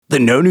The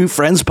No New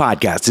Friends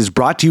podcast is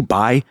brought to you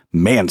by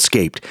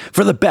Manscaped.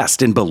 For the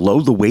best in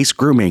below-the-waist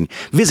grooming,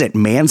 visit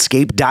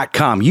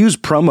manscaped.com. Use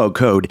promo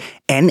code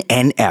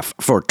NNF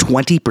for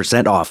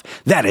 20% off.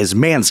 That is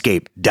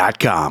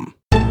manscaped.com.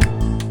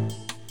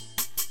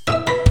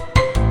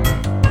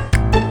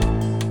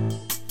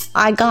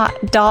 I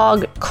got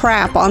dog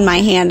crap on my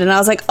hand, and I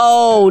was like,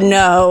 oh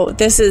no,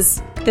 this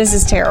is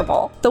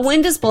terrible. The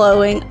wind is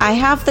blowing. I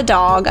have the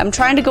dog. I'm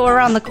trying to go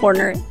around the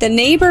corner. The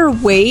neighbor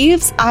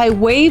waves. I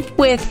wave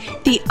with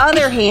the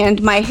other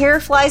hand. My hair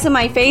flies in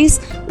my face.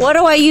 What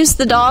do I use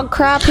the dog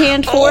crap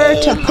hand for?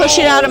 To push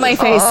it out of my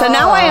face. So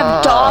now I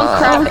have dog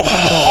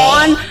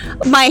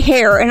crap on my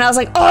hair. And I was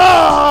like,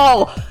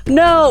 oh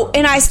no.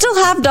 And I still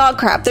have dog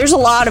crap. There's a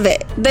lot of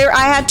it.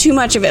 I had too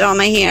much of it on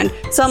my hand.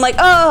 So I'm like,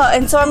 oh.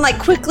 And so I'm like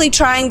quickly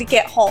trying to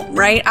get home,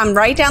 right? I'm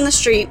right down the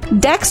street.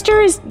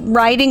 Dexter is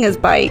riding his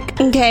bike.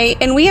 Okay,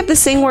 and we have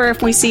this thing where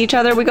if we see each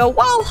other, we go,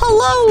 well,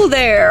 hello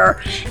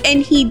there.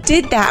 And he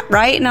did that,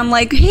 right? And I'm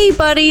like, hey,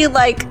 buddy,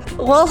 like,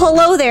 well,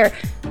 hello there.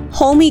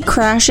 Homie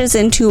crashes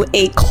into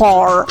a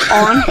car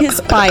on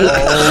his bike.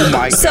 Oh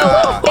my God. So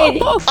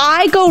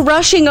I go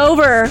rushing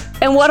over,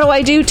 and what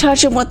do?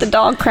 Touch him with the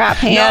dog crap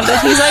hand. And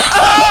he's like,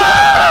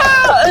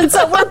 ah! And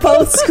so we're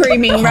both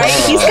screaming, right?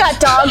 He's got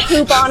dog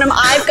poop on him.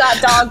 I've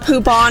got dog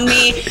poop on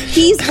me.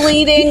 He's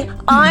bleeding.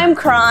 I'm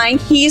crying.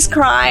 He's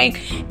crying.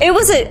 It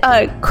was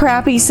a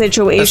crappy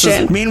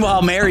situation.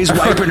 Meanwhile, Mary's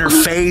wiping her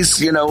face,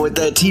 with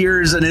the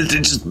tears, and it's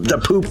just the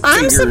poop.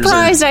 I'm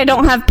surprised I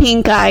don't have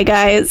pink eye,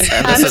 guys.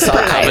 I'm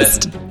surprised.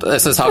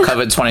 This is how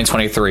COVID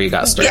 2023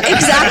 got started. Yeah,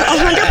 exactly,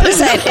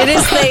 100%. It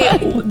is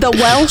the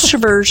Welsh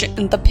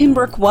version, the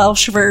Pembroke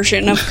Welsh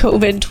version of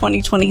COVID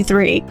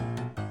 2023.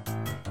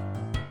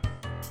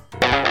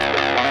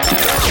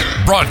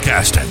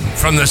 Broadcasting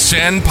from the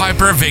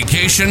Sandpiper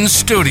Vacation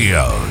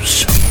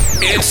Studios.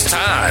 It's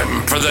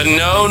time for the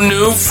No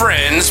New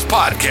Friends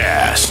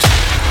podcast.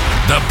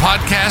 The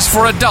podcast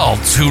for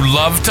adults who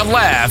love to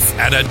laugh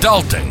at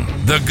adulting.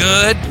 The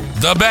good,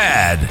 the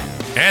bad,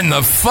 and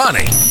the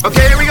funny.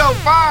 Okay, here we go.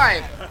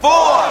 5,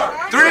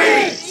 4,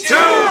 3, 2,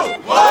 1.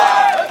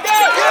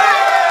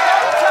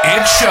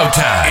 It's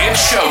showtime.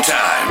 It's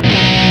showtime.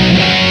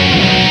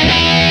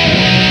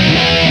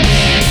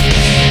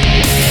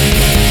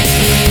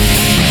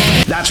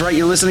 That's right,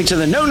 you're listening to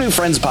the No New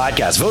Friends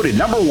podcast, voted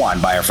number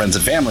 1 by our friends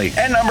and family,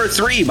 and number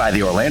 3 by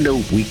the Orlando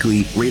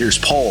Weekly Readers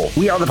Poll.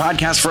 We are the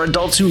podcast for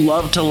adults who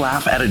love to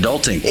laugh at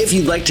adulting. If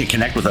you'd like to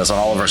connect with us on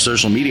all of our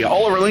social media,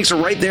 all of our links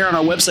are right there on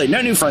our website,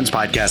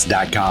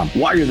 nonewfriendspodcast.com.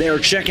 While you're there,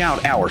 check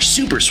out our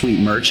super sweet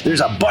merch. There's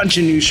a bunch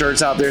of new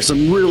shirts out there,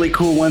 some really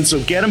cool ones,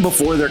 so get them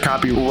before they're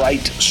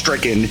copyright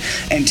stricken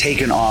and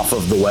taken off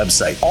of the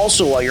website.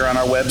 Also, while you're on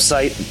our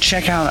website,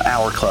 check out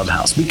our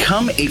clubhouse.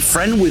 Become a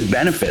friend with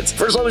benefits.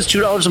 For as low as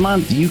 $2 a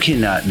month, you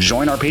can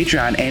join our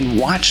Patreon and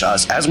watch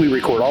us as we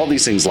record all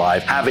these things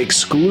live, have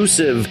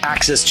exclusive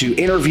access to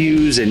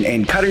interviews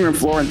and cutting room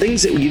floor and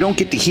things that you don't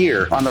get to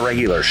hear on the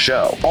regular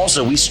show.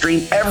 Also, we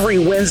stream every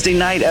Wednesday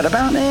night at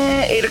about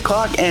 8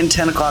 o'clock and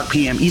 10 o'clock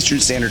p.m. Eastern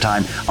Standard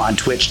Time on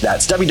Twitch.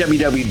 That's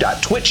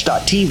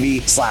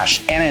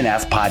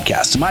www.twitch.tv/NNF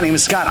podcast. My name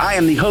is Scott. I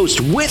am the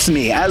host. With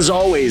me, as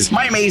always,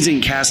 my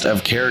amazing cast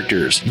of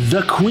characters.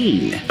 The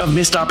queen of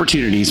missed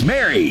opportunities,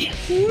 Mary.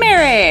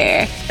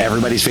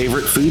 Everybody's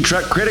favorite food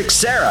truck critic,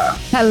 Sarah.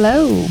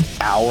 Hello.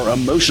 Our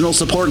emotional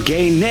support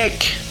gay,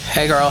 Nick.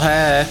 Hey, girl,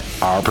 hey.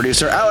 Our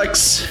producer,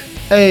 Alex.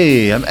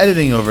 Hey, I'm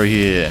editing over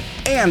here.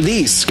 And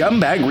the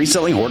scumbag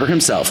reselling hoarder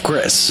himself,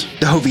 Chris.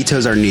 The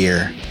Jovitos are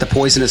near. The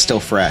poison is still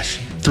fresh.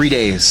 3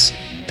 days.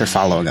 They're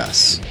following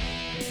us.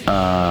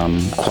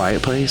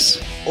 Quiet Place.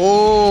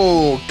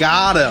 Oh,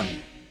 got him.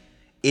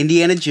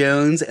 Indiana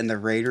Jones and the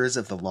Raiders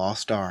of the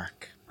Lost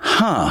Ark.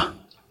 Huh.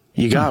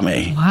 You got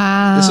me.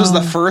 Wow. This was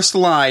the first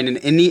line in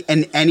any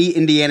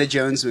Indiana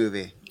Jones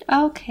movie.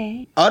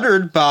 Okay.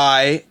 Uttered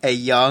by a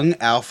young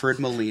Alfred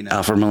Molina.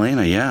 Alfred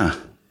Molina, yeah.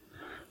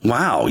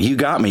 Wow, you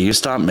got me. You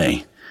stopped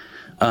me.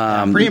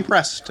 I'm pretty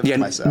impressed with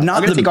myself. I'm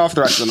going to take off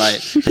the rest of the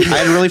night. I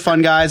had really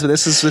fun, guys, but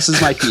this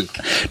is my peak.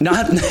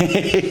 Not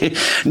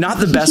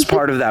the best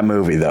part of that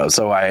movie, though.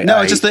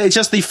 It's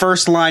just the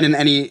first line in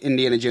any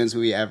Indiana Jones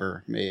movie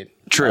ever made.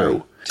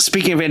 True.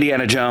 Speaking of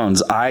Indiana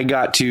Jones, I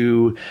got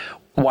to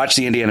watch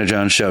the Indiana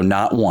Jones show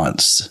not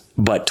once,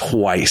 but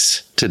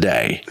twice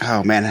today.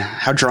 Oh, man.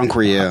 How drunk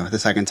were you the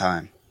second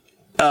time?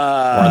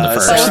 One of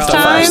the first. Both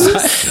times?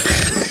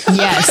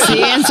 Yes,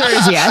 the answer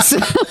is yes.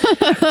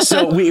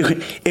 So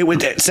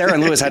Sarah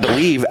and Lewis had to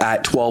leave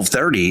at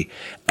 12:30,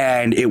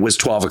 and it was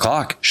 12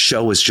 o'clock.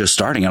 Show was just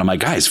starting, and I'm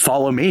like, guys,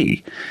 follow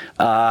me.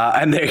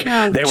 And they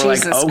were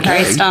like, okay.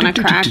 Christ on a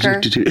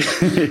cracker.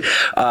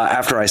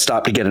 After I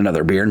stopped to get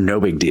another beer, no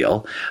big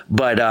deal.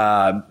 But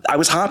I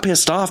was hot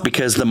pissed off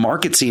because the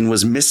market scene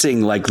was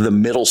missing like the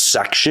middle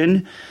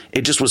section.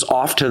 It just was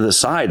off to the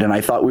side, and I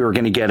thought we were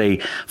going to get a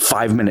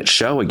 5-minute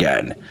show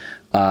again.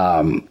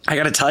 I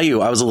got to tell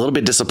you, I was a little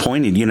bit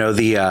disappointed. You know,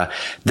 the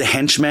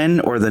henchmen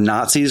or the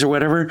Nazis or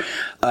whatever.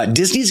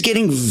 Disney's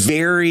getting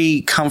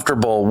very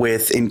comfortable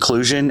with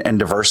inclusion and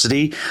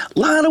diversity. A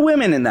lot of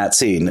women in that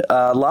scene.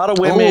 A lot of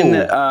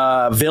women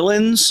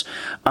villains.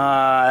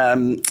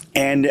 And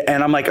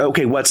I'm like,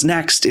 okay, what's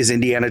next? Is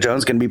Indiana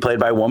Jones going to be played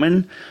by a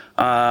woman?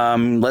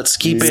 Let's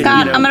keep it.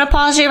 Scott, I'm going to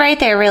pause you right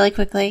there really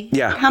quickly.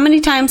 Yeah. How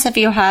many times have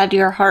you had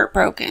your heart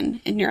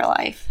broken in your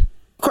life?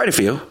 Quite a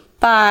few.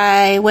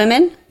 By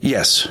women?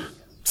 Yes.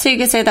 So you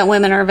could say that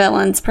women are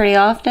villains pretty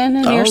often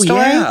in your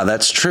story? Yeah,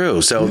 that's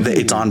true. So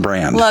it's on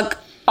brand. Look,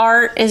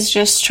 art is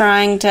just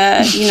trying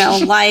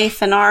to,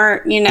 life and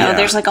art,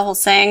 there's like a whole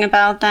saying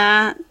about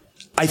that.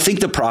 I think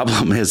the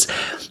problem is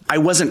I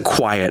wasn't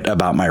quiet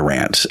about my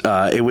rant.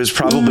 It was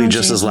probably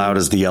just as loud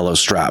as the yellow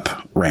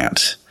strap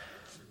rant.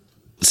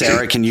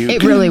 Sarah, can you?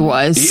 It really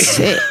was.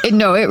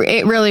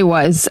 It really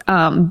was.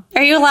 Are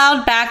you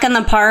allowed back in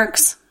the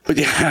parks?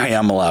 Yeah, I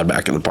am allowed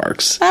back in the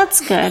parks.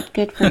 That's good.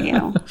 Good for you.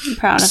 I'm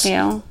proud of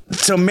you.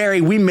 So,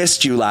 Mary, we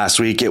missed you last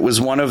week. It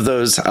was one of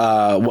those,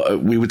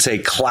 we would say,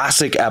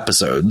 classic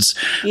episodes.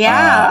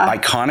 Yeah.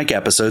 Iconic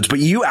episodes. But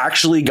you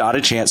actually got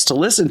a chance to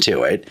listen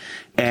to it.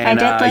 And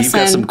I did listen.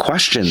 You've got some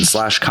questions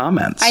 /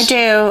 comments. I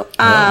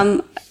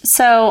do.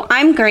 So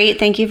I'm great.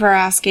 Thank you for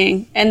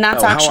asking. And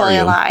that's actually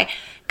a lie.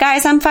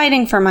 Guys, I'm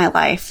fighting for my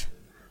life.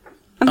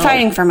 I'm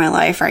fighting for my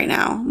life right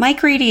now.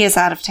 Mike Reedy is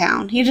out of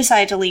town. He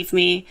decided to leave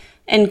me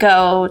and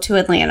go to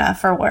Atlanta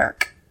for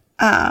work.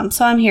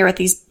 So I'm here with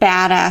these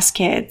badass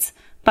kids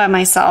by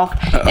myself.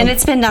 And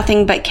it's been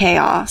nothing but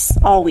chaos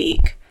all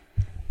week.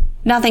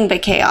 Nothing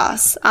but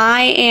chaos.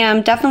 I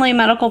am definitely a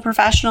medical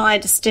professional. I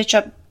had to stitch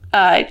up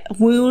a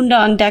wound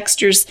on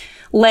Dexter's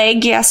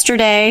leg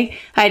yesterday.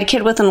 I had a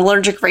kid with an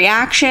allergic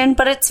reaction,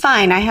 but it's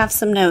fine. I have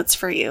some notes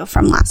for you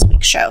from last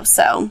week's show.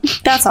 So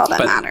that's all that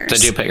matters.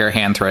 Did you put your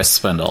hand through a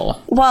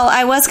spindle? Well,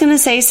 I was going to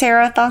say,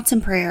 Sarah, thoughts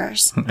and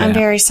prayers. Yeah. I'm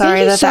very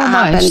sorry that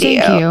happened to you.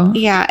 Thank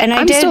you. Yeah. And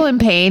I'm still in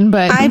pain,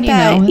 but I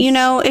bet,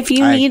 if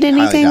you need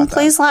anything,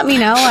 please let me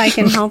know. I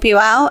can help you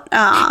out.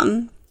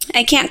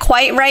 I can't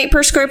quite write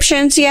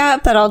prescriptions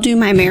yet, but I'll do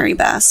my very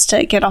best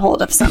to get a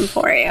hold of some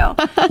for you.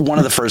 One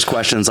of the first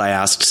questions I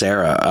asked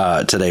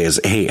Sarah today is,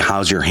 hey,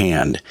 how's your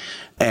hand?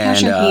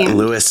 And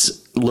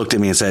Lewis looked at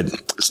me and said,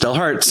 still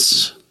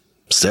hurts.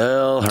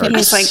 Still hurts.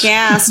 He's like,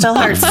 yeah, still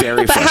hurts.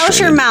 Very but how's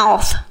your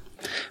mouth?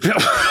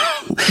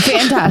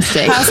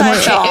 Fantastic. How's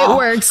that jaw? It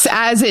works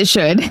as it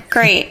should.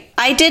 Great.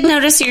 I did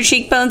notice your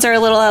cheekbones are a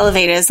little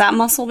elevated. Is that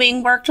muscle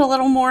being worked a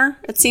little more?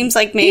 It seems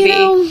like maybe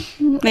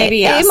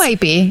yes. It might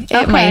be.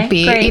 It might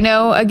be. Great.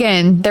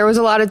 Again, there was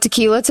a lot of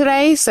tequila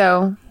today,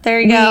 so there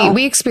you go.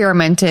 We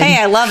experimented.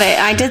 Hey, I love it.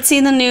 I did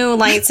see the new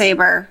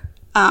lightsaber.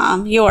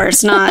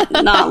 Yours, not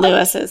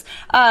Lewis's.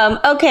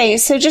 Okay,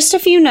 so just a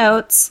few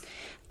notes.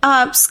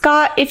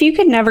 Scott, if you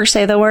could never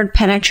say the word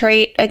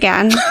penetrate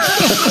again,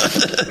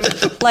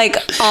 like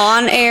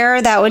on air,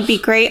 that would be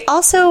great.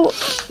 Also,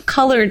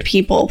 colored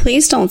people,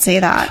 please don't say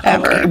that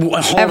ever,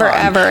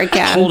 ever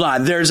again. Hold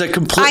on. There's a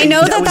complete. I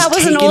know that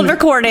was an old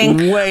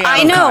recording.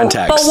 I know,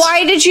 but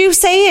why did you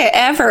say it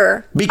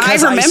ever?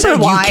 Because I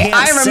remember why.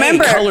 I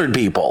remember colored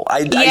people.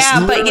 But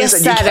you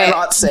said you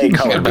cannot say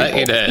colored people.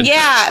 You did.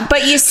 Yeah,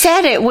 but you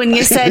said it when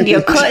you said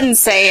you couldn't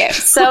say it.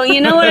 So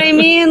you know what I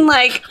mean?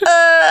 Like,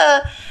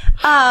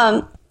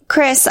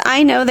 Chris,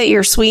 I know that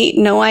you're sweet.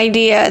 No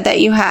idea that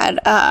you had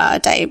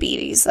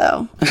diabetes,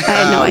 though. I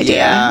had no idea.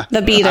 Yeah.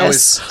 The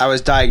beatus. I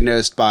was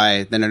diagnosed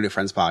by the No New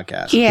Friends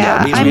podcast.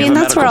 Yeah, I mean,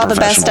 that's where all the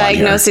best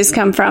diagnoses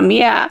come from.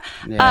 Yeah.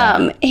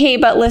 Hey,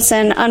 but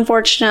listen,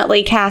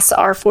 unfortunately, casts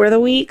are for the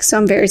weak, so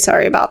I'm very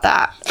sorry about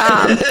that.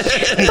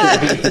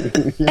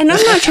 And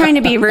I'm not trying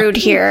to be rude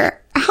here.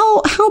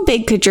 How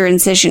big could your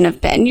incision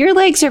have been? Your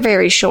legs are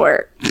very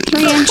short.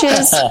 3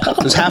 inches?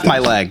 It was half my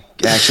leg.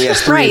 Actually,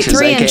 yes, 3 inches.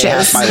 3 inches.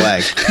 Half my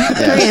leg.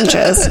 Yeah. 3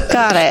 inches.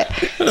 Got it.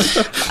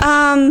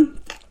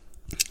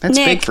 That's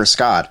Nick, big for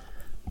Scott.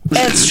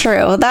 It's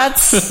true.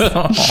 That's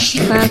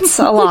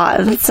a lot.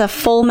 It's a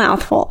full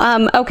mouthful.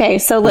 Okay,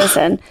 so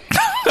listen.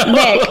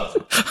 Nick,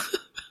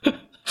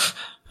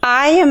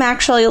 I am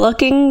actually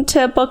looking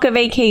to book a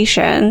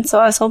vacation, so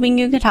I was hoping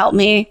you could help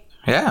me.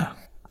 Yeah.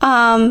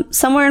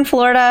 Somewhere in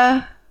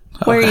Florida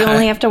where you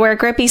only have to wear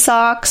grippy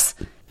socks.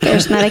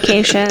 There's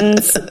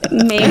medications,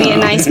 maybe a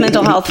nice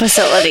mental health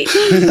facility.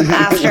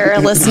 After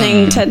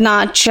listening to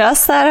not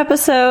just that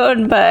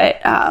episode, but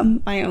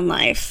my own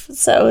life.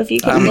 So if you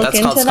can look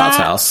into that. That's called Scott's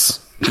house.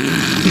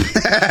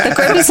 The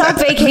grippy sock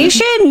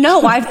vacation?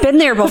 No, I've been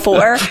there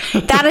before.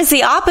 That is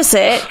the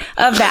opposite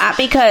of that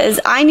because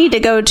I need to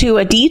go to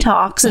a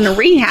detox and a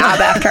rehab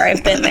after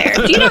I've been there.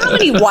 Do you know how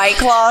many White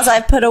Claws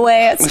I've put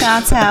away at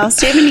Scott's house?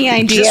 Do you have any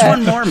idea? Just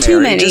one more, Mary. Too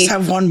many. Just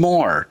have one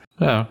more.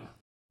 Oh.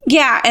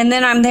 Yeah, and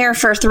then I'm there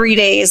for 3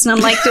 days, and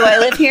I'm like, do I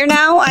live here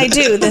now? I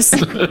do. This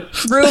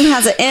room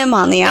has an M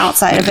on the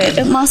outside of it.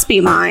 It must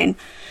be mine.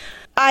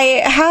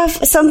 I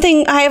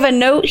have a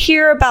note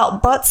here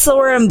about butt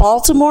sore in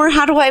Baltimore.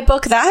 How do I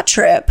book that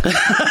trip?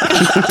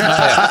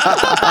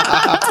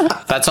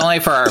 That's only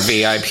for our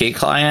VIP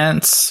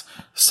clients.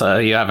 So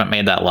you haven't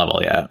made that level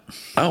yet.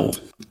 Oh.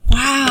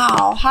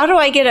 Wow. How do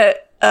I get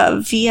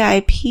a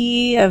VIP,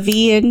 a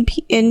V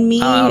in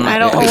me? I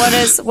don't know. What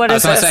is I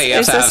was going to say, you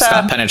have to have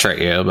Scott penetrate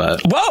you,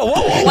 but... Whoa.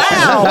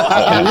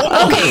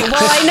 Wow. Okay,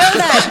 well, I know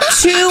that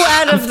 2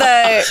 out of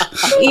the,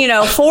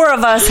 4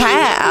 of us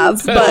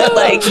have, but,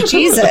 like,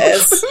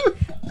 Jesus.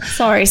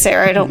 Sorry,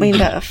 Sarah, I don't mean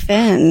to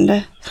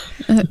offend.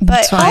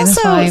 But fine,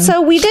 also,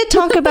 so we did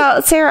talk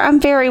about, Sarah, I'm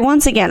very,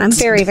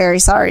 very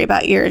sorry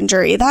about your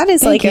injury. That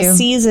is Thank you. a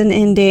season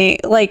ending.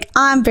 Like,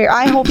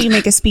 I hope you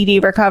make a speedy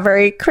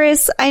recovery.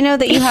 Chris, I know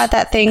that you had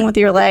that thing with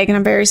your leg, and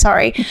I'm very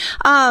sorry.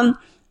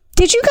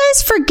 Did you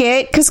guys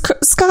forget? Because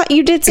Scott,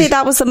 you did say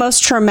that was the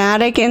most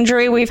traumatic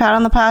injury we've had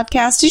on the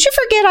podcast. Did you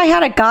forget I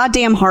had a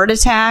goddamn heart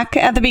attack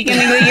at the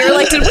beginning of the year?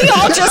 Like, did we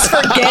all just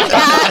forget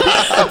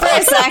that for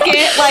a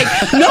second? Like,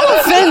 no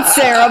offense,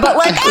 Sarah, but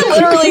like, I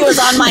literally was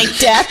on my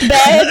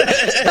deathbed,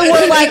 and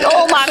we're like,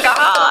 oh my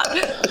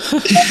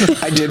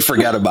God. I did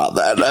forget about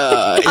that.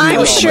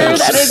 I'm sure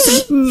that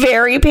it's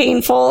very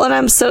painful, and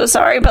I'm so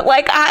sorry, but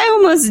like, I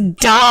almost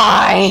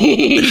died.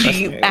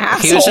 You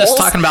assholes. He was just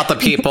talking about the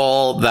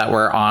people that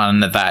were on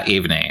that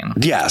evening.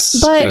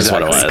 Yes. But is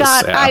what it was.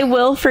 Scott, yeah. I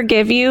will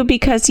forgive you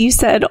because you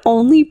said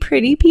only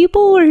pretty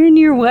people were in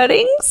your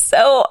wedding.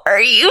 So are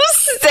you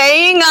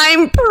saying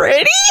I'm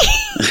pretty?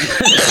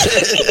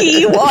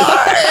 You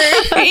are.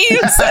 You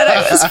said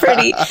I was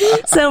pretty.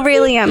 So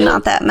really, I'm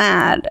not that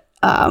mad.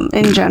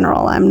 In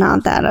general, I'm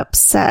not that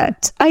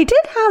upset. I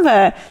did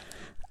have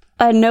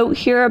a note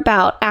here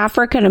about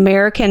African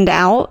Americaned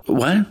out.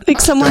 What?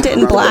 Like someone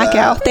didn't black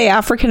out. They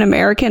African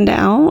Americaned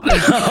out.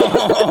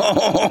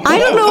 I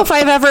don't know if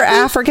I've ever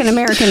African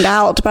Americaned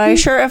out, but I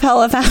sure have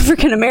hell have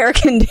African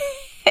Americaned.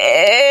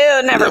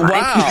 Never mind.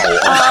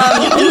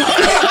 Wow.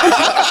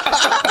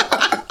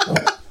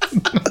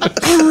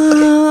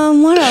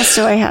 What else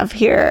do I have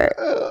here?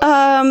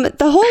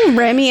 The whole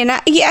Remy and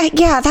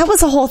yeah, that was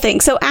the whole thing.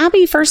 So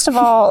Abby, first of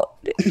all,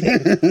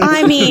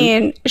 I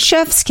mean,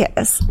 chef's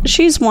kiss.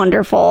 She's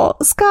wonderful.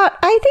 Scott,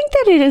 I think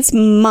that it is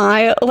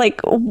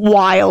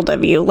wild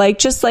of you, like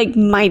just like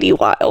mighty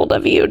wild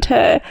of you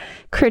to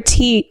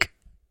critique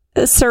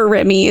Sir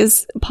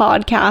Remy's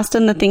podcast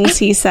and the things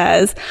he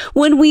says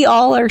when we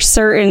all are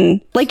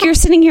certain, like you're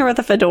sitting here with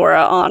a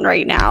fedora on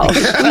right now.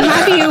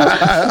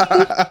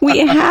 We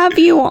have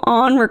you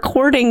on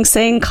recording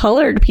saying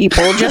colored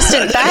people, just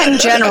that in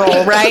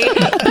general, right?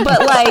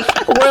 But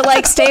like, we're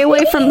like, stay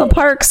away from the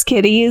parks,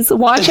 kiddies.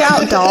 Watch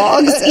out,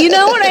 dogs. You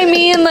know what I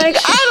mean? Like,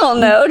 I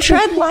don't know.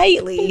 Tread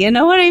lightly. You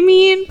know what I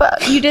mean?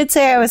 But you did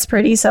say I was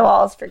pretty, so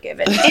all's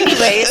forgiven.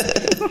 Anyways,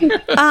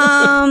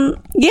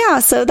 yeah,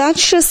 so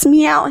that's just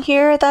me out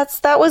here.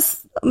 That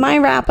was my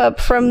wrap up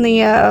from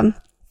the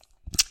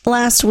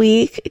last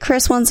week.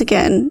 Chris, once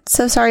again,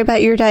 so sorry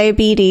about your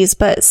diabetes,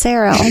 but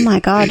Sarah, oh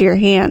my God, your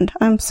hand.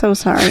 I'm so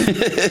sorry.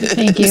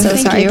 Thank you. So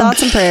sorry.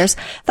 Thoughts and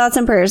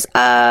prayers.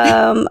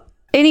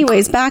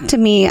 Anyways, back to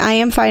me. I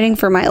am fighting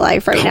for my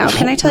life right now.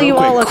 Can I tell you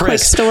all a quick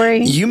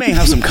story? You may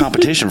have some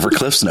competition for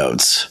Cliff's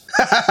Notes.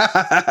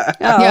 Yeah.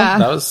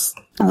 That was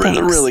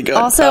really good.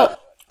 Also,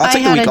 I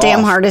had a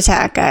damn heart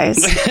attack,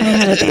 guys. I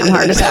had a damn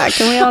heart attack.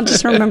 Can we all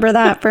just remember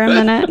that for a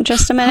minute?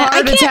 Just a minute.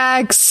 Heart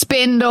attack,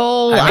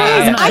 spindle.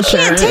 I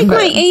can't take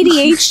my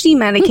ADHD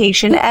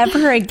medication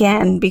ever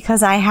again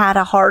because I had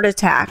a heart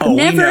attack.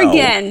 Never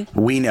again.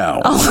 We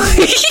know. Oh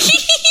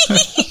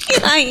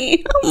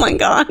my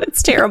God,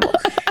 it's terrible.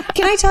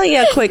 Can I tell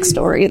you a quick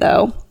story,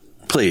 though?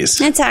 Please.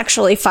 It's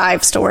actually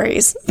 5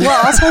 stories.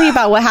 Well, I'll tell you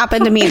about what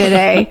happened to me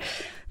today.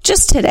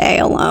 Just today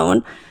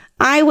alone.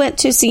 I went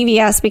to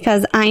CVS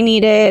because I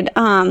needed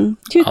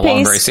toothpaste. a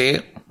long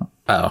receipt.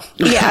 Oh.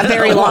 Yeah,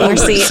 very long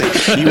receipt.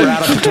 You were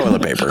out of the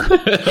toilet paper.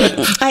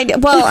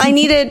 I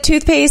needed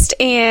toothpaste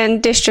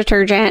and dish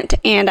detergent,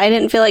 and I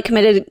didn't feel like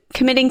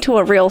committing to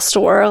a real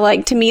store.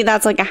 Like, to me,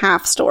 that's like a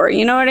half store.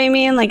 You know what I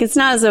mean? Like, it's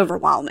not as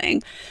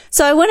overwhelming.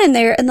 So I went in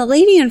there, and the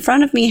lady in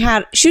front of me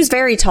she was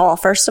very tall,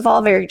 first of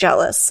all, very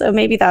jealous. So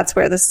maybe that's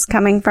where this is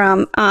coming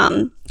from.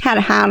 Had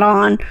a hat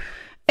on.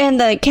 And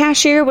the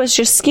cashier was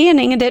just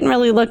scanning and didn't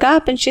really look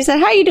up. And she said,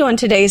 "How you doing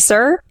today,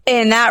 sir?"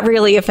 And that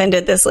really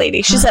offended this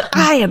lady. She said,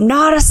 "I am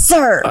not a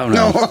sir." Oh,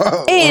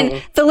 no.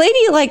 And the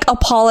lady like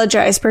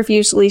apologized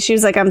profusely. She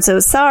was like, "I'm so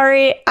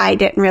sorry. I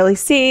didn't really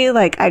see.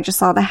 Like, I just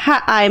saw the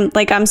hat.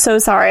 I'm so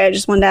sorry. I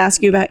just wanted to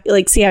ask you about,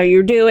 like, see how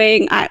you're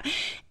doing." I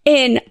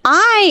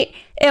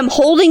am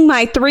holding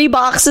my 3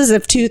 boxes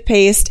of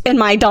toothpaste and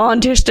my Dawn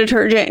dish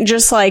detergent,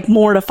 just like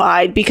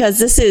mortified because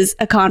this is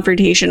a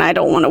confrontation I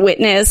don't want to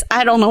witness.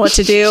 I don't know what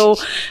to do.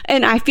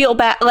 And I feel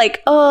bad,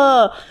 like,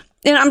 and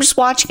I'm just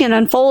watching it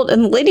unfold.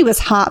 And the lady was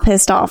hot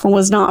pissed off and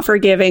was not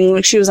forgiving.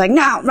 Like, she was like,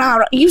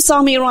 no, you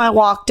saw me when I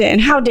walked in.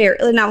 How dare.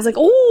 And I was like,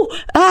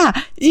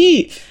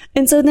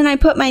 And so then I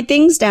put my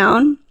things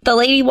down. The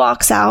lady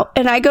walks out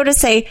and I go to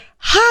say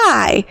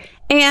hi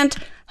and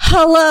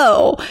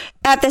hello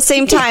at the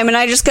same time, and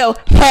I just go,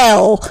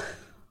 hell.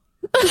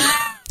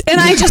 And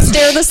I just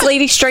stare this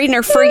lady straight in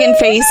her friggin'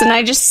 face, and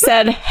I just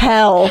said,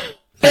 hell.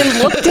 and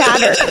looked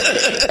at her.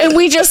 And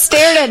we just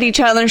stared at each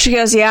other. And she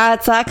goes, yeah,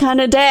 it's that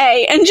kind of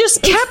day. And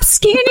just kept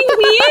scanning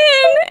me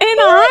in. And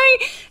I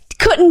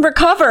couldn't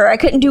recover. I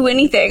couldn't do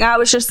anything. I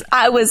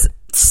was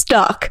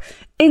stuck.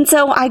 And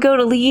so I go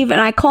to leave and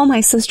I call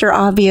my sister,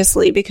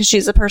 obviously, because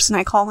she's the person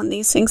I call when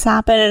these things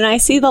happen. And I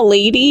see the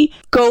lady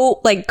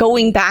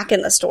going back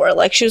in the store.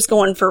 Like she was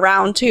going for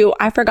round 2.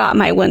 I forgot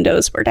my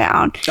windows were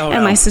down.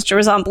 And my sister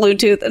was on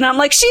Bluetooth. And I'm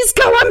like, she's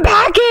going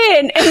back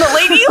in. And the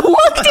lady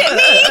looked at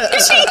me.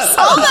 She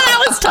saw that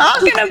I was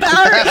talking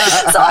about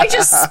her. So I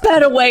just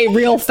sped away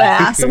real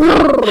fast.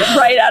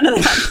 Right out of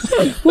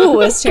that. Ooh, it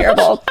was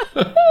terrible.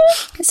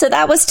 So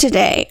that was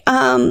today.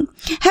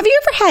 Have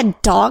you ever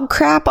had dog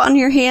crap on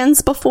your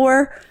hands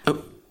before?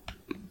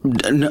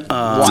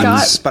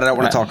 Once, but I don't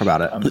want to talk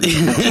about it.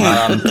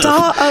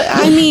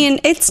 I mean,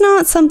 it's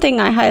not something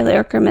I highly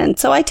recommend.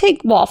 So I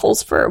take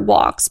Waffles for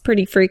walks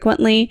pretty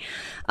frequently.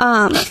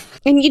 And,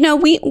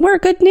 we're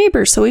good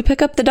neighbors, so we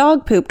pick up the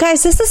dog poop.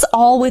 Guys, this is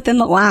all within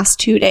the last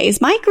 2 days.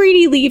 Mike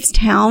Greedy leaves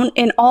town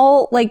and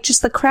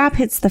just the crap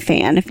hits the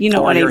fan, if you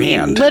know what I mean.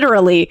 Hand.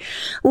 Literally.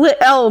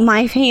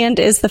 My hand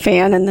is the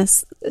fan in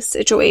this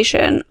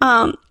situation.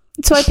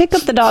 So I pick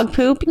up the dog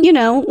poop,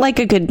 like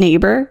a good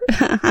neighbor.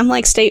 I'm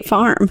like State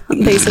Farm.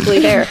 I'm basically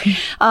there.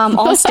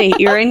 Allstate,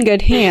 you're in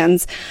good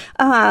hands.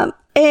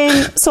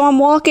 And so I'm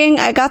walking.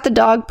 I got the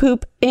dog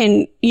poop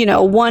in,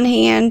 one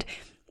hand.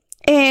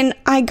 And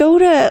I go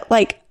to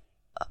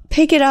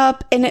pick it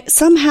up and it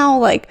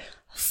somehow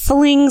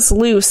flings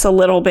loose a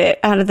little bit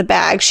out of the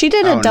bag. She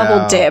did a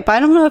double dip. I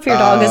don't know if your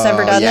dog has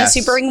ever done this.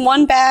 You bring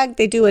one bag,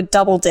 they do a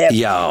double dip.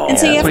 Yo. And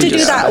so you have to do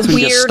that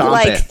weird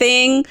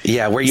thing.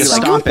 Yeah, where you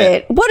stomp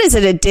it. What is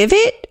it, a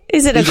divot?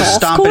 Is it a golf course?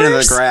 Stomp it into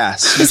the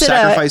grass. You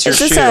sacrifice your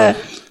shoe.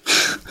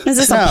 Is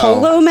this a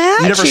polo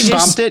match? You never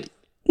stomped it?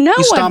 No,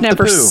 I've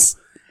never.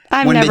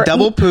 When they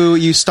double poo,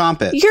 you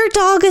stomp it. Your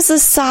dog is the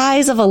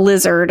size of a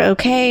lizard,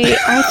 okay?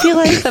 I feel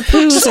like the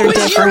poos are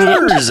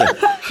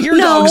different. Your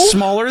dog's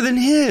smaller than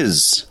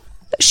his.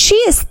 She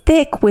is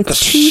thick with 2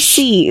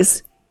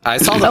 C's. I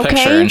saw the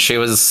picture and she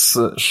was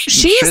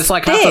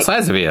like thick. Half the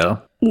size of you.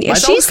 Yeah,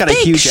 she's got thick.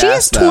 A huge she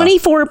ass, is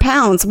 24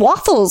 pounds.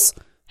 Waffles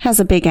has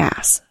a big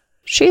ass.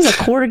 She's a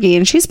corgi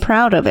and she's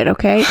proud of it,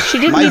 okay? She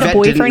didn't need a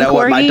boyfriend corgi. Didn't know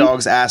what my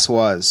dog's ass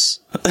was.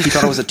 He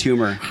thought it was a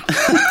tumor.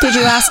 Did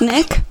you ask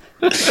Nick?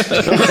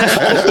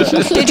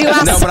 Did you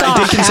ask no, but Scott, I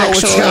did consult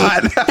with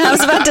Scott. I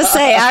was about to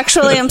say,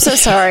 actually, I'm so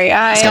sorry.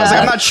 Scott was like,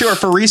 I'm not sure.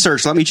 For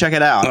research, let me check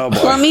it out. Oh,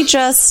 boy. Let me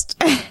just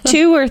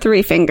 2 or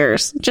 3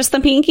 fingers. Just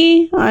the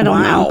pinky? I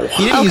don't know.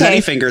 He didn't use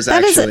any fingers,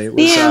 actually. It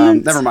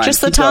was, never mind.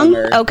 Just the tongue?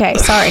 Okay,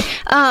 sorry.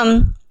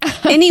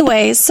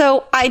 Anyway,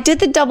 so I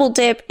did the double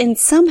dip and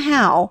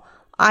somehow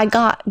I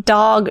got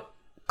dog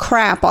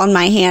crap on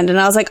my hand and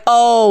I was like,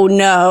 oh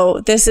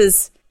no, this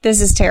is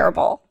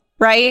terrible,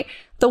 right?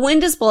 The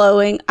wind is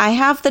blowing. I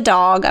have the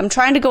dog. I'm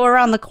trying to go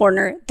around the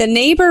corner. The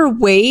neighbor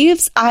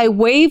waves. I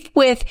wave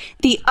with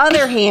the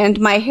other hand.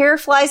 My hair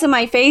flies in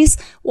my face.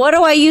 What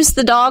do I use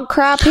the dog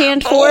crap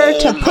hand for?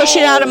 To push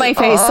it out of my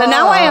face. So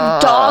now I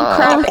have dog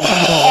crap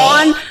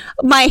on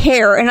my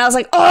hair. And I was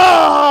like,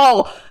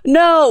 oh,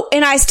 no.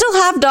 And I still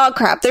have dog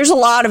crap. There's a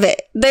lot of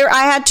it.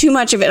 I had too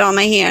much of it on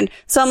my hand.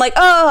 So I'm like,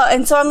 oh.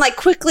 And so I'm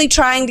quickly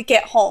trying to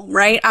get home,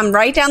 right? I'm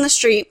right down the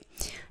street.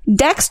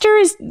 Dexter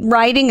is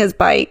riding his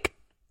bike.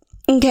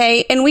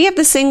 Okay. And we have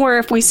this thing where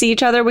if we see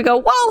each other, we go,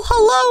 well,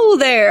 hello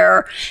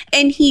there.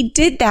 And he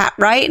did that.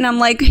 Right. And I'm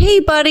like, hey,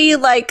 buddy,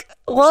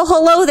 well,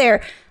 hello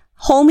there.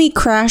 Homie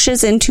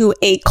crashes into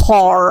a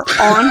car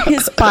on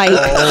his bike.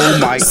 Oh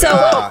my God. So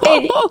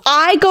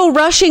I go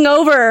rushing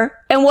over.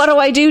 And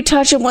what do?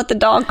 Touch him with the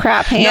dog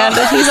crap hand.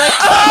 No. And he's like,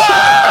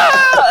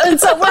 ah! And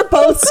so we're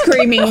both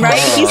screaming,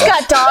 right? He's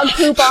got dog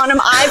poop on him.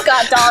 I've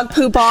got dog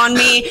poop on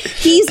me.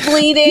 He's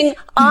bleeding.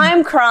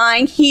 I'm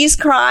crying. He's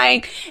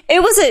crying.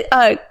 It was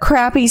a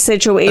crappy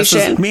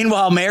situation.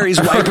 Meanwhile,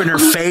 Mary's wiping her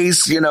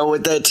face,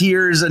 with the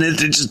tears and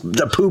it's just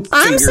the poop.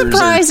 I'm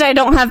surprised I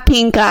don't have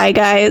pink eye,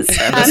 guys.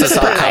 I'm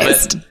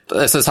surprised.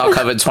 This is how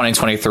COVID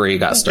 2023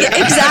 got started.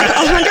 Yeah,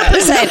 exactly,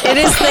 100%. It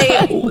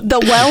is the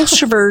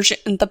Welsh version,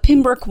 the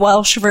Pembroke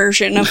Welsh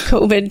version of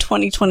COVID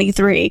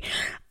 2023.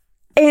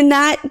 And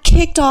that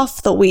kicked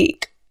off the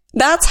week.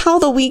 That's how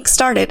the week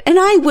started. And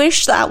I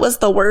wish that was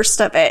the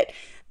worst of it.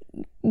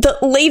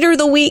 Later in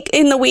the week,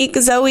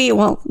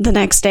 the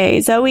next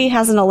day, Zoe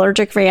has an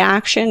allergic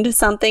reaction to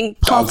something,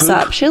 pumps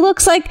up. She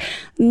looks like,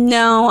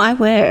 no, I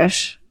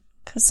wish.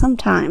 Because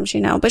sometimes,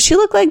 but she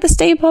looked like the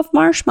Stay Puft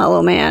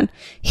Marshmallow Man.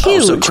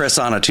 Huge. Oh, so Chris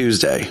on a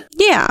Tuesday.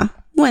 Yeah,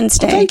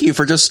 Wednesday. Well, thank you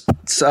for just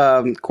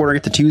quartering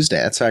it to Tuesday.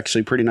 That's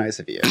actually pretty nice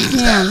of you.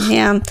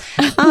 Yeah.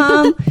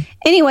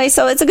 Anyway,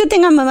 so it's a good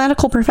thing I'm a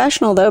medical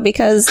professional, though,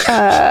 because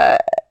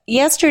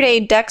yesterday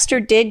Dexter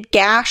did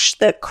gash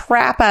the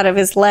crap out of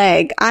his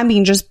leg. I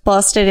mean, just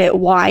busted it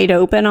wide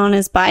open on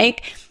his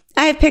bike.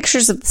 I have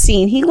pictures of the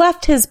scene. He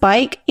left his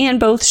bike and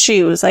both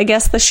shoes. I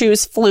guess the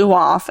shoes flew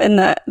off in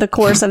the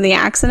course of the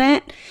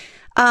accident.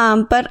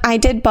 But I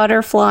did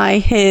butterfly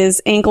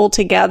his ankle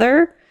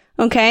together.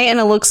 Okay, and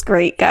it looks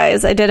great,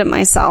 guys. I did it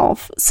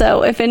myself.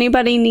 So if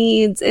anybody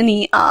needs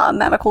any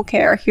medical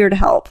care, here to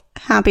help.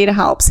 Happy to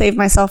help. Save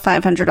myself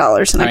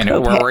 $500 in a I know.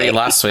 Where were you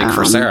last week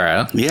for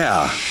Sarah?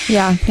 Yeah.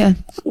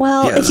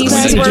 Well, if you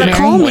guys were to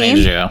call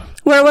me,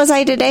 where was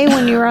I today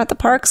when you were at the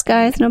parks,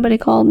 guys? Nobody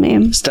called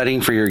me.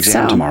 Studying for your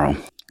exam tomorrow.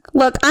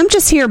 Look, I'm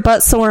just here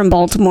butt sore in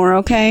Baltimore,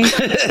 okay?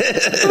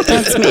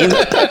 That's me.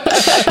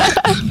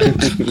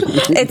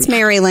 It's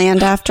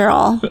Maryland after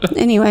all.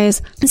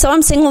 Anyways, so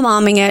I'm single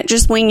momming it,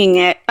 just winging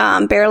it,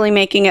 barely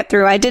making it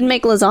through. I did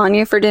make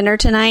lasagna for dinner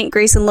tonight.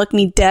 Grayson looked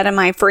me dead in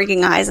my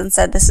freaking eyes and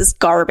said, "This is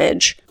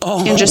garbage."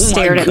 And just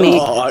stared at me.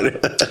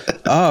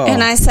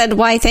 And I said,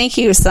 "Why, thank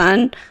you,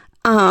 son.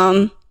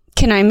 Can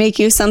I make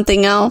you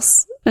something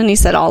else?" And he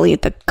said, "I'll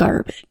eat the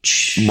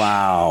garbage."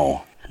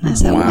 Wow. I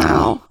said,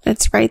 wow,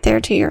 it's right there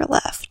to your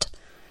left.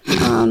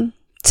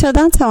 So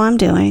that's how I'm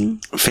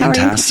doing.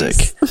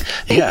 Fantastic.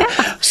 Yeah.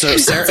 So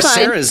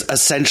Sarah's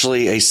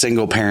essentially a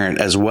single parent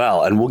as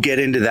well. And we'll get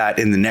into that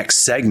in the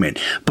next segment.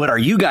 But are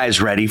you guys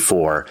ready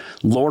for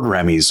Lord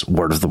Remy's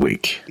Word of the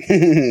Week?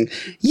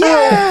 Yeah.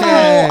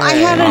 Oh, I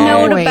had a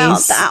note about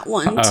that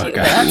one too. Okay.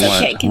 That's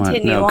okay.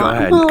 Continue on. Go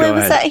ahead. Well, go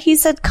ahead. He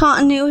said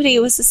continuity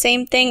was the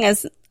same thing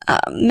as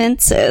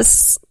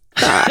menses.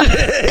 At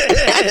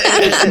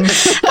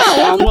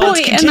one point,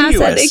 it's continuous. And I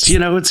said,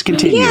 it's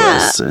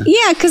continuous.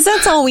 Yeah, because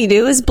that's all we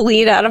do is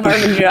bleed out of our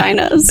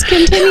vaginas.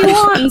 Continue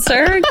on,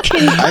 sir.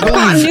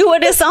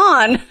 Continuity is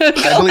on.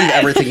 I believe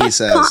everything he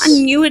says.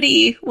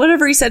 Continuity,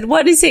 whatever he said.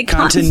 What is it?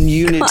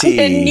 Continuity.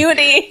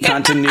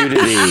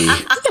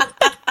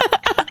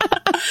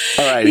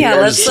 All right. Yeah,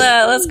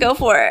 let's go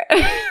for it.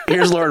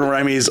 Here's Lord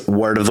Remy's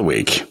Word of the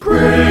Week.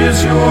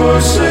 Praise your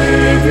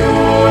Savior,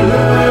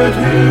 let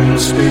him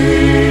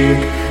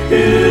speak.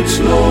 It's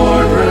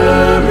Lord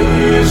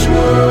Remy's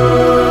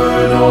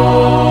Word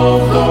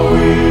of the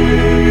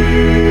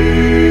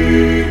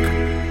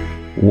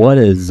Week. What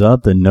is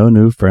up, the No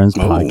New Friends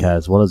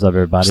podcast? What is up,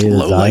 everybody? It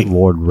is I,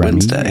 Lord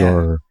Remy,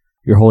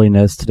 your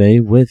holiness today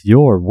with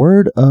your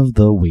Word of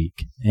the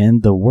Week.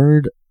 And the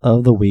Word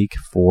of the Week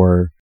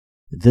for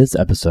this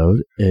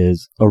episode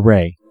is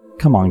array.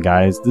 Come on,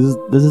 guys. This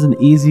is an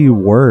easy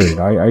word.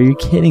 Are you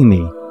kidding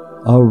me?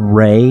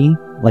 Array?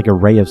 Like a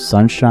ray of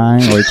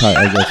sunshine? Or are you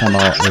talking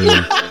about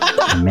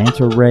a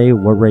manta ray?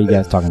 What ray are you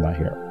guys talking about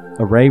here?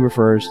 Array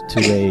refers to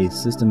a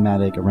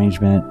systematic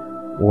arrangement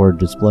or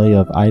display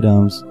of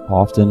items,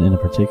 often in a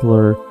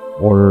particular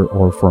order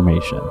or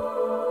formation.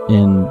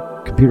 In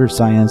computer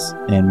science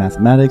and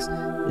mathematics,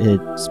 it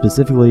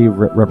specifically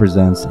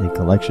represents a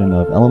collection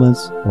of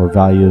elements or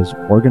values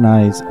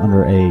organized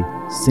under a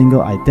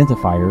single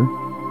identifier,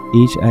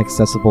 each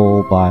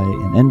accessible by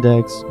an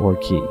index or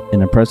key.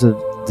 An impressive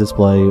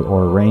display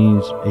or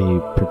arrange a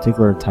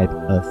particular type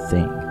of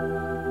thing.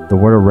 The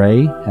word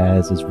array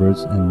has its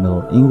roots in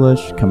Middle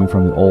English, coming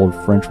from the old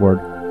French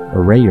word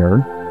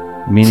arrayer,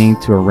 meaning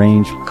to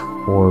arrange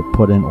or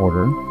put in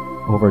order.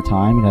 Over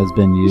time, it has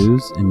been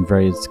used in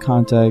various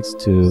contexts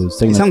to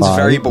signify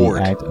the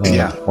act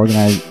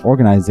of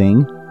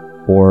organizing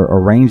or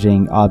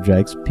arranging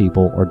objects,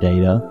 people, or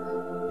data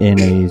in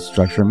a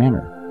structured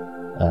manner.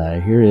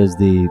 Here is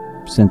the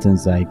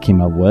sentence I came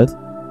up with.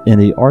 In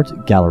the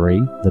art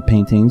gallery, the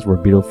paintings were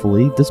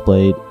beautifully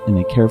displayed in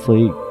a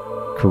carefully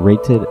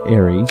curated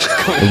array,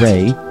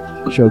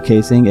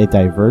 showcasing a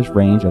diverse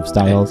range of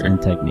styles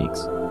and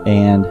techniques.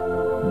 And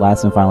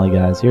last and finally,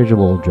 guys, here's your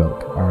little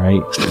joke, all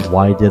right?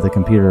 Why did the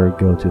computer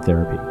go to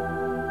therapy?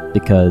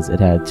 Because it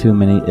had too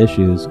many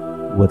issues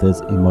with its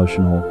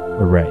emotional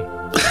array.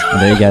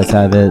 And there you guys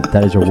have it.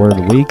 That is your word of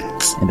the week.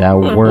 And that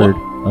word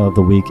of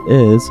the week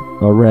is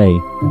array.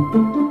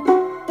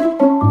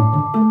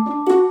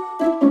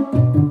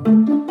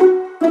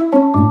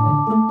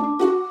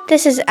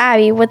 This is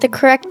Abby with the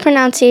correct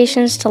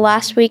pronunciations to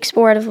last week's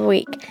word of the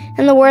week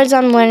and the words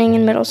I'm learning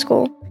in middle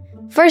school.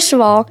 First of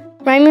all,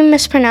 Remy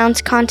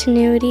mispronounced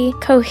continuity,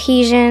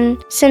 cohesion,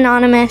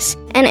 synonymous,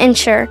 and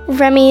ensure.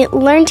 Remy,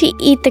 learn to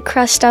eat the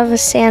crust of a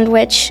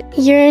sandwich.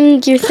 You're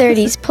in your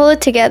 30s. Pull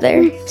it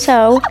together.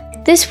 So,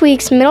 this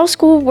week's middle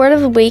school word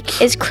of the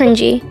week is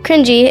cringy.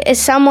 Cringy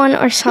is someone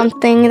or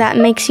something that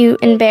makes you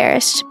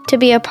embarrassed to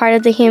be a part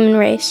of the human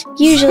race,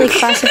 usually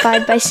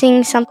classified by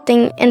seeing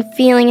something and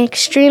feeling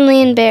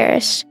extremely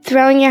embarrassed,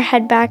 throwing your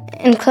head back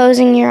and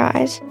closing your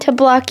eyes to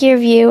block your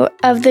view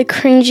of the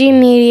cringy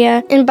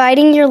media and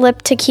biting your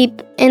lip to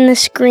keep in the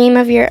scream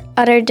of your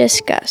utter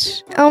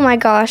disgust. Oh my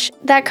gosh,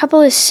 that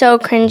couple is so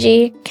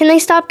cringy. Can they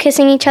stop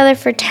kissing each other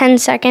for 10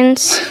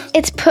 seconds?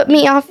 It's put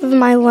me off of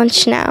my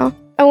lunch now.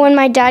 Or when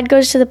my dad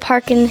goes to the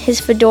park in his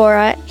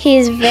fedora, he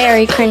is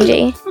very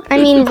cringy.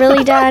 I mean,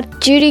 really, Dad?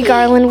 Judy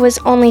Garland was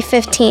only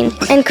 15.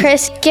 And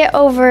Chris, get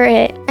over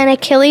it. An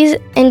Achilles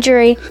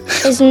injury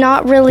is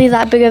not really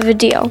that big of a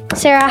deal.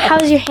 Sarah,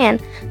 how's your hand?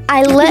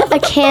 I lit a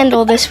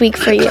candle this week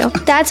for you.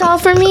 That's all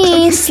for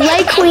me.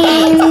 Slay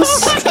Queens!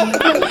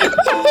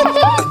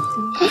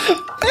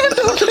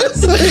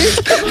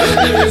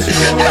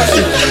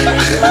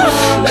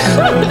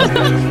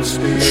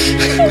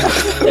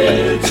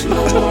 It's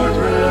Lord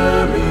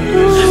Remy's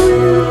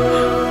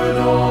Word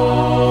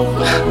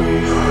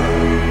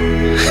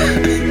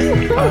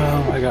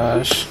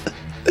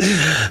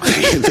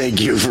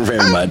you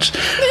very much,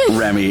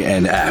 Remy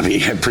and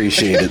Abby. I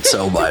appreciate it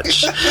so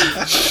much.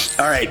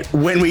 All right.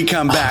 When we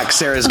come back,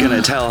 Sarah's going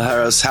to tell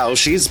us how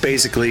she's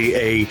basically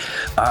a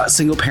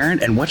single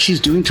parent and what she's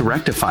doing to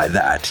rectify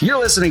that. You're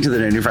listening to the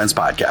No New Friends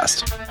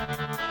podcast.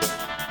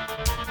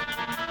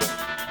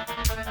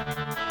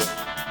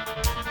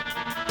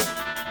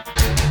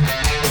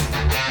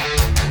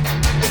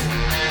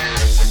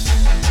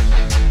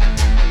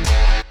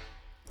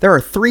 There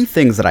are 3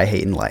 things that I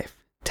hate in life: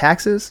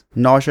 taxes,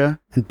 nausea,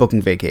 and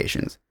booking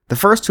vacations. The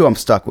first 2 I'm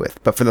stuck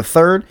with, but for the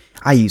third,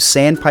 I use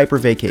Sandpiper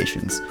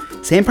Vacations.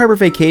 Sandpiper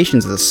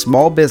Vacations is a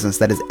small business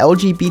that is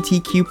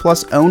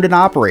LGBTQ+ owned and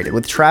operated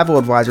with travel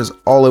advisors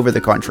all over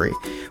the country.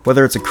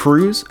 Whether it's a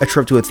cruise, a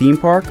trip to a theme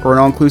park, or an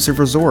all-inclusive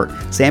resort,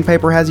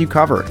 Sandpiper has you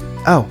covered.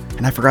 Oh,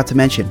 and I forgot to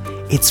mention,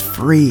 it's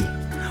free.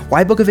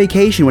 Why book a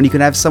vacation when you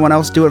can have someone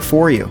else do it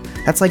for you?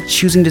 That's like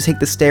choosing to take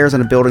the stairs in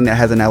a building that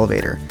has an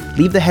elevator.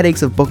 Leave the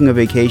headaches of booking a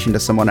vacation to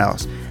someone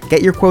else.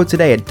 Get your quote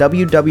today at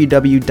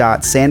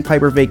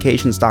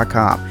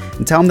www.sandpipervacations.com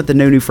and tell them that the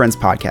No New Friends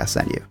podcast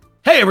sent you.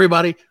 Hey,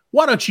 everybody.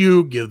 Why don't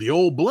you give the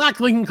old Black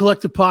Lincoln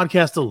Collective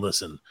podcast a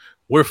listen?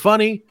 We're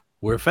funny,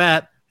 we're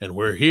fat, and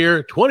we're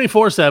here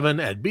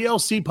 24/7 at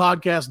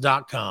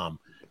blcpodcast.com.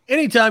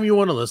 Anytime you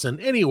want to listen,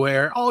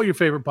 anywhere, all your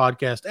favorite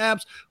podcast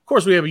apps. Of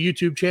course, we have a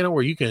YouTube channel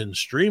where you can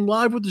stream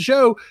live with the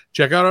show.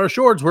 Check out our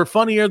shorts. We're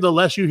funnier the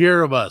less you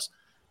hear of us.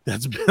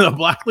 That's been a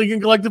Black Lincoln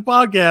Collective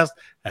podcast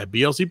at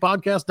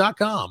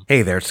blcpodcast.com.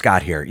 Hey there,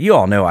 Scott here. You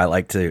all know I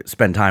like to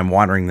spend time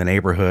wandering the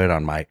neighborhood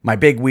on my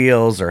big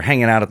wheels or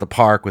hanging out at the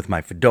park with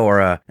my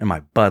fedora and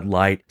my Bud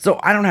Light. So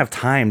I don't have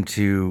time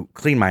to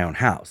clean my own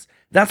house.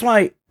 That's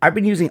why I've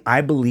been using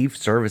I Believe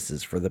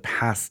services for the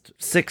past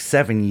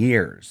 6-7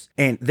 years,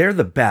 and they're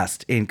the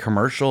best in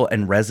commercial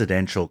and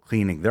residential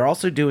cleaning. They're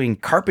also doing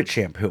carpet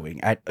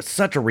shampooing at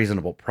such a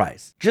reasonable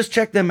price. Just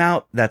check them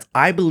out. That's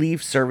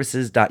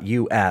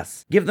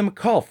ibelieveservices.us. Give them a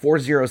call,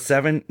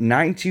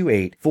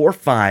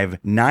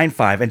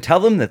 407-928-4595, and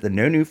tell them that the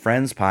No New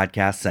Friends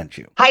podcast sent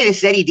you. Hi, this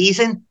is Eddie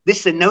Deason. This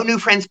is the No New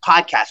Friends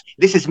podcast.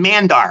 This is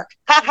Mandark.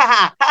 Ha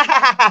ha ha ha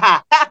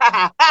ha ha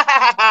ha ha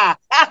ha ha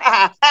ha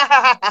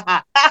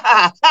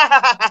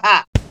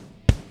ha.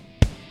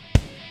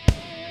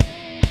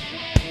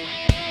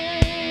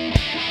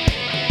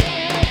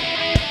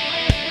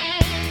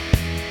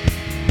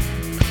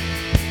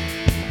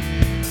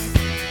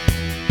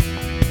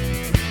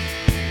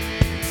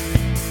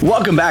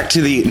 Welcome back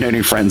to the No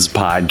New Friends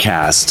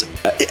podcast.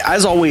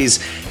 As always,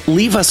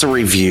 leave us a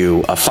review,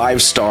 a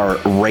 5-star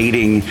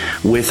rating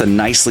with a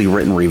nicely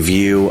written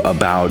review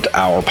about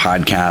our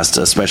podcast,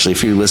 especially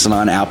if you listen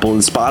on Apple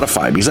and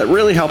Spotify, because that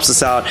really helps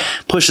us out,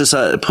 pushes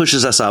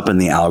us up in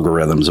the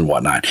algorithms and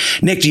whatnot.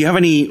 Nick, do you have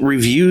any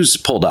reviews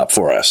pulled up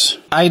for us?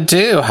 I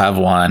do have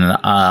one.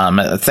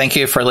 Thank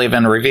you for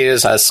leaving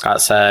reviews. As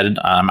Scott said,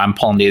 I'm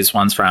pulling these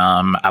ones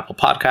from Apple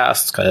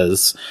Podcasts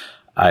because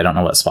I don't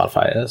know what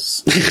Spotify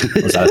is.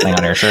 Was that a thing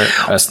on your shirt?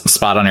 A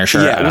spot on your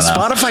shirt? Yeah,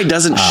 Spotify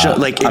doesn't show,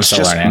 it's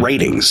just learning.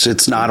 Ratings.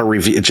 It's not a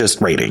review. It's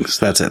just ratings.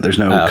 That's it. There's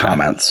no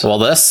comments. Well,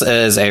 this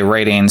is a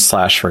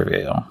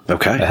rating/review.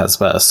 Okay. It has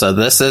both. So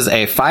this is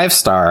a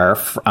 5-star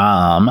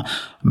from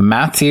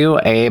Matthew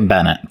A.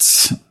 Bennett.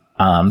 So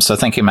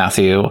thank you,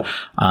 Matthew.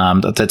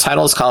 The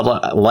title is called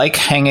Like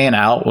Hanging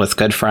Out with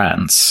Good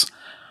Friends.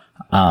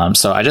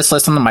 So I just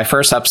listened to my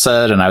first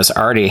episode and I was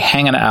already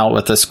hanging out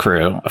with this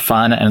crew.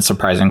 Fun and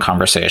surprising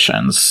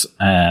conversations.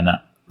 And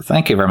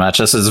thank you very much.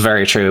 This is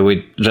very true.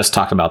 We just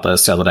talked about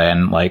this the other day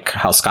and like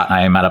how Scott and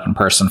I met up in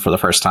person for the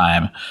first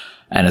time.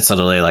 And it's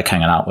literally like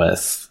hanging out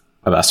with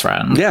a best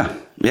friend. Yeah.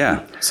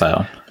 Yeah.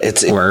 So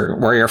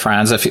we're your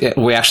friends.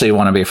 We actually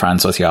want to be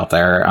friends with you out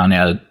there. I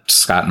know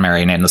Scott and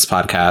Mary named this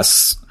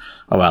podcast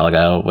a while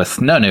ago with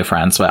no new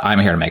friends, but I'm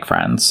here to make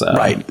friends. So.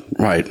 Right.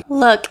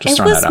 Look, it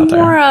was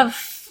more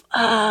of,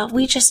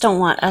 we just don't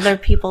want other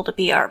people to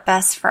be our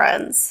best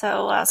friends.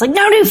 So I was like,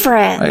 no new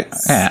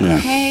friends.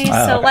 Okay.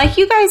 So like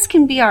you guys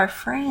can be our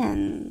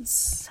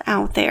friends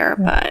out there,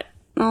 but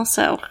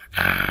also,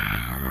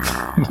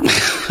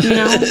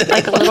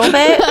 like a little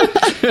bit.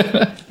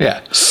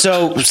 Yeah.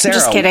 So Sarah.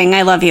 Just kidding.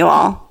 I love you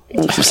all.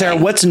 Sarah,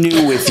 what's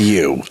new with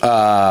you?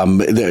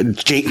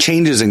 The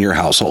changes in your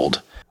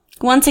household.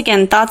 Once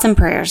again, thoughts and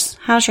prayers.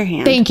 How's your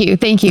hand? Thank you.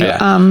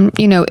 Yeah.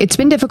 It's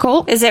been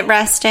difficult. Is it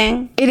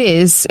resting? It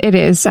is.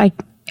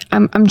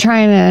 I'm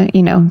trying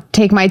to,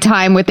 take my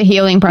time with the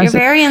healing process.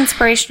 You're very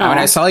inspirational. When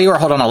I saw you were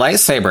holding a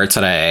lightsaber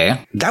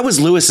today. That was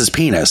Lewis's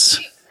penis.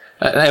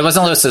 It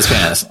wasn't Lewis's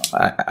penis.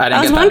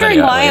 I was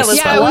wondering why it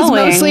was glowing. It was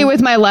mostly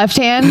with my left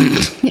hand.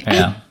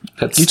 Yeah.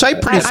 You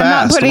type pretty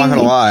fast, I'm not going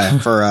to lie,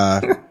 for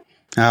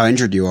how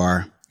injured you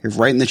are. You're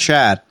right in the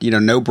chat.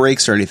 No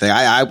breaks or anything.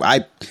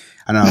 I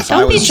don't know. If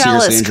I was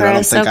seriously injured,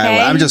 Chris, I don't think I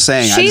would. I'm just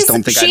saying, I just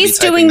don't think I'd be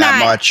typing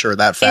that much or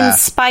that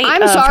fast. In spite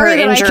I'm of sorry her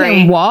that injury. I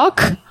can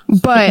walk,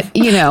 but,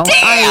 Damn!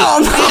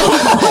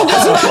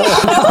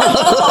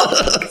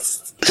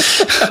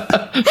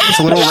 It's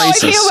a little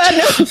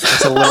racist.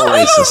 It's a little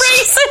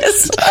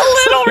racist. A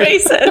little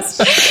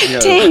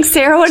racist. Dang,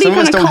 Sarah, what are you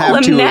going to call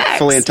him next?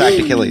 Fully intact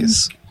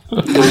Achilles.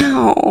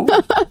 Wow.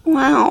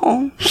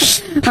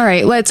 All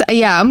right,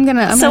 I'm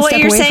gonna so what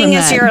you're saying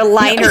is you're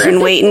lighter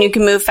in weight and you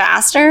can move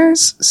faster?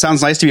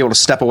 Sounds nice to be able to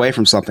step away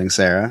from something,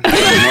 Sarah.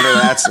 I wonder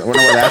what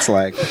that's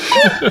like.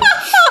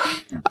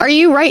 Are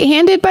you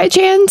right-handed by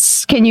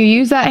chance? Can you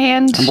use that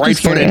hand? I'm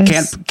right-footed.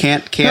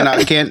 Can't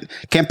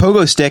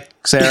pogo stick,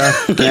 Sarah.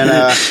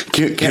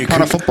 Can't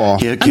punt a football.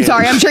 I'm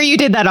sorry. I'm sure you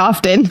did that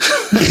often.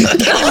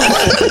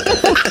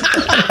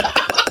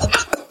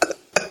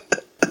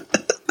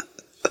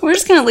 We're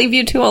just gonna leave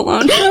you two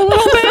alone for a little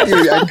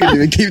bit. I couldn't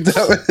even keep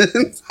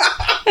that.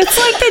 It's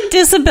like the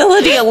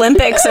Disability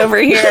Olympics over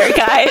here,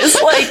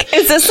 guys. Like,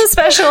 is this the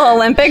Special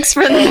Olympics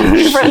for the No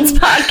New Friends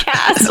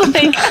podcast?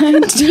 Like,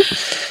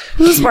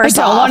 who's worse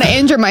I don't want to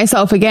injure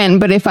myself again,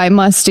 but if I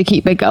must to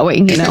keep it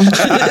going,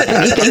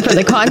 anything for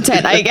the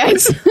content, I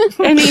guess.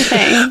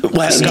 Anything.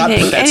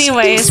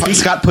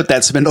 Scott put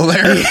that spindle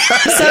there.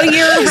 So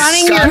you're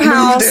running your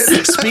house.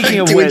 Speaking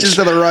of which,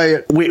 to the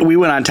right. We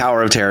went on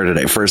Tower of Terror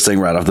today, first thing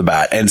right off the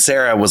bat. And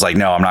Sarah was like,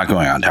 no, I'm not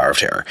going on Tower of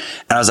Terror.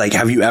 And I was like,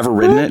 have you ever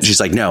ridden it? She's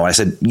like, no. And I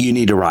said, you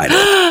need to ride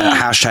it.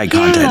 Hashtag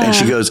content. And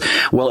she goes,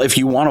 well, if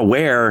you want to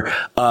wear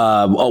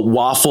a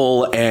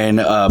waffle and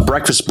a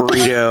breakfast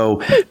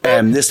burrito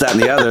and this, that, and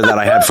the other that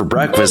I had for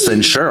breakfast,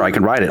 then sure, I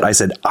can ride it. I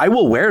said, I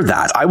will wear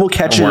that. I will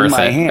catch it in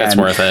my hand. It's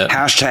worth it.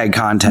 Hashtag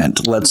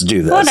content. Let's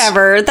do this.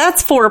 Whatever.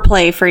 That's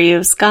foreplay for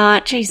you,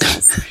 Scott.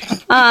 Jesus.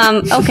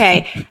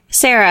 Okay.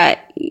 Sarah,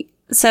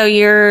 so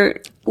you're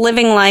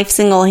living life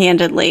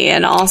single-handedly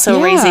and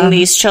also raising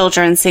these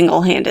children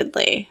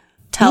single-handedly.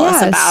 Tell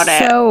us about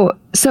it.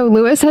 So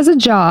Lewis has a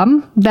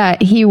job that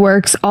he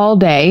works all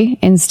day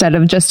instead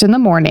of just in the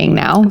morning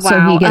now. Wow, so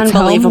he gets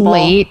home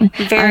late.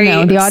 Very I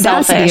know the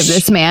audacity of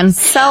this man.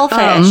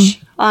 Selfish,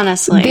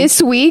 honestly.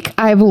 This week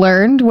I've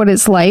learned what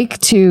it's like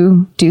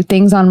to do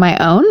things on my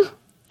own.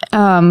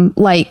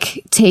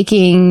 Like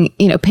picking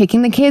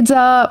the kids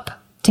up,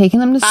 taking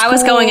them to school. I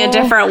was going a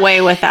different way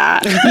with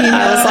that.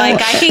 I was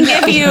like, I can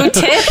give you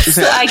tips.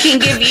 I can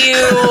give you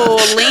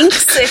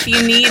links if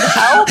you need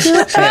help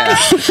with that.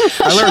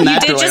 I learned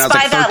that. You did just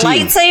buy that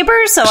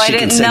lightsaber, so I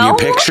didn't send know. You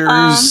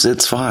pictures.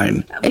 It's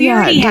fine. We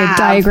already have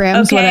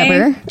diagrams,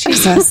 whatever.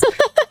 Jesus.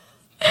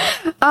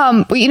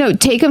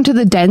 Take them to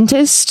the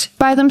dentist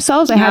by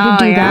themselves. I had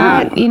to do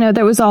that.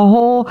 There was a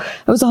whole,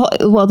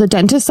 well, the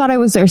dentist thought I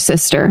was their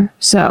sister.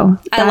 So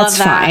I love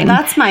that. Fine.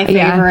 That's my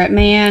favorite,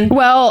 man.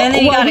 Well, and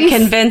then you got to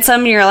convince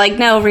them. You're like,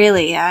 no,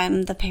 really,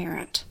 I'm the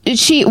parent.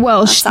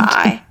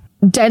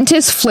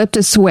 Dentist flipped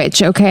a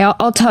switch. Okay.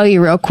 I'll tell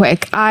you real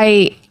quick.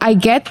 I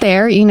get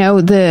there,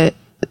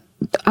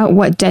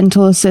 what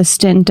dental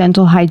assistant,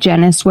 dental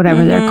hygienist,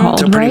 whatever they're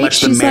called. So pretty right?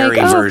 much the Mary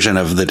version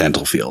of the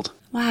dental field.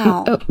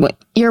 Wow.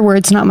 Your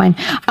words, not mine.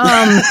 So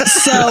I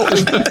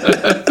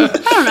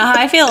don't know how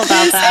I feel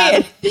about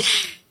that.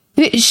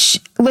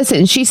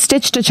 Listen, she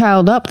stitched a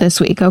child up this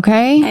week,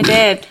 okay? I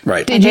did.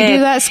 Right. Did you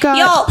do that, Scott?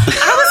 Y'all, I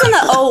was in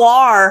the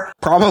OR.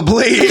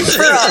 Probably.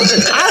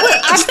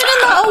 I've been in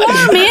the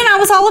OR, man. I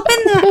was all up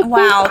in the...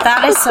 Wow,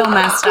 that is so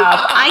messed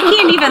up. I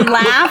can't even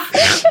laugh.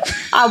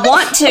 I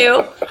want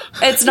to.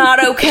 It's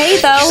not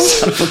okay, though.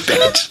 Son of a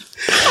bitch.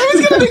 I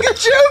was going to make a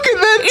joke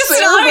and then it's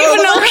Sarah not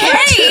even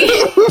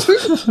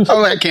okay.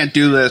 Oh, I can't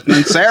do this. And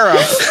then Sarah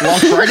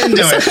walked right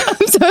into it.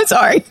 I'm so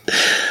sorry.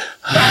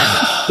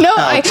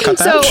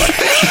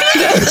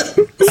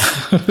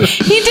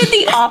 He did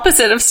the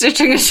opposite of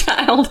stitching a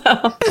child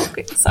up.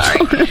 Okay, sorry.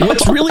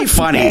 What's really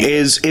funny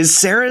is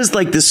Sarah's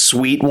like the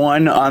sweet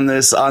one on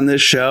this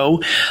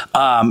show,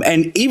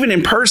 and even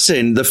in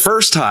person, the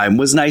first time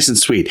was nice and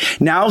sweet.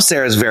 Now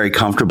Sarah's very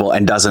comfortable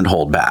and doesn't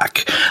hold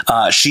back.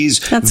 She's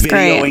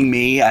videoing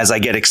me as I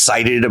get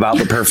excited about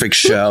the perfect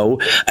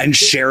show and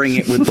sharing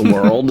it with the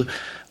world.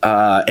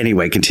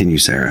 Anyway, continue,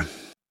 Sarah.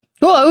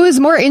 Well, it was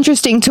more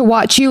interesting to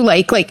watch you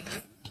like,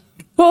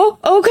 oh,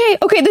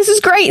 okay, this is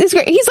great.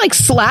 He's like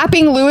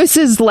slapping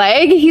Lewis's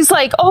leg. He's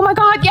like, oh my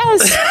God,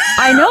 yes.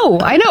 I know.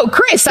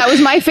 Chris, that was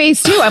my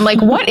face too. I'm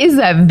like, what is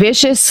that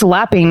vicious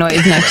slapping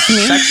noise next to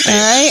me? All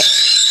right.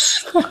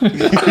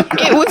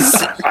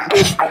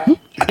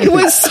 It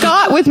was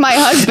Scott with my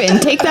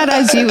husband. Take that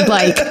as you'd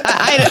like.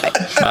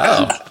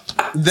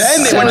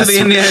 Then they went to the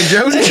Indiana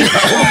Jones show.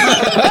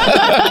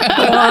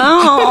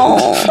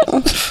 Wow.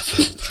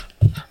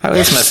 I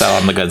always miss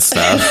out on the good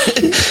stuff.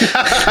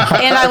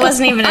 And I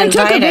wasn't even invited.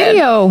 I took a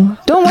video.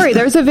 Don't worry,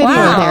 there's a video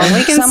there.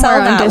 We can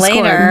sell that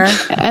later.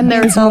 And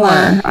there's more.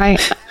 I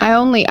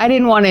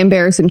didn't want to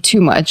embarrass him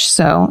too much,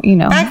 so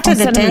Back to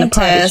the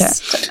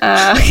dentist.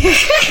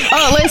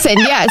 Oh, listen,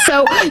 yeah.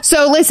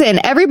 So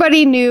listen.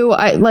 Everybody knew,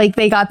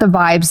 they got the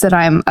vibes that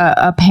I'm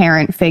a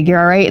parent figure,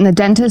 all right? And the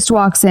dentist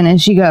walks in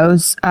and she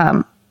goes,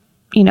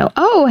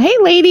 oh, hey,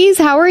 ladies,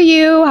 how are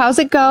you? How's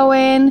it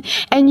going?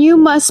 And you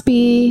must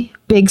be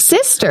big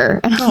sister.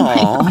 And I'm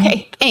like,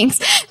 okay, thanks.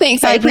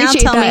 I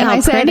appreciate now tell that. me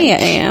how pretty I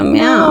am.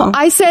 No,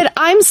 I said,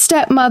 I'm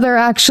stepmother,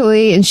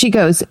 actually. And she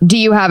goes, do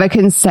you have a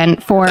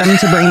consent form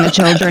to bring the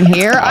children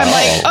here? I'm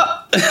like,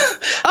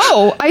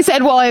 Oh, I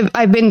said, well,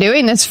 I've been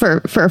doing this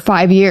for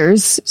 5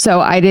 years,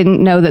 so I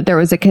didn't know that there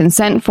was a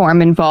consent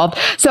form involved.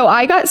 So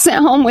I got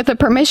sent home with a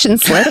permission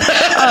slip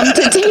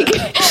to take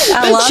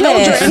the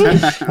children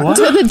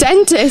to the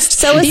dentist.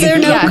 So is there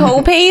no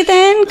copay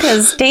then?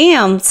 Because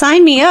damn,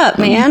 sign me up,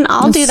 man.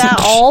 I'll do that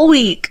all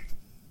week.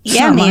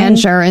 Yeah, man.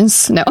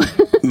 Insurance. No.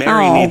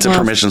 Mary needs a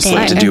permission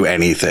slip to do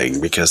anything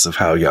because of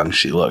how young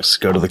she looks.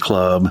 Go to the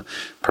club,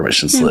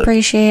 permission slip.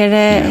 Appreciate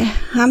it. Yeah.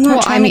 I'm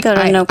not trying to go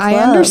to no club. I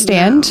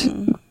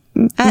understand.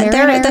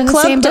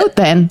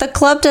 The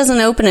club doesn't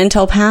open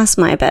until past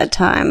my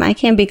bedtime. I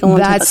can't be going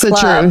to the club. That's the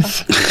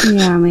truth.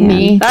 Yeah,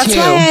 man. That's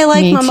why I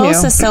like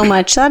mimosa so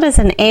much. That is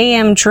an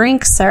AM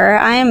drink, sir.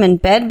 I am in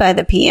bed by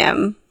the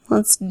PM.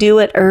 Let's do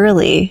it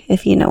early,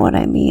 if you know what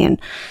I mean.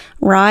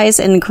 Rise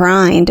and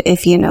grind,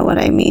 if you know what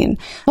I mean.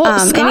 Well,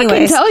 Scott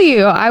can tell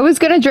you, I was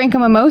going to drink a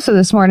mimosa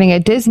this morning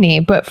at Disney,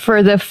 but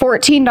for the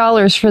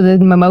 $14 for the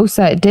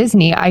mimosa at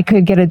Disney, I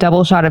could get a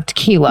double shot of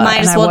tequila.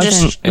 Might as well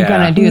just going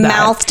to do that.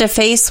 Mouth to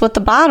face with the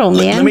bottle,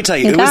 man. Let me tell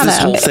you, it was this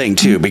whole thing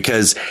too,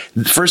 because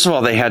first of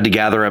all, they had to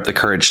gather up the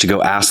courage to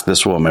go ask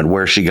this woman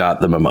where she got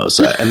the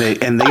mimosa,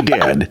 and they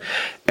did.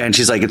 And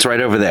she's like, it's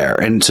right over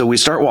there. And so we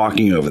start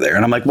walking over there,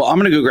 and I'm like, well, I'm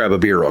going to go grab a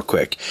beer real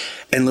quick.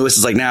 And Lewis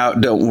is like, no,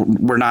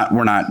 we're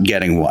not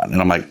getting one. And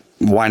I'm like,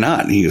 why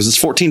not? And he goes,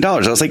 it's $14.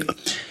 I was like,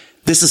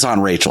 this is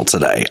on Rachel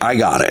today. I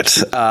got it.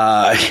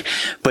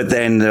 But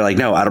then they're like,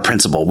 no, out of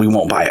principle, we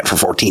won't buy it for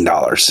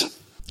 $14.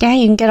 Yeah,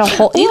 you can get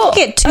you can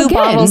get two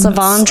bottles of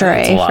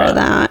Andre for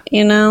that,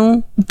 you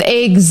know?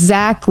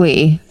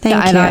 Exactly.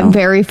 Thank you. I'm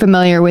very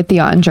familiar with the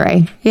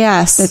Andre.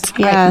 Yes.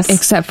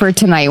 Except for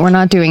tonight. We're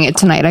not doing it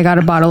tonight. I got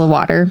a bottle of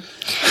water.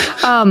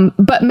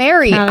 But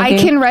Mary, I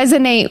can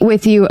resonate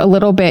with you a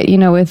little bit, you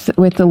know, with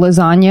the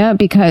lasagna,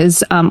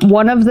 because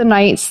one of the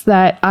nights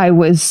that I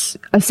was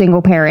a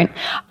single parent,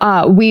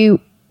 we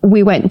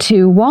went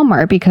to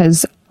Walmart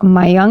because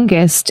my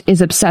youngest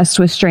is obsessed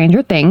with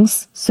Stranger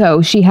Things.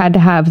 So she had to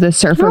have the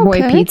Surfer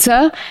Boy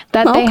pizza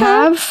that they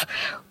have.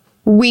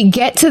 We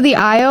get to the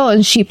aisle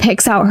and she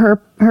picks out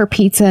her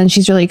pizza and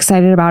she's really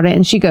excited about it.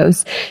 And she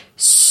goes,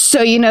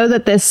 so you know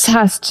that this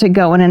has to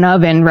go in an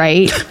oven,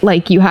 right?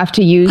 Like you have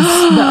to use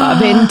the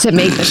oven to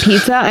make the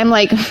pizza. I'm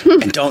like,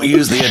 and don't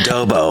use the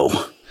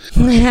adobo.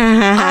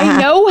 I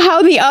know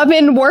how the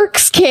oven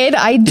works, kid.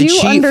 I do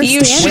understand.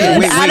 You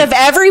should. Out of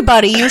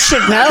everybody, you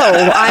should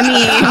know. I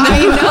mean,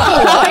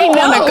 I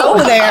want to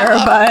go there,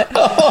 but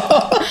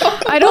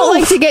I don't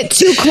like to get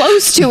too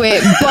close to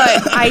it,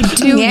 but I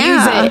do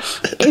use it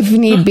if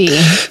need be.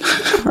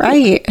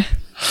 Right.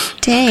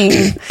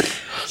 Dang.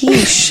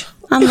 Yeesh.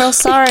 I'm real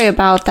sorry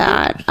about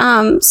that.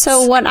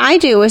 So what I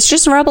do is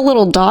just rub a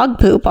little dog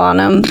poop on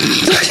them,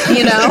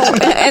 you know,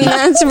 and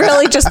that's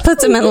really just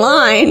puts them in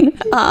line.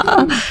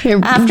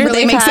 After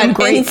really makes them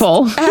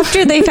grateful.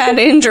 After they've had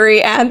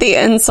injury, add the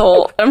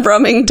insult of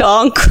rubbing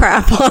dog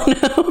crap on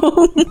them.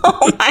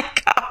 Oh my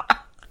God.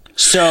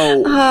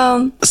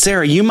 So,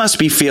 Sarah, you must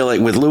be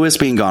feeling, with Lewis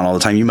being gone all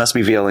the time, you must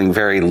be feeling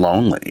very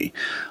lonely.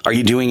 Are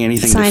you doing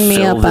anything to fill this void? Sign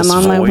me up. I'm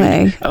on my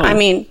way. Oh. I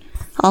mean,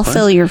 I'll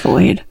fill your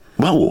void.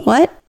 Whoa.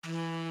 What?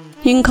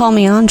 You can call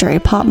me Andre.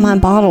 Pop my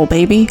bottle,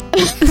 baby.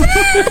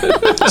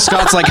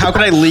 Scott's like, how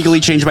can I legally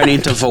change my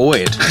name to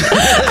Void?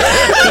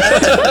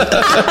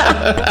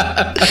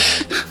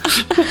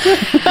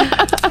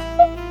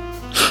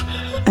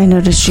 I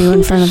noticed you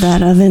in front of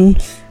that oven.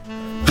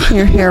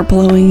 Your hair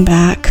blowing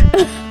back.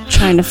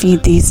 Trying to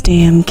feed these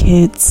damn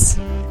kids.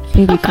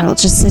 Baby girl,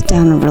 just sit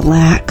down and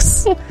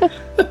relax.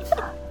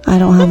 I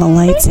don't have a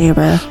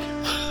lightsaber,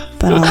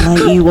 but I'll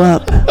light you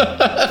up.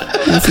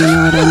 If you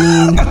know what I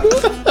mean.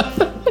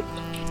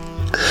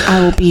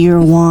 I will be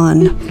your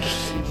Juan,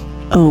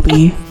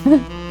 Obi.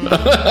 That's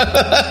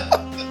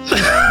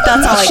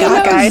all I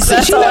got, guys.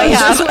 That's all I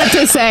have. Just what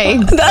to say.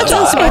 That's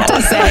all what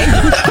to say.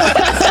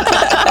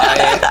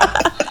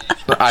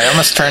 I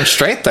almost turned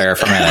straight there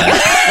for a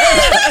minute.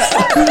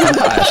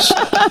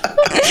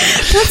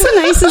 That's the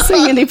nicest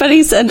thing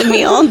anybody said to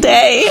me all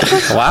day.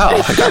 Wow,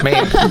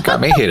 it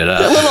got me heated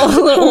up. A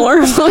little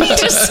warm. I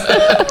just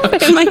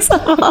made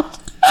myself off.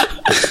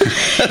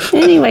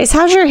 Anyways,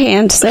 how's your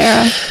hand,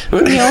 Sarah?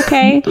 Are you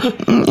okay?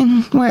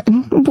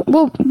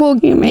 We'll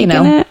you making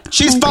it?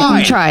 She's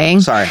fine. I'm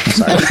trying. Sorry.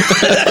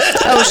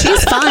 Oh,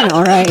 she's fine.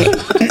 All right.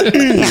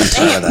 Yeah.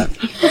 Sorry about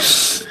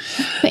that.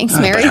 Thanks,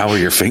 Mary. But how are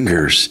your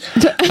fingers?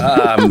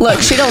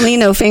 Look, she don't need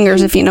no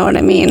fingers, if you know what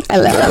I mean.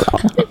 Okay.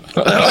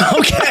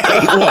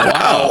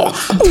 Wow.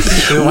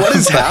 What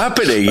is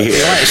happening here?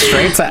 You went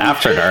straight to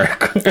After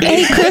Dark.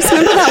 Hey, Chris,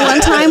 remember that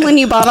one time when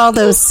you bought all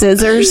those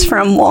scissors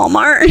from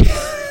Walmart?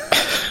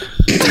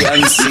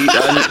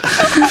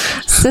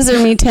 Scissor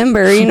me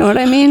timber, you know what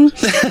I mean?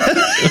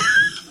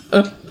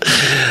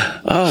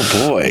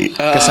 Oh boy.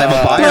 Guess I have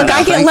a buyer. Look,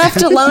 I get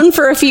left alone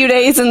for a few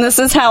days and this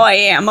is how I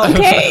am,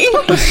 okay?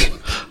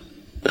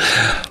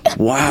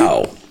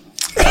 Wow.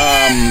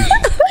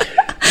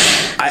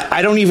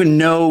 I don't even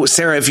know,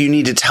 Sarah, if you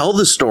need to tell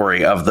the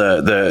story of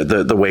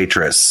the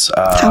waitress.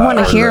 I want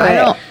to hear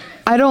it.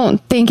 I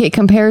don't think it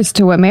compares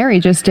to what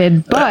Mary just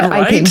did, but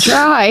I can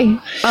try.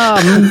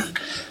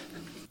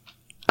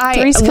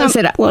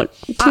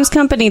 Two's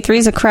company,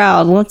 three's a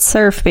crowd. Let's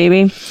surf,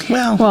 baby.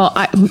 Well,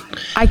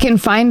 I can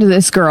find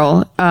this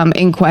girl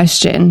in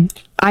question.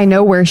 I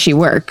know where she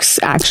works,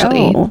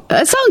 actually. Oh.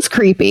 That sounds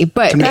creepy,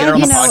 but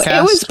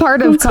it was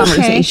part of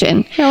conversation.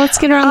 Okay. Yeah, let's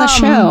get her on the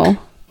show.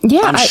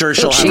 Yeah, I'm sure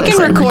she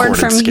can record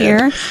from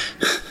here.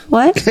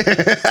 What?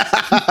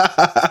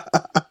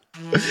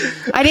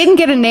 I didn't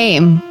get a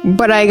name,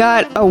 but I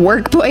got a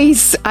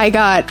workplace. I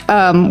got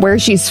where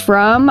she's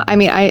from. I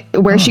mean,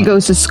 where she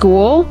goes to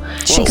school.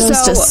 She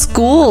goes to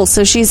school,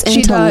 so she's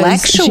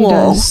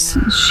intellectual.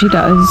 She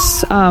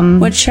does.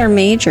 What's her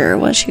major?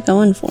 What's she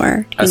going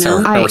for?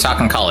 So we're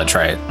talking college,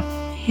 right?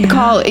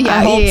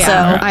 I hope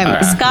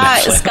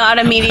so. Scott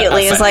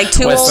immediately is like,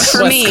 too old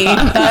for me.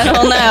 I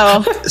don't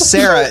know.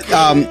 Sarah,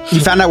 you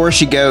found out where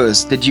she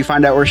goes. Did you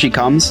find out where she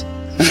comes?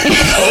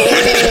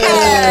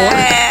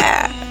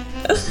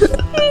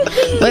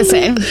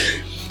 Listen,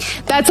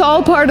 that's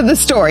all part of the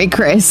story,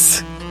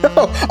 Chris. Should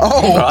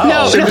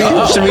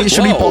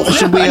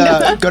we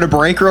go to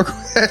break real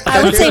quick?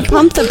 I would say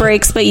pump the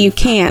brakes, but you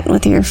can't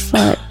with your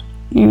foot,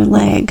 your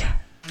leg.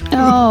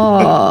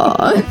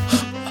 Oh.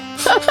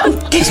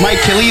 Is my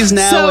Achilles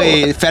now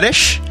a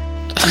fetish?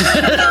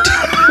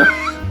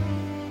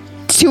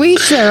 To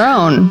each their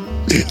own.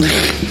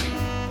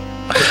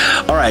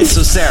 All right,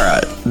 so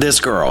Sarah, this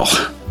girl.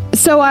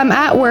 So I'm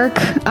at work.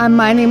 I'm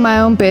minding my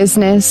own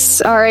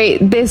business. All right,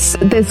 this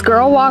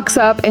girl walks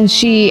up and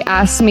she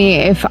asks me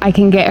if I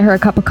can get her a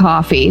cup of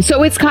coffee.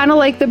 So it's kind of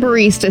like the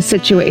barista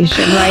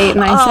situation, right?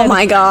 And I said, "Oh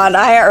my God,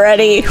 I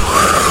already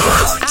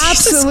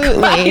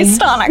absolutely Jesus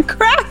Christ on a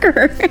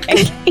cracker."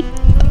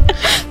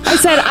 I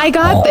said, "I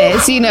got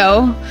this. A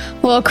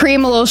little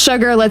cream, a little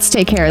sugar. Let's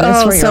take care of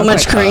this for you." So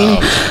much cream.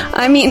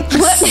 I mean.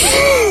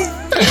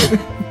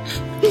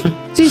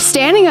 She's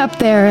standing up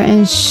there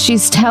and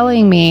she's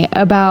telling me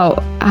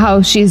about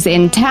how she's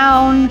in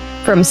town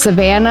from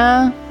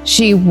Savannah.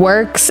 She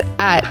works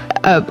at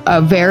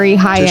a very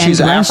high-end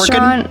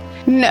restaurant.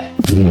 No.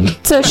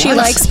 So she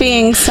likes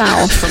being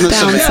south,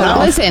 down south.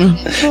 Listen.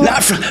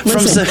 Not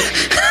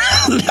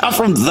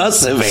from the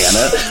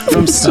Savannah,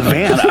 from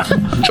Savannah,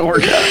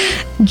 Georgia.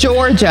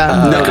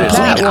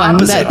 That one.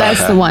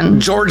 That's the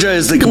one. Georgia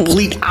is the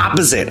complete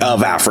opposite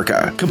of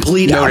Africa.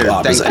 Complete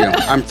opposite. Thank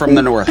you. I'm from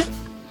the north.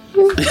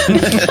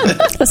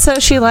 So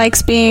she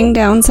likes being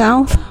down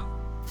south?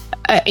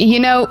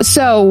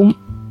 So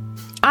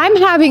I'm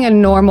having a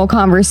normal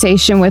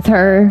conversation with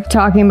her,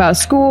 talking about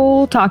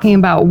school, talking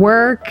about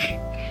work.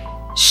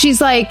 She's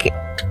like...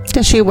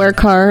 Does she work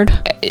hard?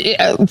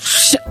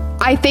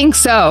 I think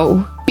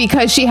so,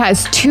 because she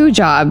has 2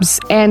 jobs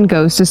and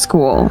goes to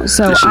school.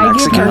 So I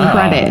give her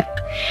credit.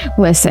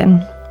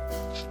 Listen,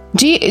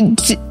 do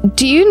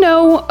you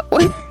know...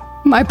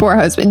 My poor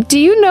husband. Do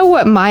you know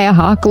what Maya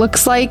Hawke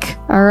looks like?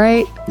 All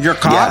right. Your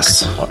cock?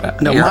 Yes.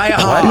 No, Maya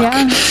Hawke.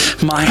 Yeah.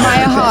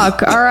 Maya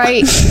Hawke. All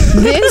right.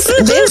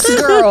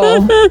 This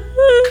girl.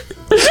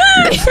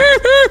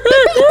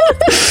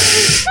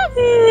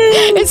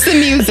 It's the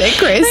music,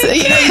 Chris.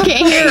 You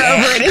can't hear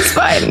over it. It's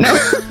fine. No.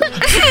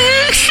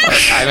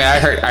 I mean, I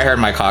heard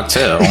my cock too.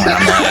 And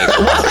I'm like,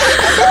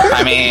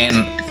 I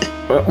mean,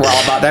 we're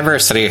all about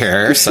diversity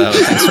here, so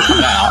thanks for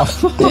coming out.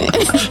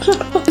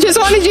 Just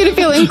wanted you to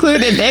feel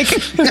included, Nick.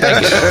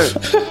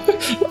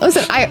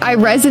 Listen, I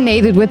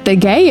resonated with the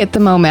gay at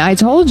the moment. I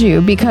told you,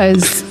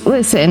 because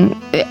listen,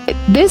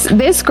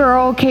 this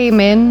girl came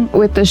in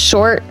with the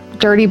short,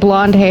 dirty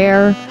blonde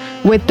hair,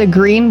 with the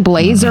green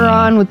blazer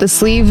on, with the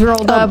sleeves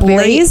rolled up. A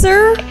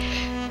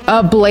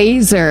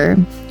blazer.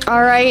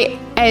 All right,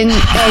 and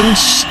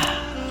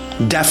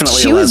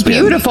definitely she was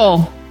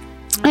beautiful.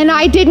 And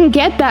I didn't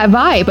get that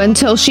vibe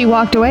until she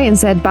walked away and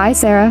said, "Bye,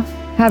 Sarah.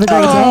 Have a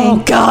great day."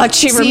 Oh, God,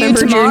 she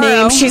remembered your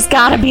name. She's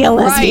got to be a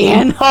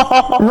lesbian.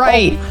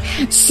 Right.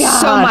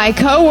 So my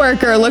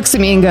coworker looks at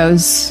me and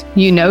goes,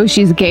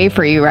 she's gay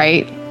for you,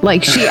 right?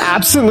 Like, she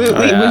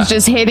absolutely was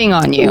just hitting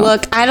on you.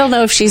 Look, I don't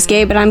know if she's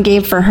gay, but I'm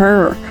gay for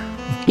her.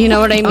 You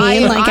know what I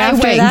mean?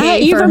 After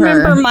that, you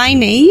remember my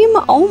name?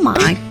 Oh,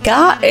 my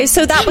God.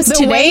 So that was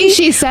today? Way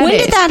she said When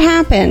did that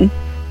happen?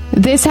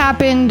 This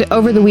happened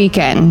over the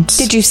weekend.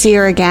 Did you see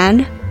her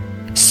again?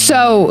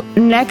 So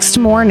next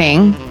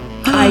morning,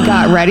 I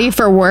got ready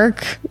for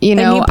work. My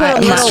hair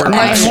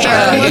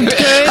looked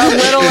good. A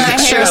little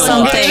extra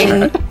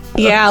something.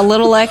 Yeah, a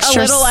little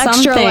extra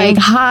something. Like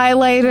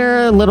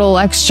highlighter, a little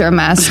extra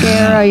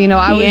mascara. I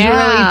was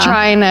really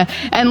trying to.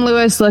 And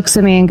Lewis looks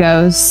at me and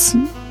goes,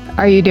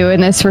 "Are you doing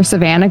this for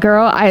Savannah,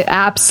 girl?" I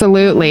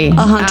absolutely.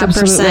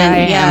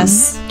 100%.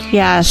 Yes.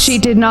 Yes. She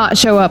did not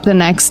show up the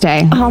next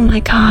day. Oh my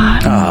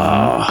God.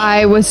 Oh.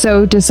 I was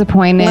so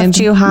disappointed. Left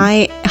you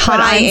high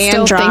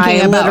and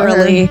dry,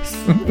 literally.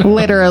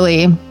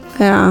 Literally.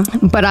 Yeah.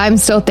 But I'm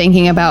still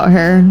thinking about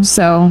her.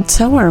 So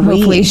are we.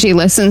 Hopefully she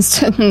listens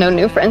to No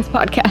New Friends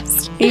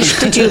podcast.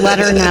 Did you let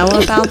her know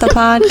about the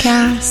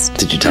podcast?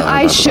 Did you tell her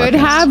I should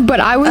have, but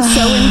I was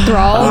so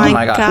enthralled Oh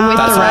my God. with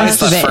That's the rest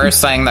always of the it.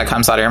 first thing that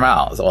comes out of your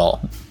mouth.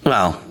 Well,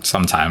 Well,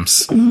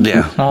 sometimes.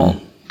 Yeah.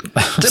 Well,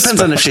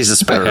 depends on if she's a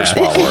spit or a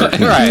swallower.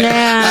 Right.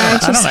 Yeah,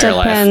 it just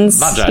depends.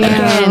 Not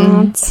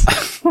judging.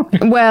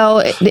 Again, well,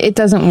 it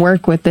doesn't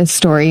work with this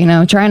story, you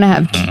know, trying to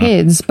have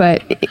kids,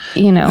 but,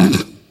 you know,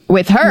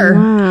 with her.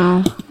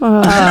 Wow.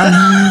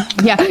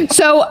 Yeah.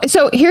 So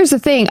here's the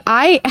thing.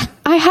 I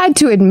had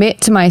to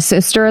admit to my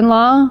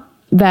sister-in-law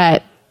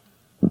that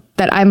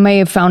I may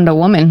have found a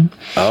woman.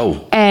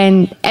 Oh.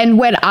 And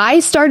when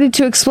I started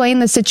to explain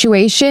the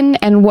situation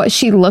and what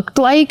she looked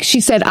like, she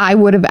said I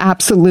would have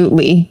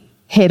absolutely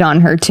hit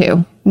on her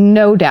too.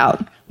 No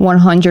doubt.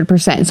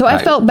 100%. So I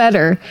felt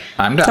better.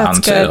 I'm down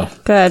good. too.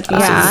 Good.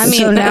 Yeah. I mean,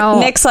 So now-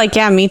 Nick's like,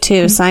 yeah, me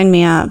too. Sign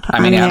me up. I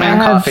mean, you had me I'm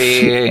at there.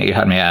 coffee. You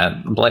had me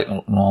at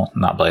well,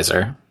 not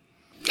Blazer.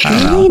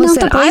 Really? Not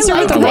Listen, the blazer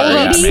I with like the roll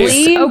up ladies.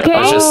 sleeve? Okay.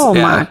 Oh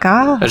my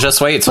god. It's just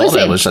the way you told it.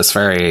 Listen. It was just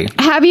very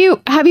Have you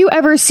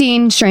ever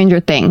seen Stranger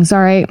Things?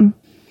 All right.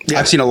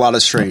 I've seen a lot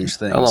of strange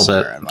things. a little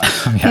bit.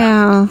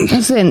 Yeah.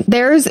 Listen,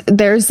 there's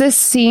this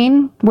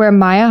scene where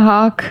Maya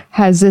Hawke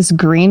has this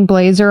green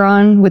blazer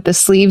on with the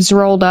sleeves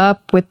rolled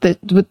up with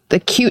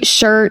the cute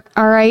shirt,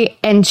 all right?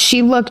 And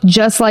she looked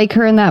just like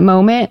her in that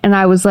moment, and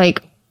I was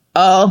like,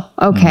 "Oh,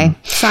 okay.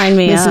 Sign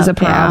me This up. is a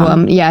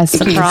problem." Yeah. Yes,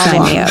 It's a please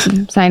problem. sign me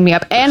up. Sign me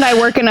up. And I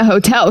work in a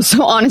hotel,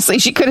 so honestly,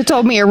 she could have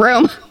told me a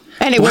room.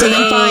 And it would have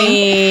been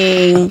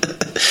fine.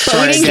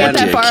 But we didn't get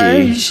that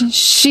far.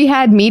 She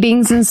had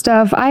meetings and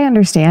stuff. I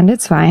understand.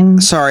 It's fine.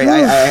 Sorry,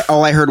 I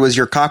all I heard was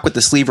your cock with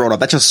the sleeve rolled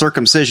up. That's just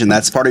circumcision.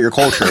 That's part of your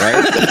culture,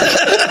 right?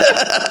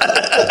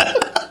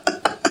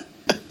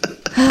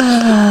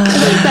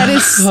 That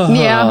is,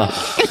 yeah.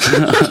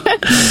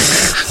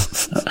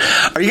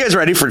 Are you guys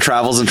ready for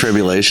Travels and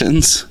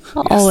Tribulations?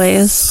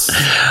 Always.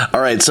 All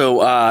right, so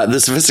the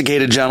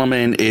sophisticated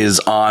gentleman is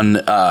on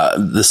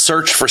the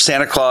search for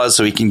Santa Claus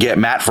so he can get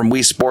Matt from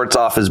Wii Sports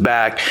off his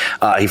back.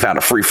 He found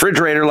a free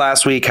refrigerator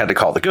last week, had to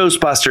call the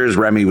Ghostbusters.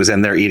 Remy was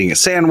in there eating a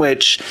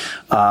sandwich,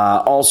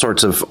 all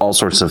sorts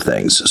of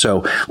things.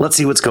 So let's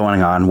see what's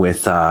going on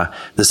with the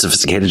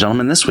sophisticated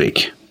gentleman this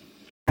week.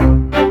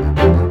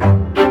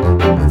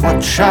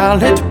 What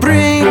shall it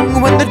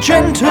bring when the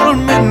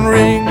gentleman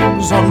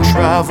rings on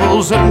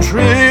travels and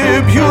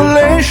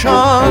tribulations?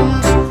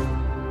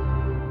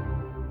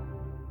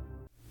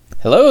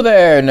 Hello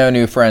there, No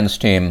New Friends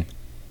team.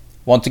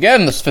 Once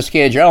again, the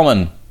sophisticated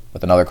gentleman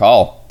with another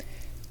call.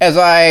 As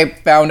I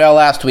found out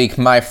last week,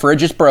 my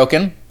fridge is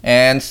broken,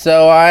 and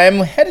so I'm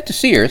headed to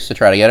Sears to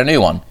try to get a new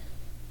one.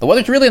 The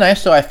weather's really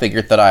nice, so I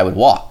figured that I would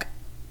walk.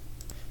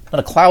 Not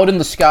a cloud in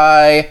the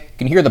sky, you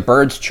can hear the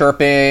birds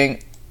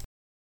chirping.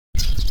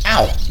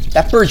 Ow!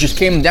 That bird just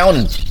came down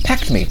and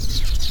pecked me.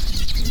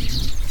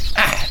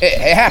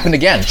 It happened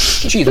again.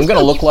 Jeez, I'm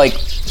gonna look like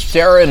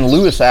Sarah and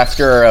Lewis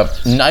after a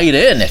night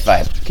in if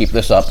I keep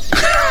this up.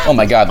 Oh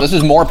my god, this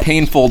is more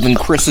painful than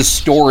Chris's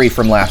story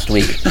from last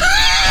week.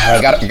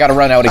 I gotta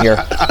run out of here.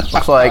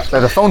 Looks like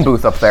there's a phone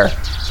booth up there.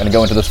 Gonna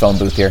go into this phone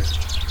booth here.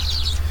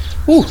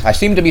 Whew, I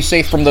seem to be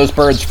safe from those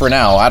birds for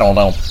now. I don't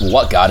know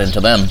what got into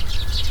them.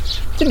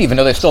 Didn't even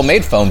know they still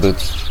made phone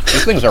booths.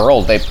 These things are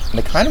old. They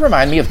kind of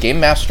remind me of Game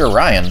Master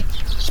Ryan.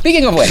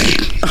 Speaking of which,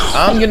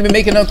 I'm going to be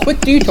making a quick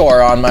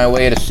detour on my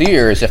way to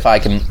Sears if I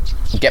can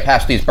get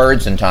past these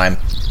birds in time.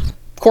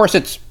 Of course,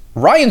 it's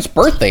Ryan's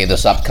birthday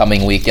this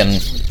upcoming week,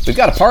 and we've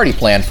got a party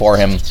planned for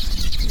him.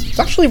 It's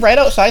actually right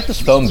outside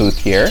this phone booth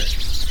here.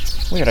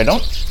 Weird, I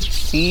don't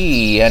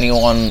see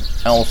anyone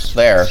else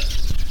there.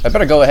 I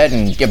better go ahead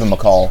and give him a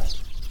call.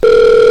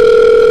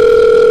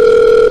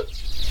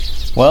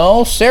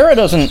 Well, Sarah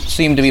doesn't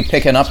seem to be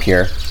picking up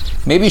here.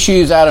 Maybe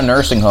she's at a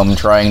nursing home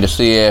trying to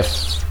see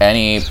if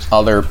any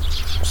other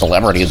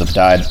celebrities have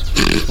died.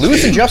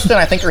 Lewis and Justin,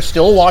 I think, are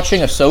still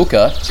watching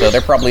Ahsoka, so they're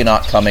probably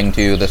not coming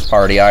to this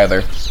party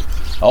either.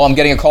 Oh, I'm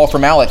getting a call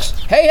from Alex.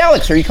 Hey,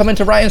 Alex, are you coming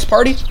to Ryan's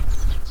party?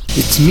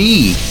 It's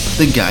me,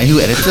 the guy who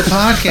edits the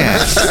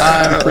podcast.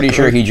 I'm pretty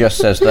sure he just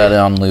says that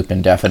on loop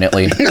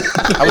indefinitely.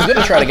 I was going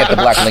to try to get the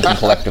Black Lincoln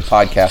Collective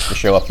podcast to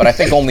show up, but I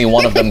think only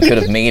one of them could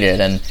have made it,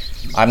 and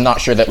I'm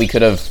not sure that we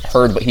could have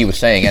heard what he was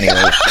saying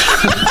anyways.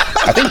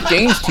 I think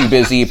Dane's too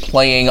busy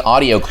playing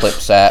audio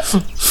clips at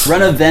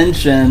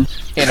Renovention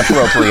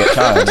inappropriate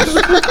times.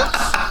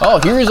 Oh,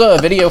 here's a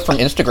video from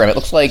Instagram. It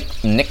looks like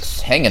Nick's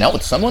hanging out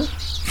with someone.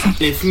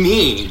 It's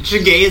me,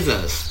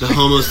 Jesus, the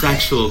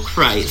homosexual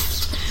Christ.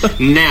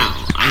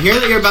 Now, I hear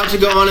that you're about to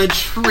go on a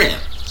trip.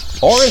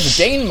 Or as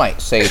Dane might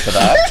say to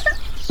that,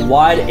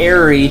 wide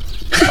airy.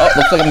 Oh,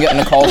 looks like I'm getting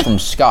a call from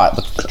Scott.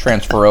 Let's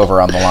transfer over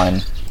on the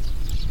line.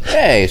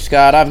 Hey,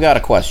 Scott, I've got a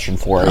question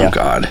for you. Oh,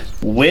 God.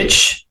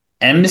 Which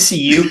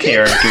MCU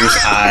character's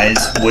eyes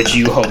would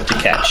you hope to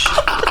catch?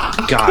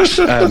 Gosh,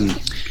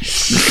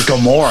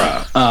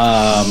 Gamora.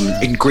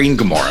 Green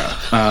Gamora.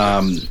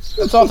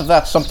 I thought that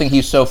that's something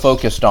he's so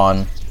focused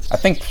on. I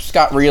think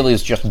Scott really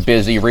is just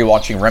busy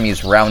rewatching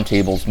Remy's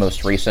Roundtable's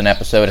most recent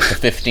episode at the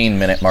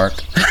 15-minute mark.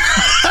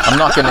 I'm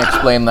not going to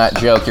explain that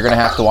joke. You're going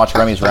to have to watch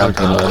Remy's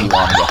Roundtable if you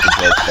want to get the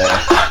joke there.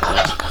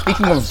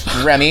 Speaking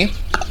of Remy,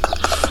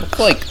 looks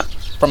like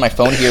from my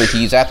phone here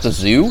he's at the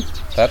zoo.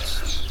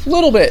 That's a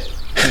little bit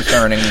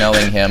concerning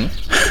knowing him.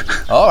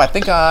 Oh, I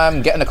think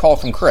I'm getting a call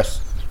from Chris.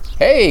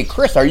 Hey,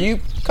 Chris, are you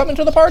coming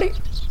to the party?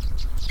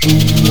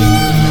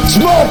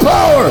 Small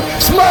power!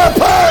 Small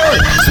power!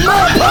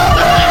 Small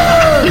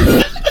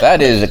power!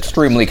 That is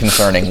extremely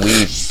concerning.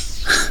 We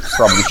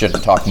probably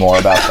shouldn't talk more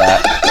about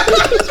that.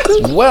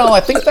 Well, I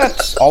think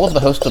that's all of the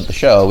hosts of the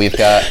show. We've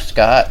got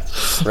Scott,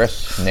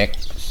 Chris, Nick,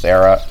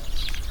 Sarah.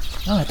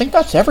 Oh, I think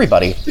that's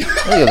everybody.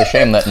 Really a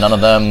shame that none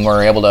of them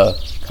were able to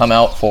come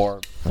out for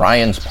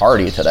Ryan's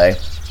party today.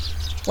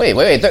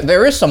 Wait.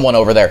 There is someone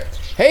over there.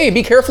 Hey,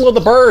 be careful of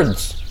the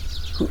birds.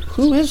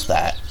 Who is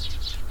that?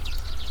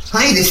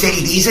 Hi, this is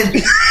Eddie Deason.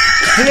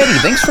 Hey, Eddie,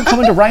 thanks for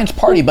coming to Ryan's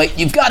party, but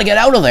you've got to get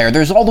out of there.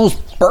 There's all those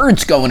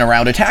birds going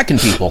around attacking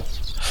people.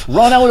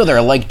 Run out of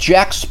there like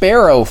Jack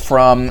Sparrow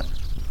from...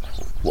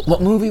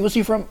 What movie was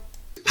he from?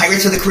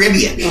 Pirates of the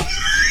Caribbean.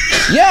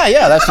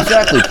 Yeah, that's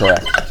exactly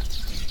correct.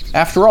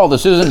 After all,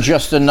 this isn't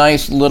just a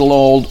nice little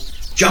old...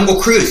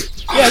 Jungle Cruise.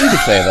 Yeah, you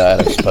could say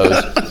that, I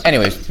suppose.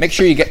 Anyways, make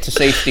sure you get to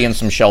safety and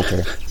some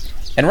shelter.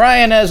 And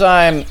Ryan, as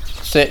I'm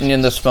sitting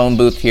in this phone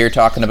booth here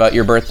talking about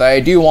your birthday, I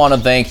do want to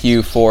thank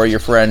you for your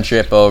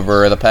friendship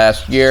over the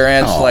past year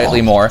and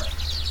slightly more.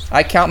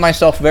 I count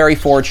myself very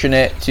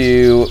fortunate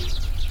to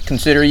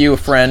consider you a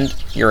friend.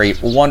 You're a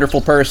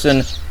wonderful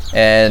person,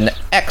 an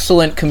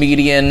excellent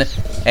comedian,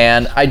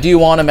 and I do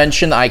want to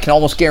mention, I can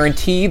almost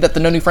guarantee that the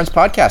No New Friends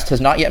podcast has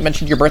not yet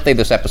mentioned your birthday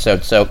this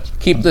episode, so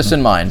keep this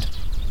in mind.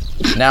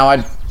 Now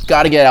I've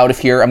got to get out of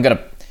here. I'm going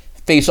to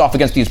face off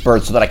against these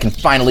birds so that I can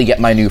finally get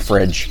my new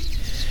fridge.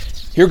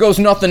 Here goes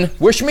nothing.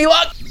 Wish me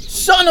luck,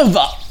 son of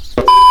a...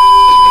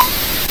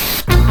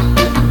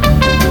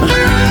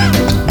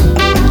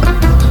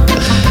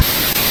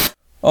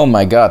 Oh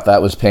my god,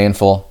 that was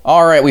painful.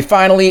 Alright, we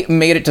finally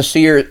made it to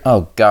see her...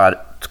 Oh god,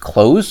 it's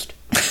closed?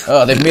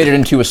 Oh, they've made it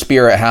into a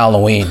spirit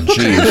Halloween.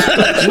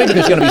 Jeez. Maybe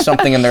there's going to be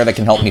something in there that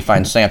can help me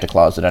find Santa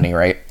Claus at any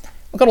rate.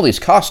 Look at all these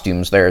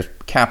costumes. There's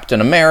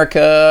Captain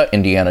America,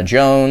 Indiana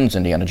Jones,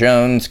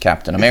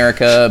 Captain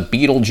America,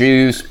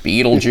 Beetlejuice.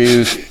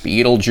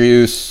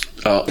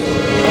 Oh,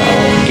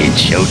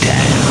 it's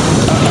showtime.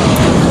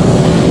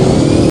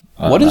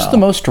 What is the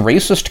most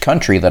racist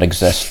country that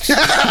exists?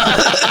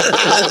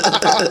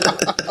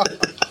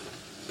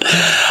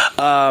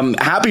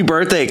 Happy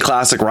birthday,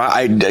 Classic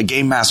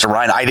Game Master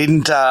Ryan. I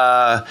didn't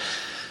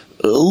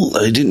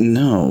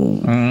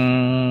know.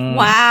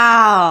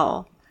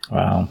 Wow.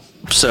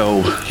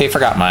 So he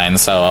forgot mine,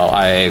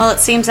 Well, it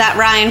seems that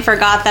Ryan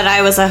forgot that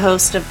I was a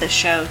host of the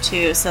show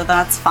too, so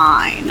that's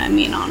fine. I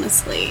mean,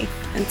 honestly,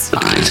 it's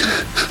fine.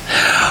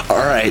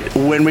 All right,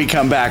 when we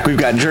come back, we've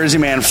got Jersey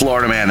Man,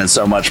 Florida Man, and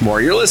so much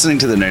more. You're listening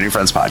to the No New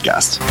Friends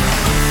podcast.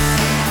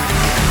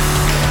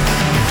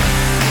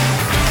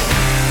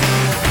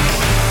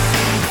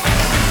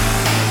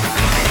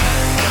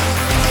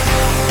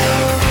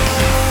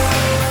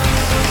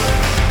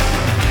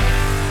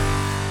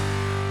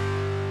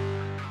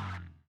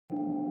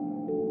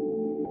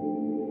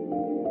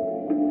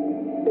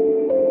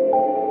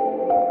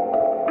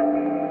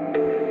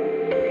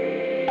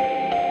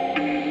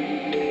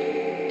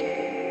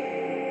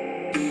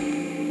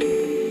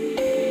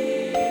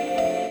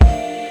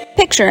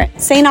 Picture it,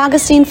 St.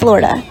 Augustine,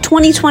 Florida,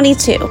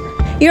 2022.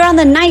 You're on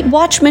the Night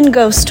Watchman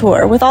Ghost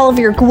Tour with all of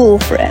your ghoul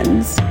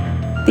friends.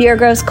 The air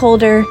grows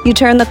colder, you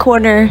turn the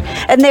corner,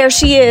 and there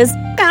she is,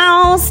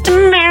 Ghost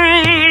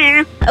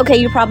Mary. Okay,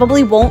 you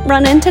probably won't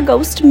run into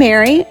Ghost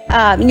Mary.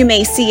 You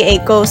may see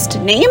a ghost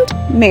named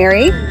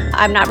Mary.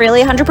 I'm not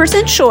really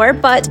 100% sure,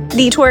 but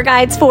the tour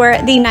guides for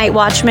the Night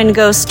Watchman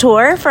Ghost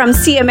Tour from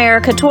See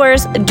America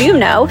Tours do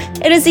know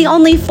it is the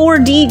only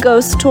 4D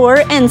ghost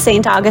tour in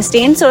St.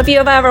 Augustine. So if you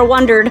have ever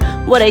wondered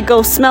what a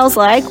ghost smells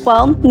like,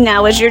 well,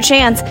 now is your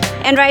chance.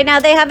 And right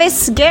now they have a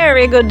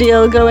scary good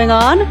deal going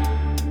on.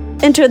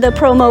 Enter the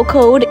promo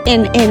code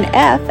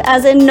NNF,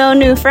 as in No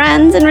New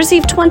Friends, and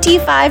receive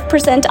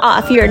 25%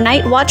 off your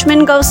Night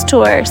Watchman Ghost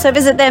Tour. So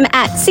visit them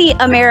at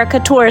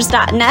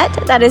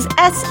seeamericatours.net. That is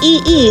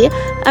SEE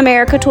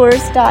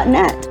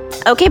americatours.net.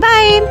 Okay,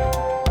 bye.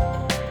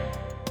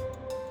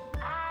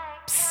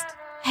 Psst.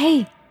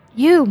 Hey,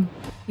 you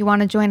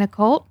want to join a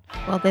cult?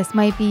 Well, this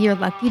might be your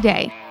lucky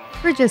day.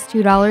 For just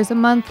 $2 a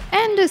month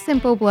and a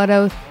simple blood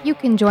oath, you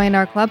can join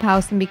our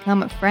clubhouse and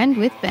become a friend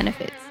with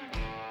benefits.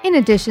 In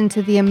addition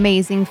to the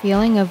amazing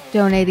feeling of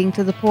donating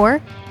to the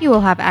poor, you will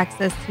have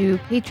access to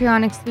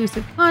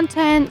Patreon-exclusive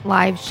content,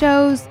 live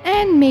shows,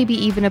 and maybe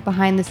even a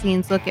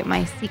behind-the-scenes look at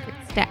my secret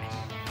stash.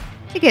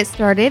 To get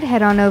started,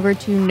 head on over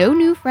to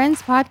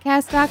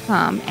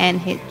nonewfriendspodcast.com and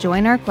hit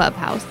Join Our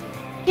Clubhouse.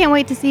 Can't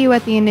wait to see you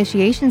at the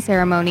initiation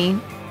ceremony.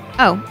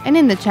 Oh, and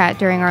in the chat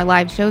during our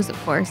live shows,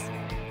 of course.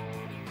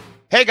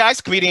 Hey guys,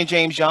 comedian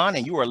James John,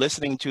 and you are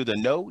listening to the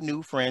No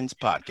New Friends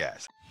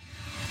podcast.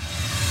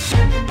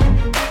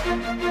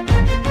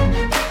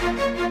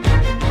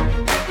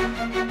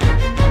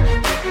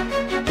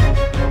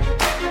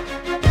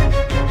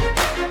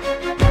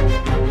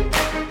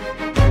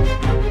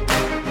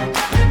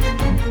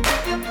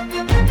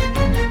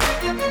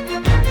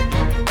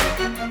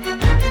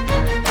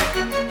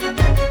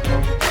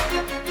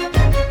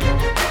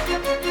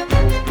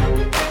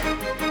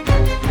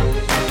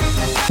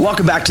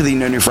 Welcome back to the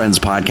No New Friends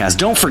podcast.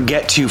 Don't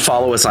forget to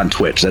follow us on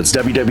Twitch. That's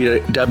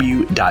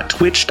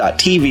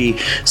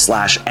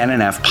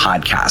www.twitch.tv/NNF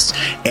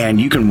podcast.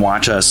 And you can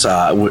watch us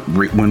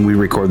when we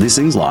record these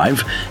things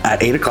live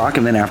at 8 o'clock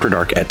and then after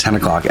dark at 10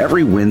 o'clock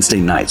every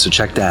Wednesday night. So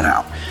check that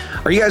out.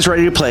 Are you guys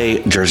ready to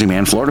play Jersey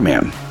Man, Florida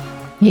Man?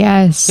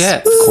 Yes. Yeah,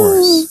 of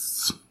course.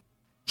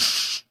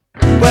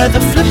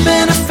 Whether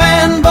flipping a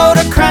fan boat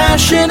or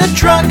crashing a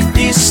truck,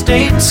 these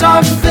states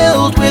are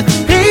filled with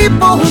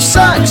people who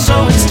suck.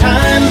 So it's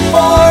time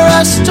for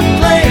us to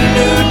play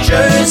New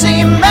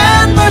Jersey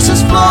Man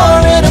versus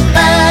Florida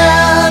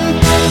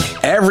Man.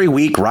 Every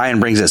week, Ryan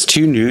brings us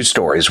 2 news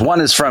stories.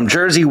 One is from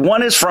Jersey,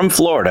 one is from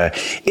Florida.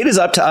 It is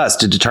up to us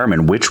to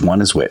determine which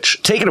one is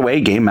which. Take it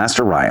away, Game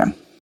Master Ryan.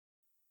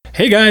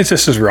 Hey guys,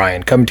 this is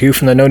Ryan, coming to you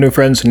from the No New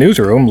Friends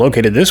newsroom,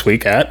 located this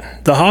week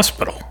at the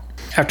hospital.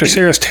 After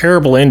Sarah's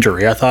terrible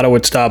injury, I thought I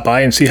would stop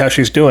by and see how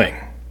she's doing.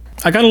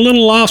 I got a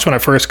little lost when I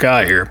first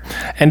got here.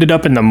 Ended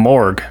up in the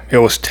morgue. It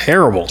was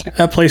terrible.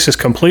 That place is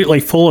completely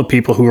full of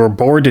people who were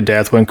bored to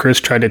death when Chris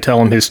tried to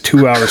tell him his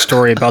 2-hour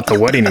story about the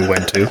wedding he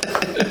went to.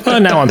 But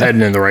now I'm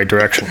heading in the right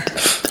direction.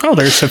 Oh,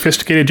 there's a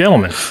sophisticated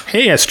gentleman.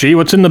 Hey SG,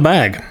 what's in the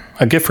bag?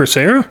 A gift for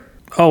Sarah?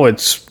 Oh,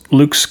 it's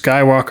Luke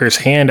Skywalker's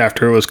hand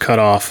after it was cut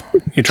off.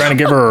 You trying to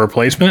give her a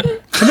replacement?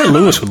 I bet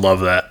Lewis would love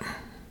that.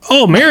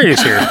 Oh, Mary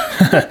is here.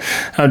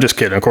 I'm just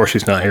kidding. Of course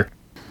she's not here.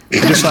 I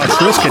just saw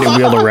Chris getting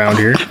wheeled around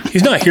here.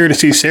 He's not here to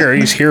see Sarah.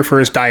 He's here for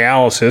his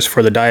dialysis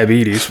for the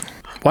diabetes.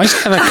 Why does he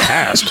have a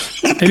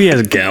cast? Maybe he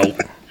has gout.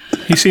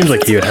 He seems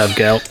like he would have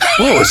gout.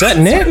 Whoa, is that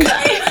Nick?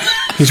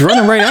 He's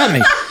running right at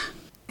me.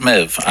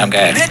 Move. I'm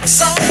gay.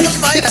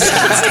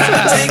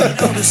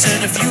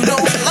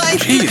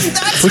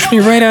 Jeez, push me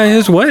right out of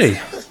his way.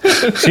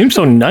 Seems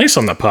so nice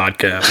on the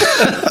podcast.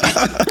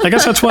 I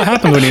guess that's what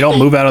happens when you don't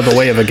move out of the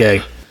way of a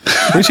gay.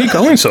 Where's he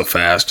going so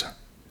fast?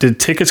 Did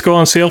tickets go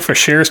on sale for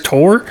Cher's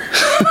tour?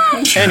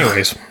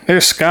 Anyways,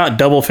 there's Scott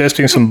double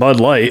fisting some Bud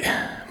Light.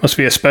 Must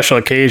be a special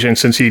occasion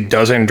since he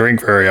doesn't drink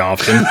very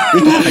often.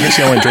 I guess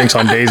he only drinks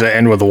on days that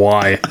end with a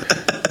Y.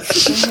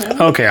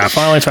 Okay, I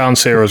finally found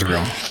Sarah's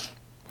room.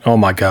 Oh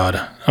my god,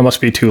 I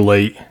must be too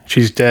late.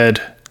 She's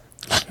dead.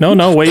 No,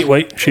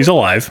 wait. She's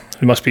alive.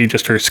 It must be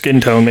just her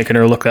skin tone making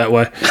her look that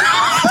way.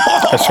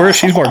 I swear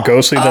she's more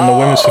ghostly than the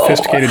women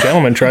sophisticated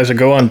gentleman tries to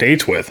go on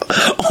dates with.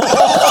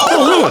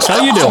 Oh, Lewis,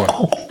 how you doing?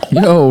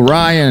 Yo,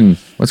 Ryan.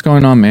 What's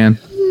going on, man?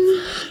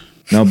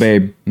 No,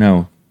 babe.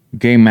 No.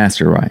 Game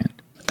Master Ryan.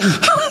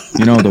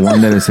 You know, the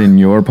one that is in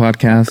your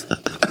podcast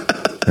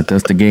that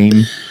does the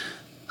game?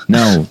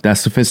 No, that's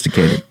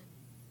sophisticated.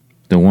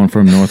 The one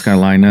from North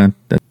Carolina,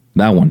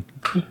 that one.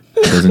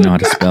 Doesn't know how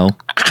to spell.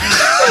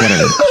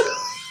 Whatever.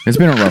 It's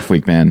been a rough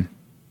week, man.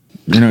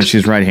 You know,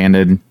 she's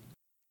right-handed.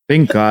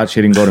 Thank God she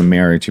didn't go to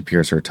Mary to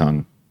pierce her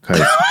tongue,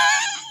 because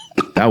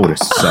that would have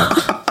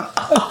sucked.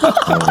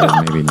 Or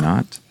maybe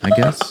not, I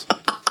guess.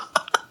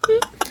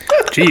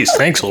 Jeez,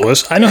 thanks,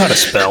 Lewis. I know how to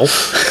spell.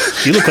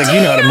 You look like you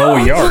know how to mow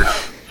a yard.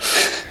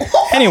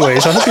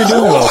 Anyways, I hope you're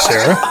doing well,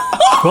 Sarah.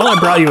 Well, I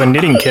brought you a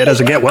knitting kit as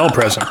a get-well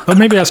present, but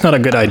maybe that's not a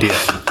good idea.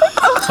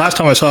 Last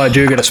time I saw a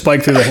Jew get a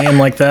spike through the hand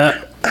like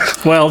that,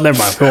 well, never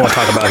mind. We won't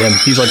talk about him.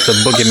 He's like the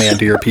boogeyman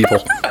to your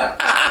people.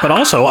 But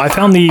also, I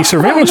found the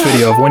surveillance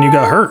video of when you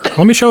got hurt.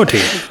 Let me show it to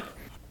you.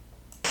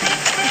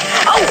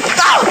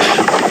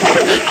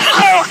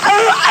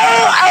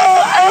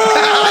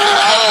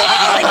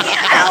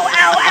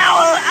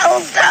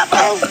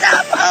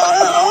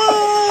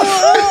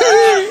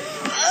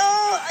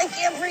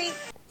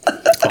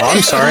 Oh,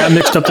 I'm sorry, I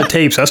mixed up the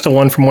tapes. That's the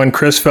one from when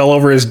Chris fell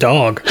over his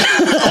dog.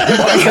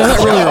 Yeah,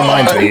 that really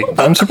reminds me.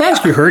 I'm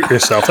surprised you hurt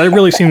yourself. That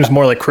really seems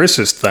more like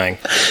Chris's thing.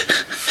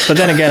 But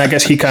then again, I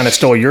guess he kind of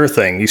stole your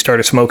thing. He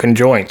started smoking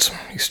joints.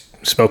 He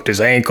smoked his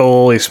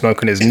ankle. He's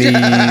smoking his knees.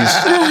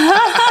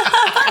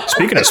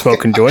 Speaking of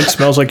smoking joints,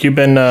 smells like you've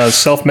been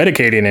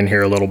self-medicating in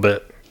here a little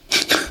bit.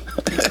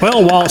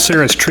 Well, while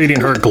Sarah's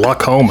treating her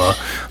glaucoma,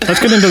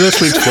 let's get into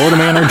this week's Florida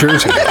Man or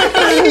Jersey.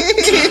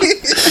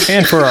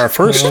 And for our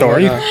first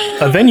story,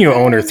 a venue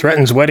owner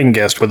threatens wedding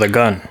guest with a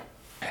gun.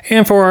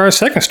 And for our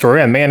second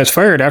story, a man is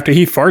fired after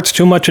he farts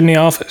too much in the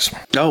office.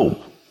 Oh.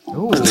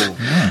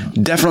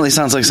 Definitely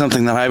sounds like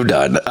something that I've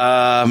done.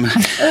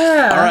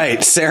 All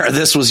right, Sarah,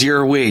 this was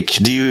your week.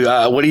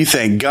 What do you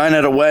think? Gun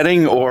at a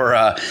wedding or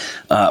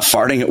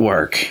farting at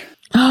work?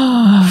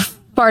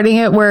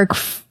 Farting at work,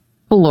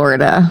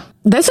 Florida.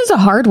 This is a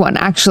hard one,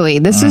 actually.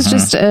 This is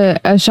just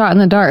a shot in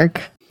the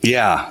dark.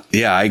 Yeah,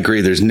 I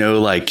agree. There's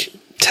no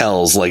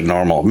tells like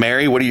normal.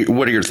 Mary, what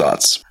are your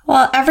thoughts?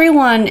 Well,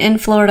 everyone in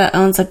Florida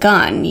owns a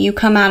gun. You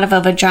come out of a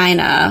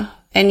vagina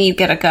and you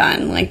get a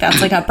gun.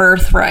 That's like a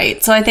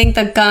birthright. So I think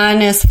the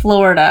gun is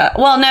Florida.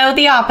 Well, no,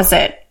 the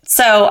opposite.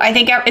 So I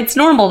think it's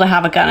normal to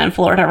have a gun in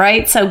Florida,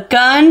 right? So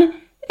gun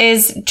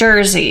is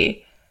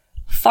Jersey.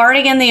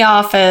 Farting in the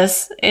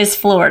office is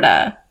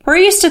Florida. We're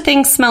used to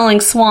things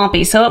smelling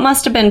swampy, so it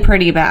must have been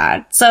pretty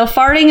bad. So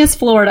farting is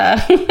Florida.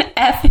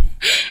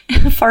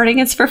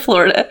 Farting is for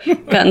Florida.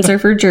 Guns are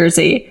for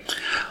Jersey.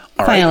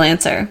 Final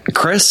answer.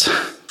 Chris?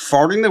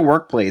 farting in the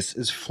workplace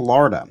is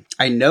Florida.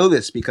 I know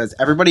this because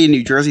everybody in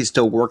New Jersey is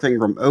still working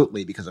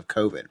remotely because of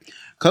COVID.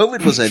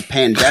 COVID was a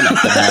pandemic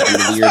that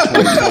happened in the year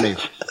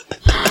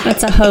 2020.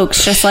 It's a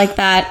hoax, just like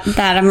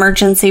that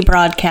emergency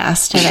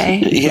broadcast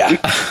today. Yeah.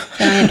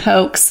 Giant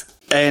hoax.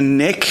 And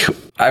Nick?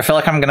 I feel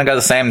like I'm going to go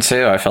the same,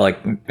 too. I feel like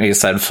you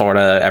said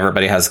Florida,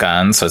 everybody has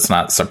guns, so it's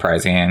not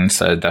surprising.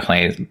 So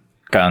definitely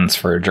guns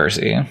for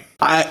Jersey.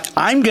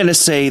 I'm going to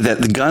say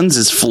that the guns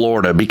is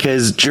Florida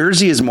because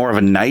Jersey is more of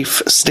a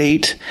knife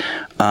state,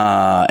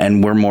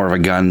 and we're more of a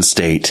gun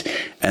state.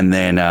 And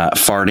then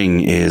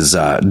farting is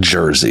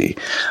Jersey.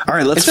 All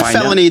right, let's find out. It's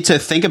a felony to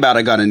think about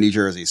a gun in New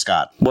Jersey,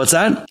 Scott. What's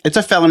that? It's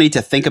a felony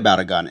to think about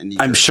a gun in New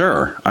Jersey.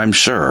 I'm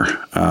sure.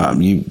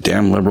 You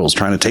damn liberals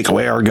trying to take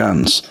away our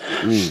guns.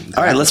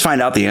 All right, let's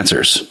find out the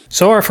answers.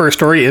 So our first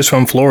story is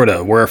from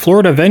Florida, where a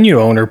Florida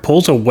venue owner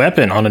pulls a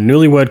weapon on a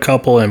newlywed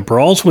couple and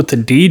brawls with the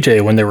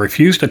DJ when they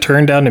refuse to turn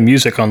down the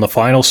music on the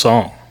final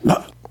song.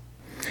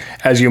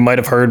 As you might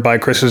have heard by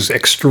Chris's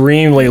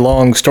extremely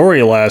long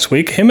story last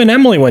week, him and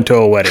Emily went to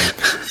a wedding.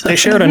 They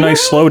shared a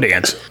nice slow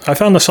dance. I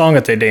found the song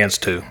that they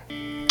danced to.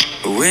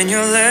 When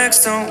your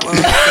legs don't work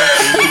like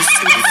they used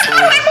to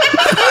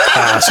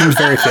before. Seems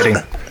very fitting.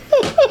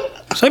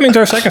 So that means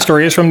our second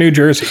story is from New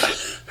Jersey,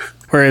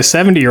 where a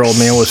 70-year-old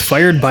man was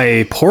fired by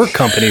a pork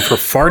company for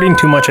farting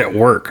too much at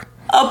work.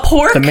 A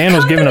pork The man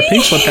was given a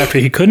company? pink slip after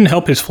he couldn't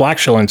help his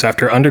flatulence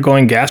after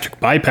undergoing gastric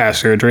bypass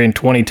surgery in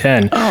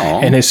 2010,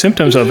 and his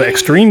symptoms of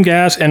extreme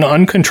gas and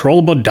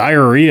uncontrollable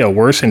diarrhea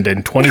worsened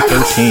in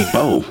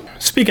 2013.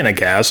 Speaking of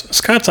gas,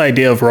 Scott's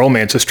idea of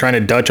romance is trying to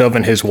Dutch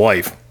oven his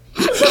wife.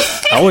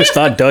 I always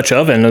thought Dutch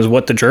oven is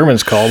what the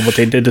Germans called what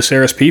they did to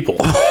Sarah's people.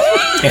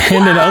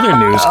 And in other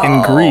news,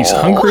 in Greece,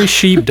 hungry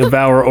sheep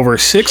devour over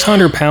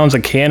 600 pounds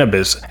of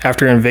cannabis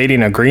after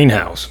invading a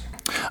greenhouse.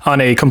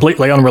 On a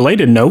completely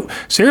unrelated note,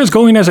 Sarah's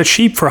going as a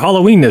sheep for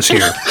Halloween this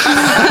year.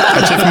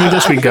 That's it for me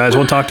this week, guys.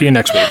 We'll talk to you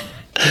next week.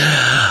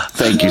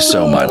 Thank you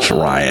so much,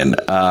 Ryan.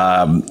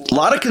 A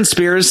lot of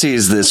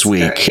conspiracies this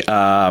week.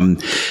 The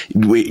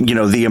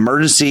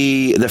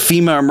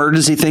FEMA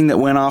emergency thing that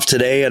went off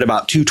today at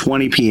about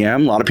 2:20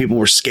 p.m. A lot of people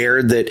were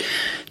scared that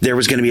there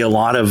was going to be a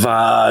lot of,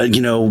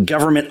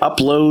 government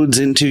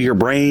uploads into your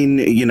brain,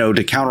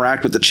 to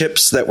counteract with the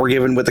chips that were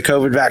given with the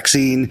COVID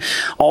vaccine,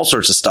 all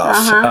sorts of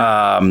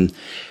stuff.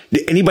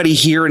 Did anybody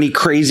hear any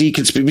crazy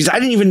conspiracies? I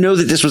didn't even know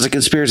that this was a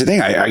conspiracy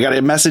thing. I got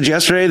a message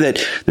yesterday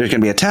that there's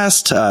going to be a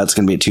test. It's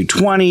going to be at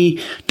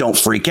 2:20. Don't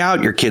freak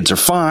out. Your kids are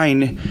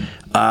fine.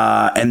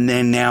 And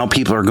then now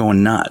people are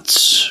going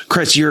nuts.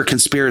 Chris, you're a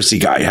conspiracy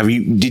guy.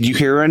 Did you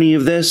hear any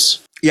of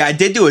this? Yeah, I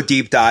did do a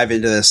deep dive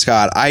into this,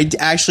 Scott. I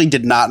actually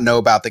did not know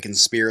about the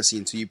conspiracy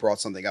until you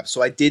brought something up.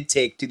 So I did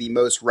take to the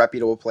most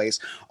reputable place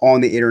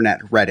on the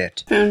internet, Reddit.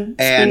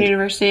 Spoon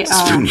University?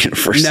 Spoon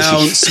University.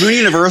 No, Spoon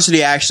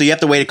University, actually, you have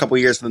to wait a couple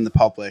years for them to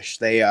publish.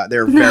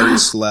 They're very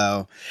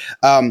slow.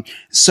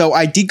 So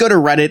I did go to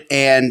Reddit,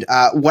 and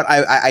what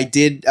I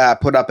did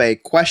put up a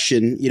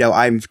question.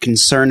 I'm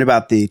concerned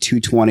about the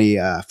 220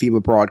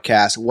 FEMA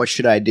broadcast. What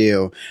should I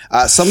do?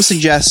 Some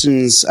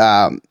suggestions...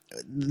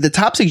 the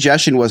top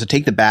suggestion was to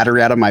take the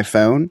battery out of my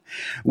phone,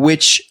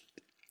 which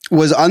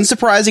was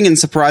unsurprising and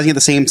surprising at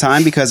the same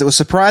time, because it was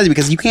surprising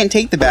because you can't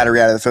take the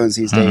battery out of the phones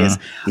these days.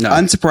 No.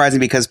 Unsurprising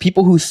because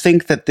people who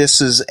think that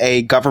this is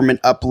a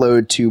government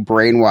upload to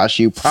brainwash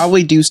you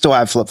probably do still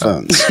have flip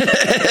phones.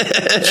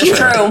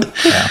 True.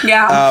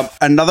 Yeah.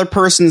 Another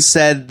person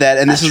said that,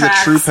 and this is a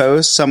true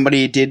post,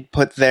 somebody did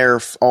put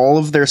all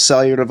of their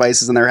cellular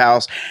devices in their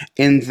house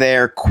in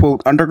their,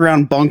 quote,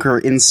 underground bunker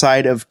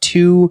inside of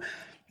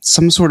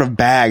some sort of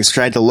bags.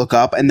 Tried to look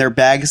up, and they're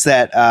bags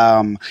that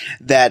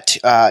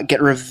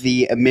get rid of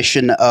the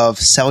emission of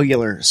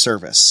cellular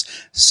service.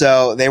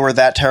 So they were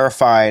that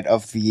terrified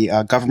of the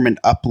government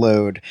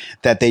upload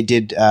that they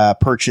did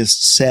purchase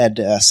said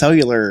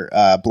cellular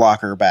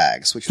blocker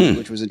bags, which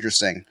was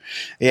interesting.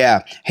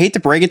 Yeah, hate to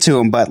break it to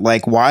them, but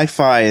like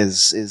Wi-Fi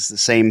is the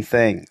same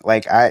thing.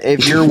 Like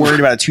if you're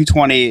worried about a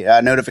 220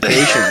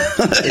 notification,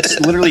 it's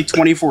literally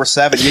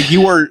 24/7.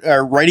 You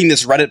are writing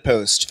this Reddit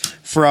post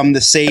from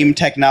the same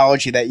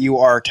technology that you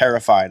are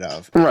terrified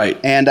of. Right.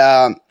 And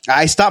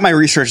I stopped my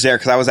research there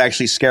because I was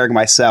actually scaring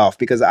myself,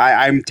 because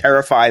I'm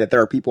terrified that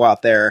there are people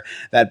out there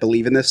that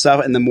believe in this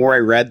stuff. And the more I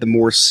read, the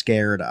more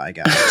scared I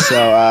got.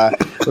 So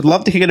would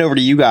love to kick it over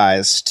to you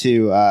guys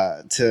to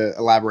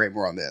elaborate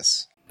more on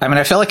this. I mean,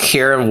 I feel like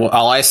here,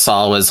 all I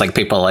saw was like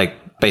people like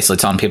basically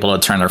telling people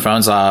to turn their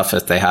phones off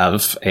if they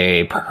have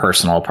a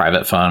personal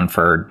private phone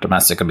for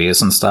domestic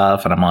abuse and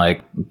stuff. And I'm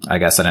like, I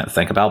guess I didn't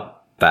think about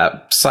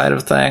that side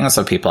of things,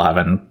 of people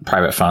having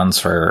private phones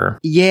for...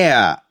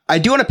 Yeah, I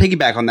do want to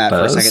piggyback on that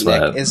for a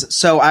second, Nick.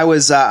 So I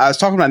was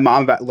talking to my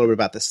mom a little bit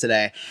about this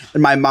today,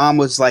 and my mom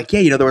was like,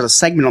 yeah, there was a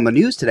segment on the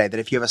news today that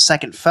if you have a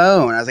second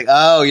phone, I was like,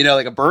 oh,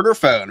 like a burner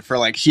phone for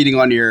like cheating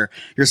on your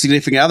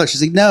significant other.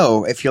 She's like,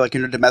 no, if you're like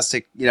in a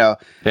domestic,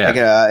 like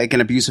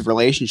an abusive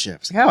relationship.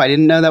 It's like, oh, I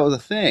didn't know that was a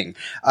thing.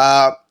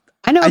 I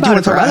know about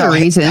it for other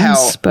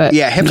reasons, but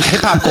hip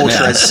hop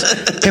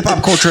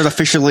culture has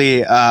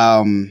officially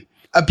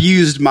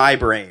abused my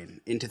brain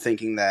into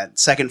thinking that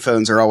second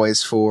phones are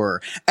always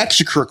for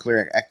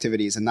extracurricular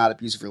activities and not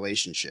abusive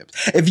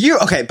relationships.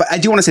 But I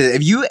do want to say that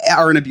if you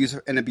are in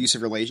an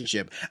abusive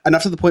relationship,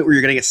 enough to the point where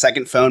you're getting a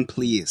second phone,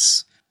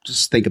 please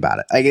just think about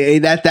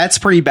it. That's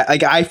pretty bad.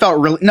 Like, I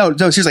felt really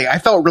seriously. I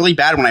felt really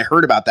bad when I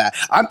heard about that.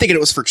 I'm thinking it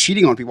was for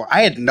cheating on people.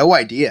 I had no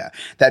idea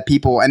that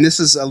people, and this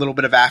is a little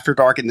bit of After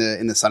Dark in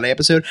the Sunday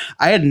episode.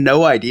 I had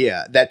no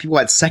idea that people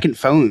had second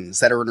phones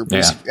that are in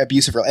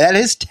abusive. That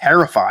is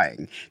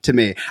terrifying to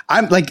me.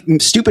 I'm like,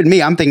 stupid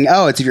me. I'm thinking,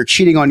 it's if you're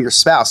cheating on your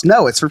spouse.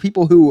 No, it's for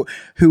people who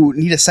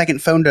need a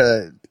second phone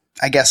to,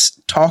 I guess,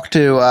 talk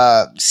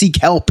to, seek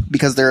help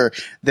because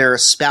their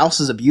spouse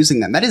is abusing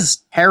them. That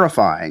is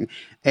terrifying.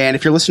 And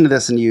if you're listening to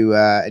this and you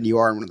are in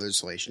one of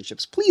those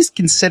relationships, please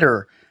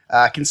consider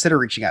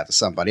reaching out to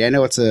somebody. I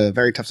know it's a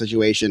very tough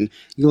situation.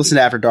 You can listen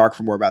to After Dark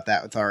for more about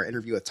that with our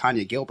interview with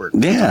Tanya Gilbert.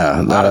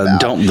 Yeah,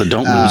 Don't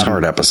Lose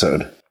Heart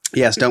episode.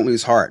 Yes, Don't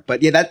Lose Heart.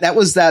 But yeah, that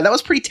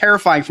was pretty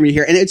terrifying for me to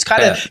hear, and it's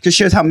kind of just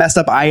shows how messed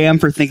up I am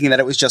for thinking that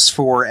it was just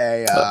for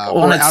a out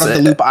of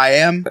the loop. I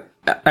am.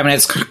 I mean,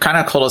 it's kind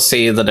of cool to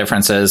see the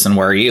differences in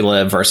where you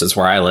live versus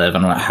where I live,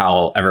 and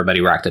how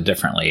everybody reacted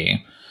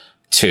differently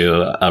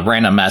to a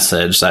random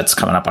message that's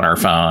coming up on our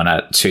phone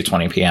at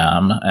 2:20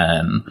 p.m.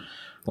 And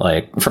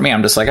like, for me,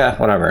 I'm just like,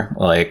 whatever.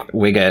 Like,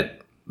 we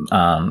get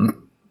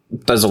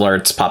those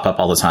alerts pop up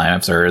all the time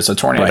if there's a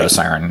tornado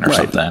siren or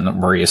something.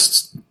 We're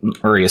used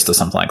to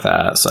something like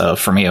that. So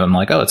for me, I'm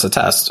like, it's a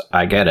test.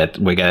 I get it.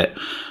 We get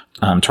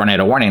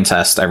tornado warning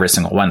tests every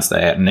single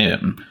Wednesday at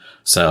noon.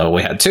 So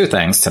we had two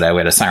things today. We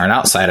had a siren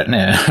outside at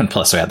noon,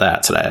 plus we had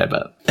that today.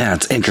 But yeah,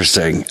 it's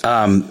interesting.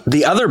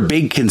 The other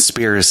big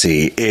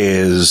conspiracy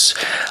is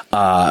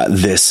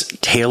this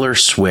Taylor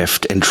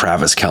Swift and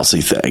Travis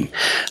Kelce thing.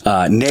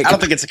 Nick, I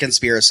don't think it's a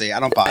conspiracy. I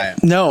don't buy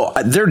it. No,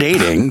 they're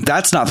dating.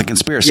 That's not the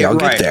conspiracy. I'll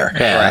get there.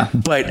 Yeah.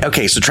 But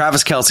okay, so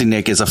Travis Kelce,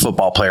 Nick, is a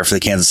football player for the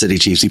Kansas City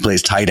Chiefs. He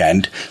plays tight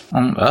end.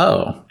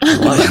 Love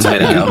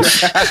tight end.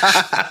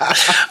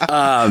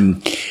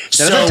 That's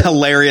a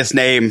hilarious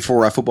name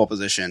for a football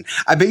position.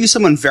 I bet you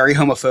someone very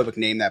homophobic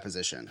named that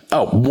position.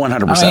 Oh,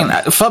 100%. I mean,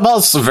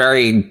 football's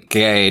very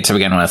gay to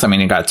begin with. I mean,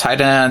 you got tight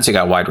ends, you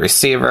got wide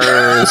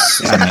receivers.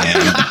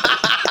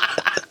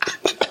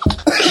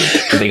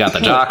 They got the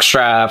jock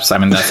straps. I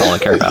mean, that's all I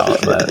care about.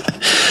 But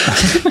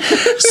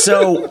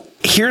so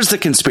here's the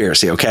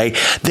conspiracy, okay?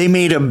 They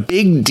made a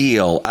big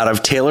deal out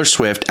of Taylor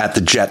Swift at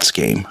the Jets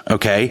game,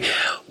 okay?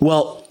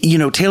 Well,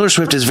 Taylor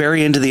Swift is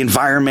very into the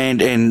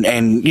environment and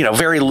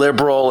very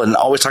liberal and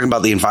always talking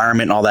about the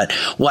environment and all that.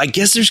 Well, I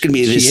guess there's going to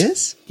be this. She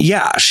is?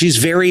 Yeah, she's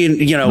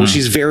very,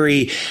 she's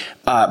very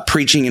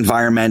preaching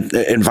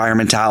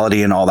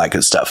environmentality and all that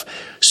good stuff.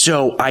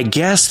 So I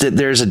guess that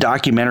there's a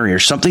documentary or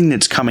something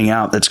that's coming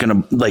out that's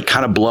going to like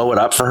kind of blow it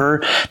up for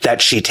her, that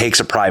she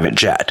takes a private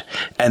jet,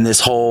 and this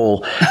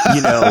whole,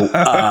 bad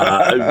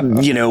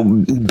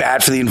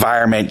for the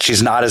environment.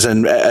 She's not as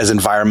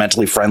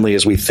environmentally friendly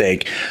as we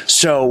think.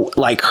 So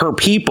like her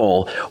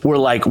people were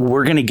like,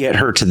 we're going to get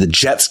her to the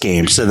Jets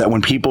game so that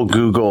when people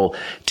Google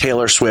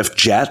Taylor Swift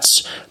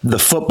Jets, the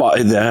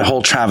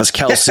whole Travis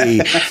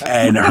Kelce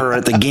and her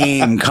at the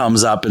game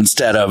comes up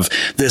instead of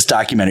this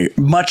documentary,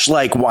 much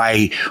like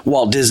why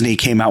Walt Disney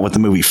came out with the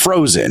movie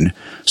Frozen,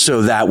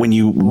 so that when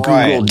you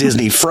Google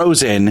Disney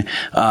Frozen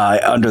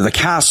under the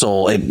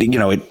castle,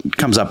 it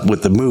comes up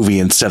with the movie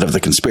instead of the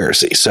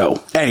conspiracy.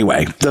 So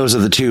anyway, those are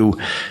the two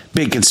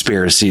big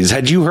conspiracies.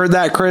 Had you heard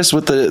that, Chris,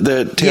 with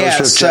the Taylor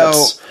Swift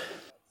Jets?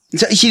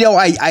 So,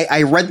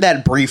 I read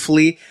that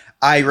briefly.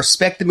 I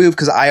respect the move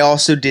because I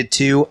also did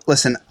too.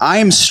 Listen,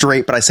 I'm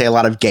straight, but I say a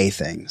lot of gay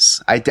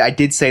things. I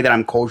did say that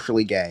I'm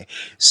culturally gay.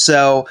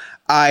 So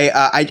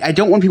I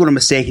don't want people to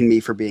mistake me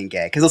for being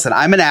gay. Because listen,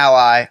 I'm an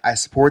ally. I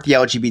support the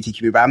LGBT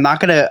community, but I'm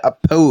not going to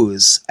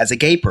oppose as a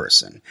gay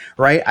person,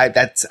 right?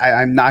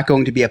 I'm not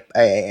going to be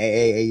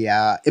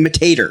a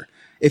imitator,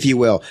 if you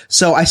will.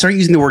 So I started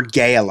using the word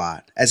gay a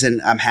lot, as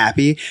in I'm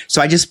happy.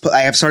 So I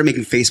have started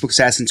making Facebook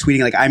stats and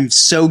tweeting like, I'm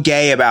so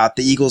gay about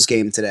the Eagles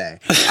game today.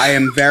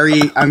 I'm very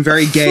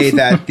gay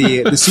that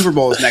the Super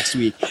Bowl is next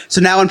week.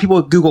 So now when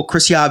people Google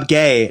Chris Yob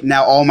gay,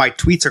 now all my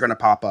tweets are going to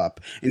pop up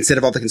instead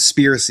of all the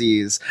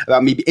conspiracies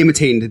about me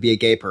imitating to be a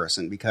gay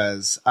person,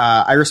 because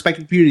I respect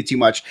the community too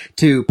much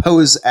to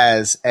pose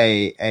as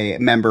a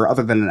member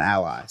other than an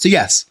ally. So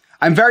yes,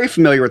 I'm very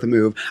familiar with the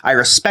move. I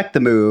respect the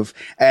move.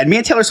 And me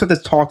and Taylor Swift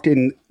has talked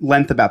in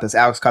length about this.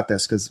 Alex, cut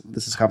this because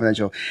this is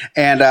confidential.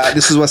 And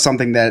this was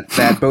something that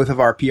both of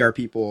our PR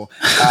people,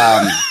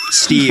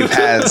 Steve,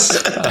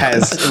 has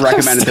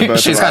recommended to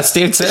both She's of got us.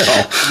 Steve too.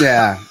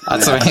 Yeah.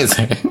 That's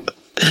amazing.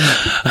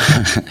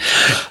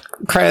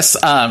 Chris,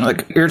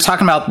 you're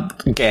talking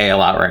about gay a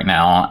lot right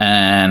now,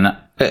 and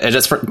it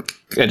just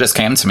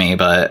came to me,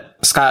 but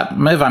Scott,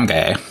 move I'm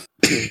gay.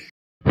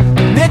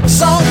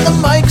 Nick's on the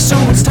mic, so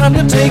it's time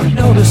to take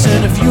notice.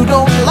 And if you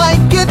don't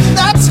like it,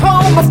 that's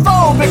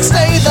homophobic.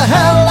 Stay the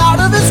hell out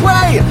of his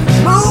way.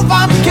 Move,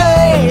 I'm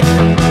gay.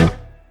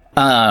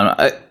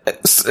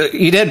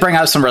 You did bring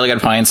up some really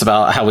good points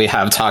about how we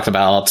have talked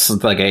about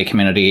the gay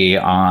community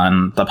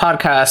on the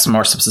podcast.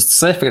 More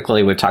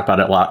specifically, we've talked about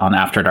it a lot on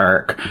After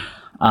Dark.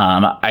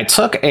 I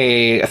took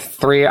a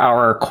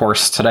 3-hour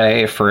course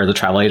today for the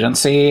travel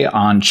agency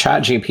on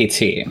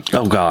ChatGPT.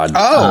 Oh, God.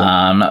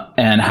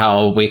 And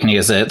how we can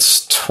use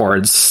it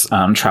towards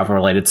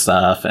travel-related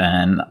stuff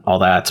and all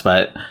that.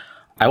 But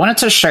I wanted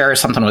to share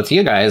something with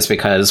you guys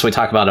because we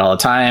talk about it all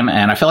the time,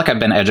 and I feel like I've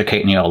been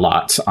educating you a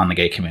lot on the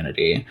gay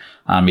community.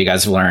 You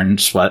guys have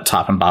learned what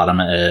top and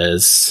bottom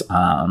is.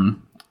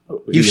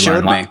 You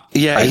showed me.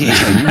 Yeah,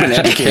 you've been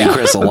educating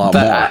Chris a lot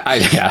more.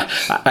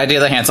 I do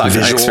the hands-on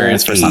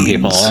experience for some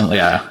people.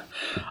 Yeah.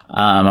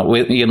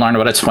 You learned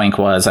what a twink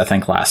was, I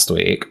think, last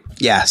week.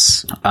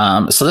 Yes.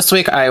 So this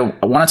week, I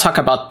want to talk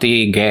about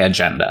the gay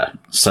agenda.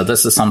 So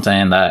this is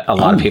something that a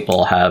lot of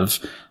people have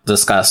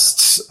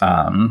discussed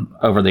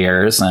over the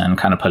years and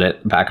kind of put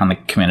it back on the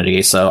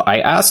community. So I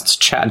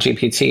asked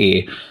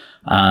ChatGPT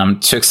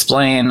to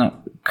explain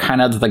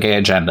kind of the gay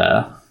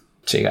agenda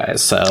to you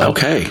guys. So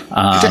okay,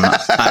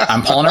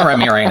 I'm pulling a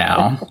Remy right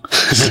now,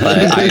 but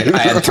I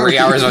had 3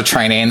 hours of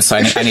training, so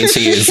I need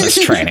to use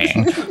this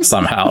training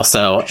somehow.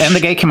 So in the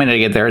gay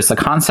community, there's a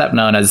concept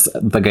known as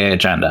the gay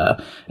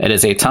agenda. It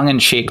is a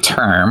tongue-in-cheek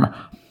term,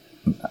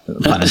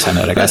 pun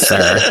intended, I guess.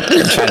 There,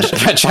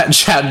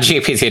 Chat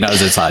GPT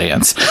knows its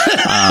audience.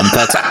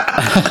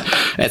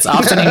 It's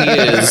often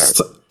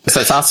used. So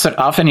it's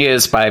often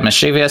used by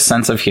mischievous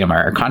sense of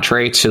humor,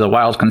 contrary to the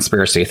wild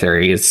conspiracy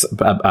theories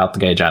about the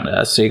gay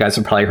agenda. So you guys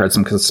have probably heard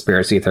some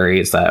conspiracy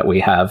theories that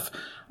we have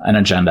an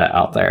agenda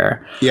out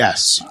there.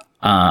 Yes.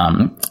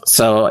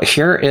 So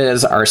here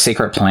is our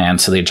secret plan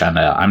to the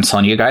agenda. I'm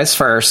telling you guys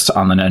first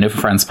on the No New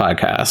Friends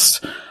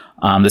podcast.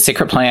 The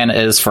secret plan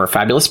is for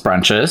fabulous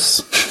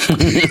brunches,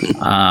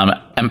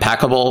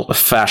 impeccable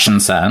fashion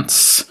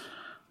sense,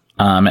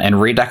 and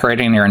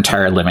redecorating your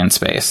entire living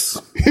space.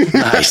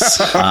 Nice.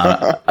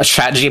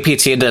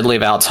 ChatGPT did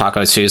leave out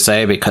Taco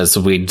Tuesday because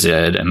we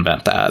did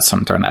invent that, so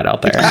I'm throwing that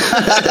out there.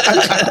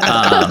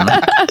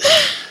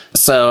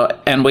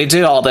 And we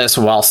do all this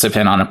while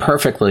sipping on a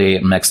perfectly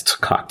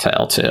mixed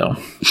cocktail too.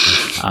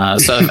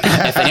 So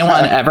if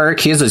anyone ever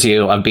accuses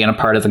you of being a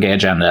part of the gay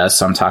agenda,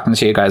 so I'm talking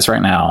to you guys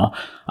right now,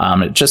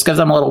 just give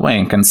them a little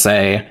wink and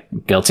say,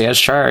 guilty as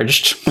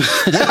charged.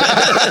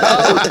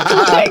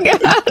 Oh my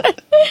God.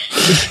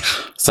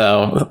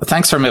 So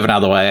thanks for moving out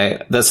of the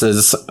way. This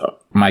is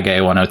my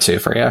gay 102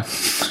 for you.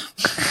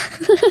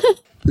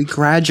 We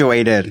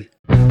graduated.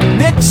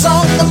 Nick's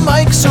on the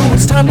mic, so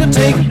it's time to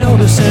take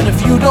notice. And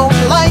if you don't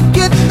like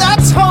it,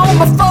 that's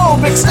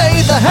homophobic.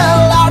 Stay the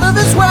hell out of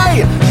his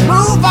way.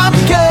 Move, I'm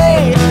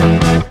gay.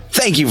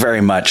 Thank you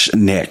very much,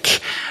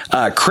 Nick.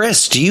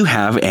 Chris, do you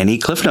have any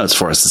Cliff Notes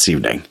for us this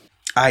evening?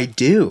 I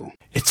do.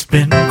 It's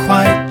been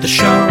quite the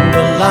show.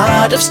 A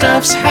lot of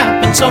stuff's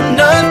happened, so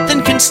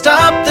nothing can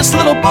stop this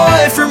little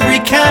boy from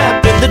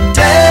recapping the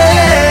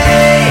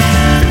day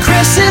the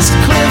Chris's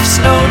Cliff's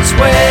Notes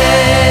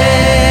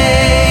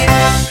way.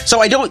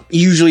 So I don't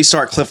usually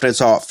start Cliff Notes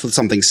off with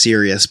something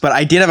serious, but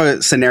I did have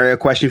a scenario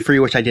question for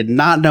you, which I did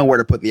not know where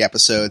to put in the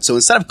episode. So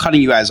instead of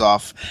cutting you guys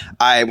off,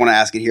 I want to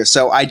ask it here.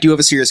 So I do have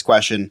a serious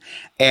question,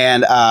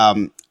 and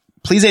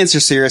please answer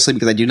seriously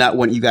because I do not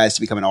want you guys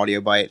to become an audio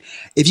bite.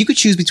 If you could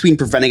choose between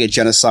preventing a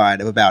genocide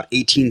of about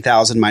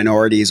 18,000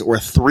 minorities or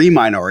 3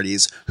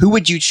 minorities, who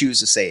would you choose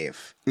to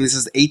save? And this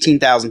is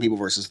 18,000 people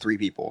versus 3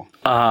 people.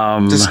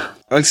 Just,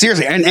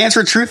 seriously, and answer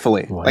it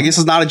truthfully. What? Like, this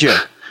is not a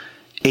joke.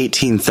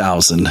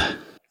 18,000.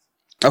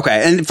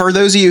 Okay, and for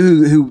those of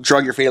you who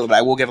drug your feet a little bit,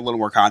 I will give a little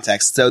more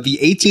context. So the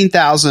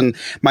 18,000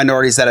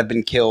 minorities that have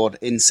been killed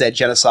in said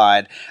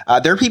genocide,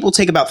 their people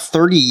take about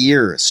 30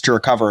 years to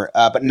recover,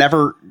 but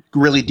never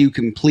really do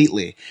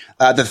completely.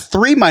 The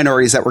 3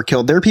 minorities that were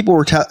killed, their people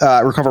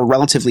recover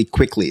relatively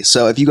quickly.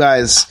 So if you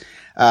guys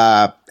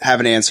have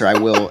an answer, I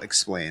will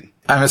explain.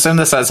 I'm assuming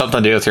this has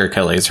something to do with your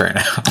Achilles right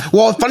now.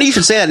 Well, funny you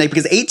should say that, Nick,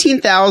 because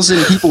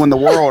 18,000 people in the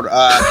world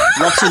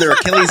rupture their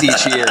Achilles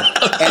each year,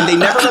 and they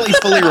never really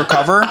fully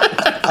recover.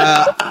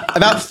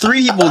 About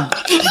 3 people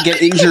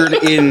get injured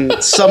in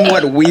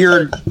somewhat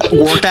weird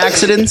work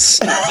accidents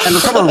and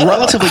recover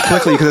relatively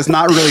quickly because it's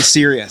not really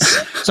serious.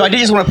 So I did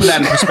just want to put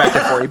that in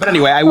perspective for you. But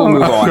anyway, I will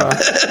move on.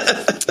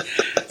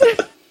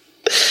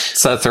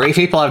 So 3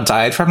 people have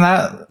died from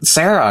that?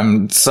 Sarah,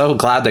 I'm so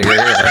glad that you're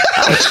here.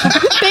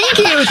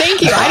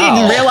 Thank you. Wow, I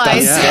didn't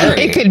realize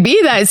it could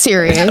be that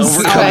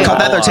serious. Cut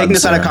that. They're taking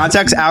this out of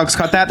context. Alex,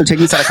 cut that. They're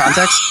taking this out of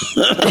context.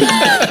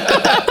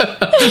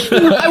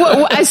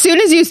 As soon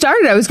as you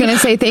started, I was going to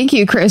say thank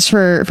you, Chris,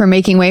 for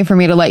making way for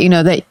me to let you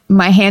know that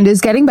my hand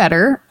is getting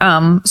better.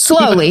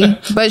 Slowly,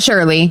 but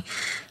surely.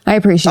 I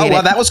appreciate it. Oh,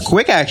 well, that was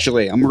quick,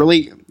 actually. I'm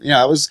really,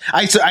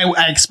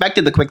 I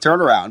expected the quick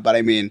turnaround, but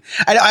I mean,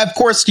 I of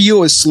course, to you,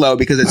 it was slow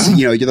because it's,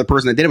 you're the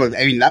person that did it. But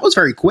I mean, that was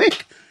very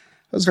quick.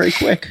 That was very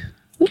quick.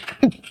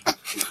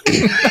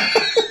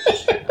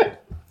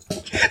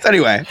 So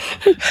anyway,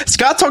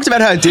 Scott talked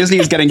about how Disney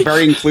is getting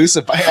very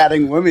inclusive by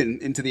adding women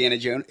into the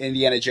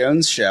Indiana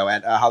Jones show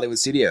at Hollywood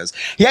Studios.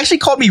 He actually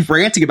called me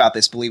ranting about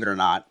this, believe it or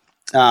not.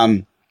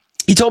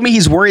 He told me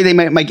he's worried they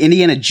might make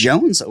Indiana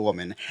Jones a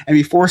woman and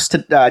be forced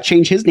to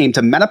change his name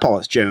to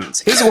Menopause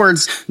Jones. His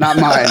words, not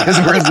mine. His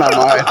words, not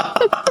mine.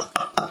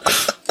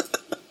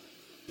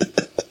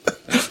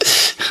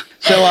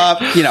 So,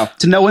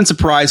 to no one's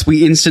surprise,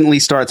 we instantly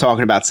started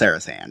talking about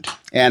Sarah's hand.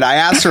 And I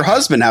asked her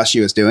husband how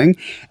she was doing,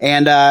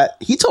 and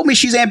he told me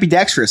she's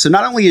ambidextrous. So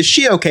not only is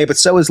she okay, but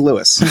so is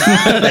Lewis.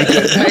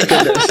 Thank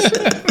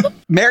goodness.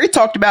 Mary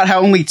talked about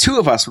how only 2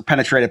 of us were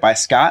penetrated by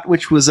Scott,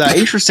 which was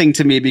interesting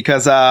to me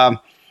because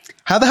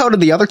how the hell did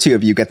the other 2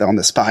 of you get on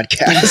this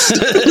podcast?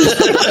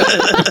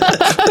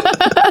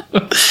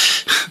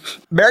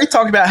 Mary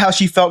talked about how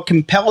she felt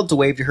compelled to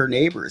wave to her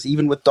neighbors,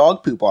 even with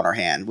dog poop on her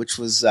hand, which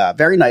was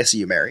very nice of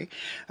you, Mary.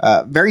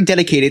 Very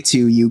dedicated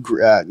to you,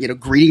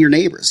 greeting your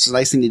neighbors. It's a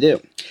nice thing to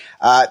do.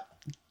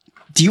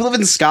 Do you live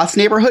in Scott's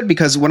neighborhood?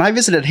 Because when I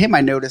visited him,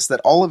 I noticed that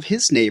all of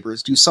his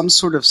neighbors do some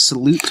sort of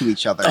salute to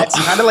each other. It's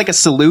kind of like a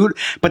salute,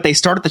 but they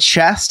start at the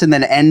chest and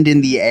then end in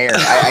the air.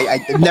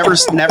 I've never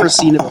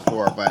seen it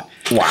before, but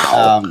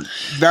wow,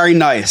 very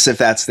nice if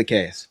that's the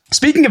case.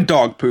 Speaking of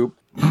dog poop,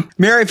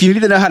 Mary, if you need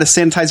to know how to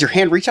sanitize your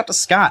hand, reach out to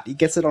Scott. He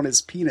gets it on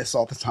his penis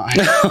all the time.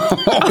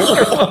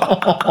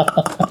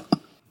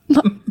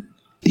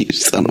 You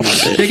son of a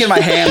bitch. Taking my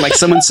hand, like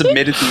someone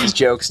submitted these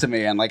jokes to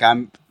me, and like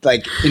I'm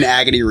like in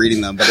agony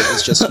reading them, but it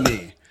was just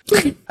me.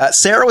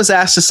 Sarah was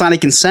asked to sign a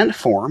consent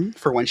form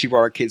for when she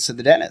brought her kids to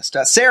the dentist.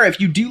 Sarah, if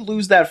you do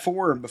lose that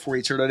form before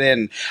you turn it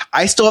in,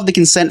 I still have the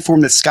consent form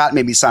that Scott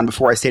made me sign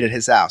before I stayed at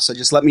his house. So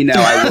just let me know.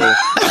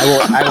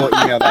 I will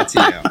email that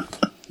to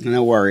you.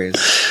 No worries.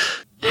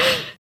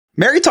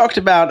 Mary talked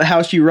about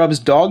how she rubs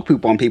dog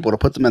poop on people to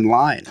put them in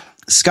line.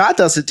 Scott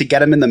does it to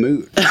get him in the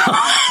mood.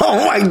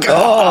 Oh my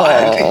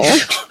God.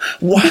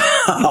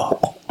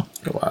 Oh.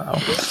 Wow.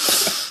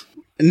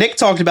 Nick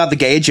talked about the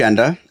gay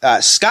agenda.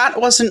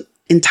 Scott wasn't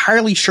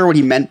entirely sure what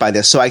he meant by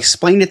this, so I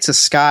explained it to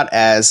Scott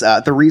as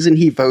the reason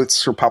he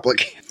votes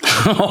Republican.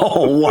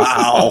 Oh,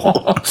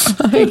 wow. Oh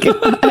my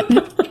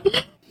God.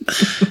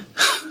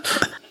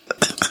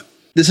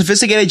 The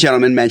sophisticated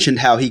gentleman mentioned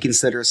how he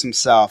considers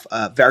himself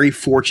very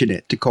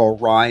fortunate to call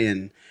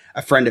Ryan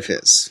a friend of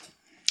his.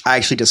 I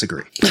actually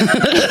disagree.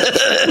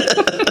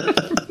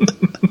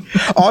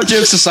 All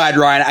jokes aside,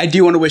 Ryan, I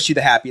do want to wish you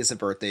the happiest of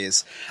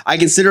birthdays. I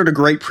consider it a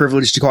great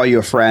privilege to call you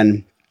a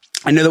friend.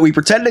 I know that we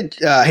pretend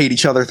to hate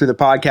each other through the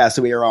podcast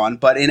that we are on,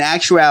 but in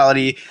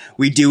actuality,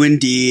 we do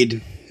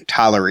indeed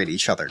tolerate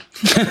each other.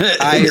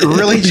 I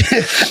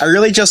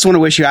really just want to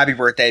wish you a happy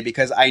birthday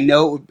because I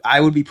know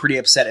I would be pretty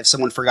upset if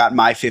someone forgot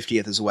my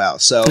 50th as well.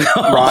 So,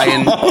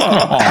 Ryan,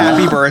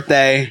 happy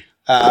birthday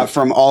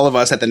from all of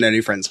us at the No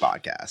New Friends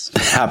podcast.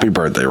 Happy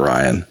birthday,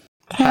 Ryan.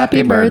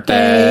 Happy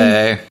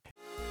birthday.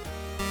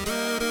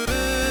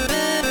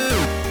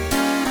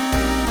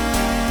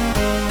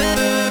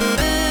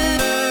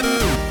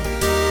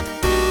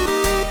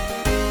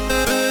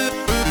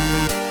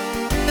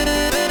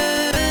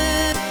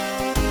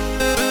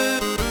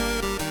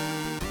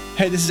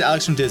 Hey, this is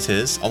Alex from Diz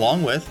His,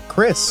 along with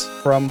Chris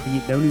from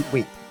the No New...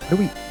 Wait,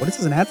 what is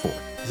this an ad for?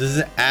 This is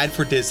an ad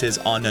for Diz His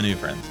on No New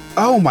Friends.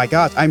 Oh my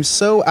gosh, I'm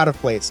so out of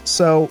place.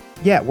 So,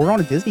 yeah, we're on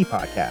a Disney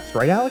podcast,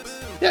 right,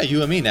 Alex? Yeah, you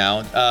and me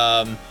now.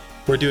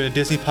 We're doing a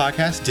Disney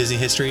podcast, Disney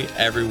History,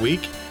 every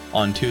week.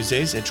 On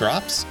Tuesdays, it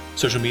drops.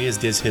 Social media is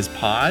Diz His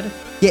Pod.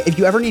 Yeah, if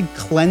you ever need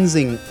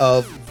cleansing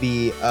of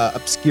the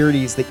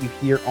obscurities that you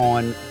hear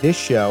on this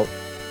show,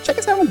 check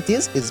us out on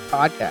Diz His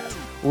podcast,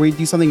 where we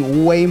do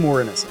something way more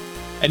innocent.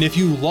 And if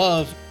you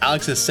love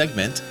Alex's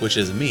segment, which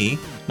is me,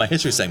 my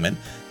history segment,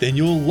 then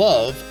you'll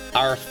love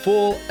our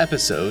full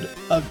episode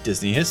of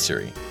Disney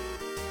History.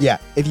 Yeah,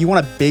 if you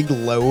want a big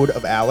load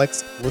of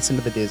Alex, listen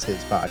to the Diz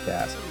His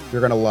podcast.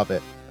 You're going to love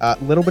it. A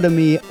little bit of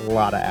me, a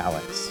lot of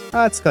Alex.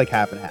 It's like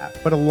half and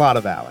half, but a lot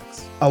of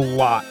Alex. A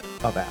lot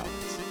of Alex.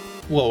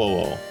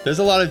 Whoa. There's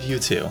a lot of you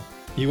too.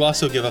 You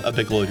also give up a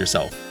big load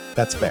yourself.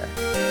 That's fair.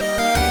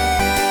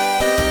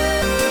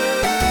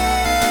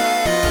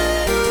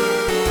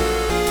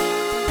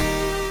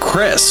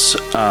 Chris,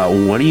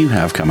 what do you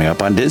have coming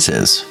up on Diz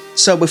His?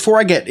 So before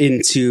I get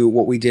into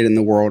what we did in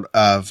the world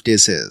of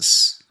Diz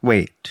His,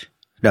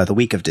 the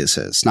week of Diz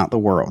His, not the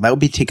world. That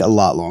would take a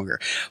lot longer.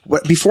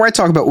 Before I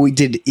talk about what we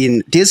did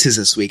in Diz His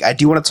this week, I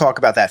do want to talk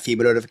about that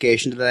FEMA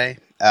notification today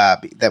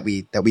that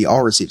we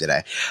all received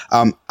today.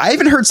 I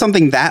haven't heard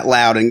something that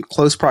loud in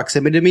close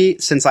proximity to me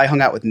since I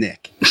hung out with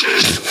Nick.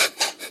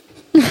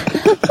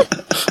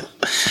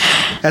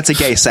 That's a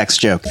gay sex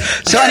joke.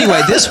 So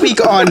anyway, this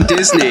week on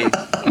Disney,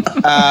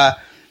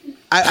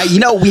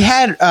 we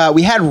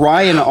had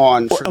Ryan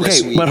on for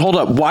this week. But hold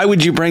up. Why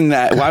would you bring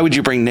that? Why would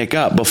you bring Nick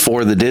up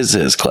before the Diz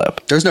His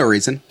clip? There's no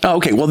reason. Oh,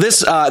 okay. Well,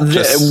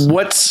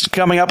 what's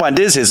coming up on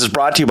Diz His is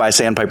brought to you by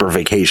Sandpiper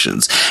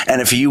Vacations. And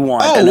if you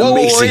want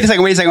wait a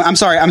second. I'm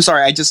sorry.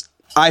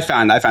 I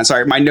found.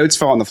 Sorry, my notes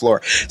fell on the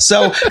floor.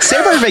 So,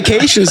 Sandpiper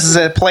Vacations is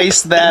a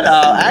place that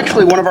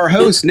actually one of our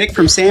hosts, Nick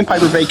from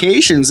Sandpiper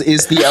Vacations,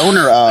 is the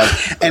owner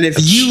of. And if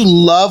you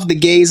love the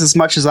gays as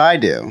much as I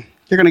do,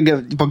 You're going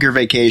to book your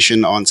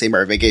vacation on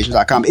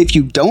sandpipervacations.com. If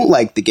you don't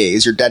like the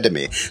gays, you're dead to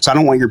me. So I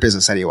don't want your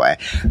business anyway.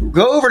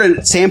 Go over to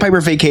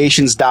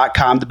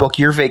sandpipervacations.com to book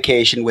your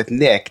vacation with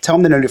Nick. Tell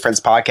him the No New Friends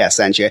podcast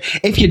sent you.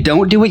 If you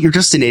don't do it, you're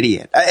just an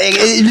idiot.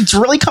 It's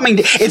really coming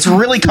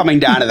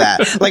down to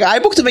that. Like, I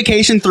booked a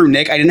vacation through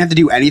Nick. I didn't have to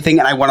do anything,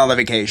 and I went on the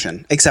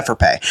vacation except for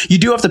pay. You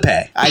do have to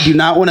pay. I do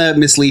not want to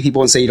mislead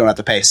people and say you don't have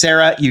to pay.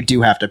 Sarah, you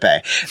do have to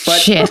pay.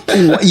 But you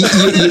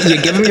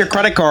give him your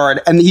credit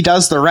card, and he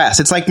does the rest.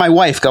 It's like my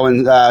wife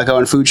going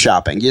food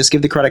shopping. You just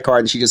give the credit card,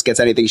 and she just gets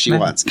anything she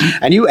wants,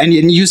 and you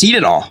just eat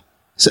it all.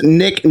 So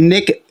Nick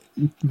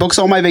books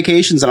all my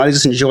vations, and I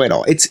just enjoy it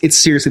all. It's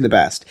seriously the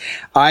best.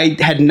 I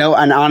had in all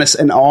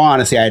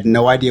honesty, I had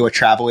no idea what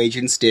travel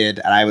agents did,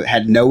 and I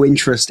had no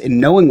interest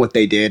in knowing what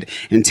they did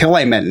until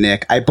I met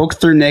Nick. I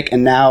booked through Nick,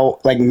 and now,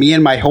 like, me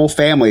and my whole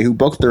family who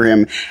booked through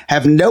him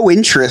have no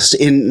interest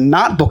in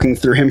not booking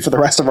through him for the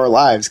rest of our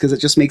lives, because it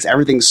just makes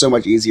everything so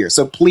much easier.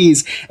 So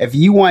please, if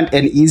you want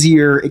an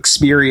easier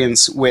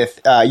experience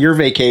with your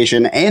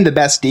vacation and the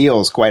best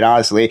deals, quite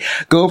honestly,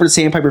 go over to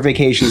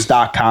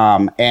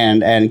sandpipervacations.com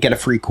and get a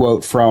free quote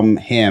from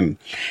him.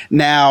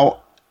 Now,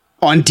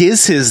 on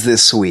Diz's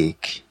this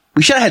week,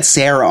 we should have had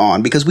Sarah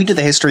on, because we did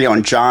the history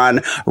on John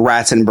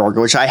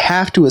Ratzenberger, which I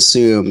have to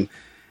assume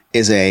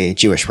is a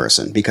Jewish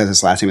person, because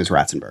his last name is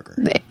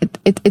Ratzenberger.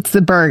 It's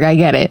the Berg. I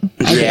get it.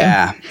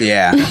 Yeah.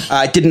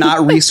 I did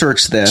not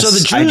research this. So the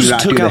Jews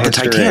took out the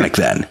Titanic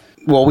then?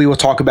 Well, we will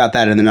talk about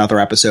that in another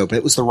episode, but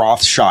it was the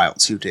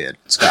Rothschilds who did,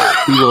 Scott.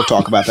 We will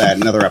talk about that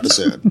in another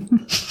episode.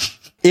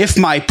 If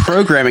my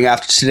programming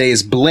after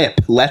today's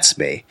blip lets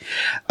me.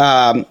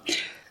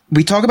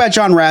 We talk about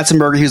John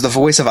Ratzenberger. He's the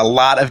voice of a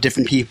lot of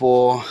different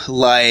people,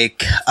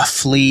 like a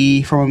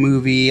flea from a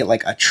movie,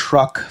 like a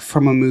truck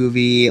from a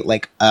movie,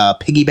 like a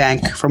piggy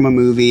bank from a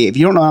movie. If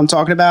you don't know what I'm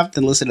talking about,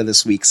 then listen to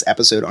this week's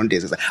episode on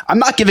Diz. I'm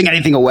not giving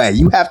anything away.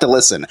 You have to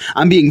listen.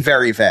 I'm being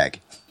very vague.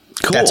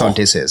 Cool. That's on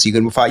Diz. You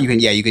can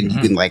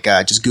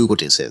just Google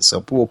Diz.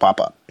 So we'll pop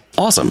up.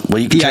 Awesome. Well,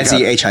 you can check out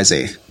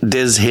Diz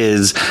Diz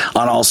His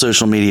on all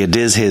social media.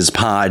 Diz His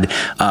Pod.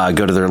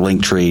 Go to their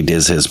link tree,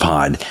 Diz His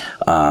Pod,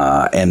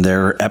 and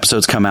their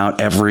episodes come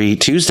out every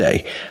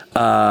Tuesday.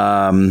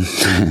 Best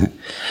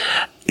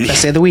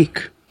day of the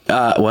week.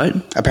 What?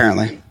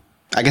 Apparently,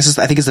 I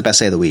think it's the best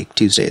day of the week.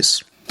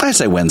 Tuesdays. I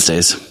say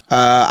Wednesdays.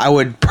 I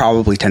would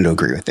probably tend to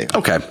agree with you.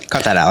 Okay.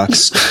 Cut that,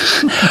 Alex.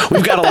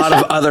 We've got a lot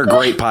of other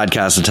great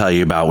podcasts to tell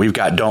you about. We've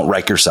got Don't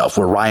Wreck Yourself,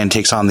 where Ryan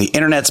takes on the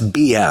internet's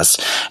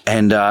BS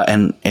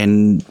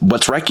and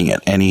what's wrecking it,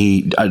 and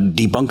he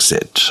debunks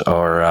it,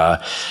 or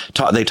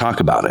they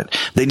talk about it.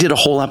 They did a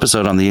whole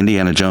episode on the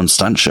Indiana Jones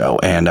stunt show,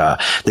 and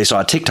they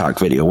saw a TikTok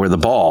video where the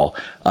ball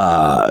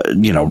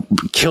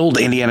killed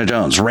Indiana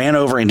Jones, ran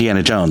over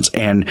Indiana Jones,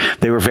 and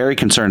they were very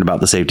concerned about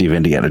the safety of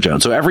Indiana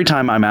Jones. So every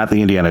time I'm at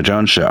the Indiana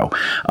Jones show,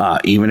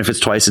 even if it's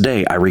twice a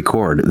day, I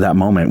record that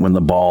moment when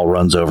the ball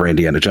runs over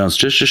Indiana Jones,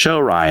 just to show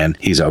Ryan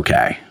he's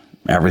okay.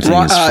 Everything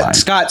is fine.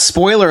 Scott,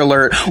 spoiler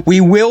alert, we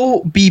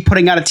will be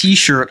putting out a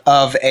t-shirt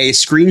of a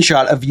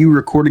screenshot of you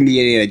recording the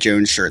Indiana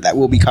Jones shirt. That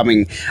will be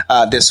coming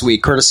this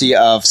week, courtesy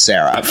of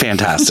Sarah.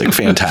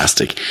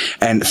 Fantastic.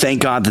 And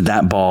thank God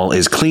that ball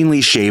is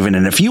cleanly shaven.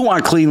 And if you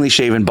want cleanly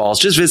shaven balls,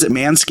 just visit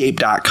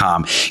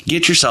manscaped.com.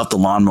 Get yourself the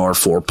Lawnmower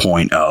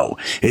 4.0.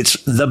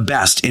 It's the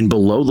best in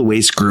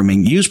below-the-waist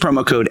grooming. Use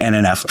promo code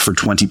NNF for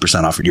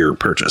 20% off your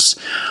purchase.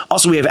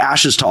 Also, we have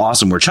Ashes to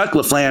Awesome, where Chuck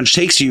LaFlange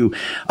takes you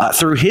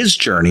through his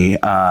journey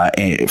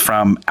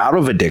from out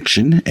of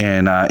addiction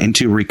and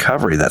into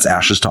recovery. That's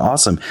Ashes to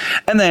Awesome.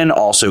 And then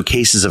also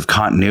Cases of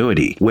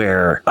Continuity,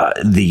 where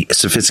the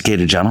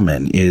Sophisticated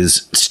Gentleman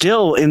is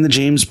still in the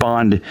James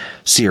Bond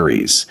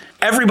series.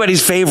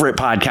 Everybody's favorite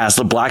podcast,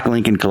 the Black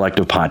Lincoln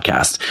Collective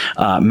podcast.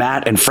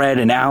 Matt and Fred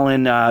and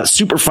Alan,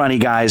 super funny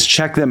guys.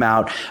 Check them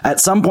out. At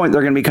some point,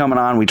 they're going to be coming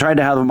on. We tried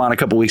to have them on a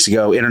couple weeks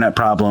ago. Internet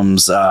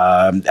problems,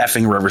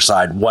 effing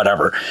Riverside,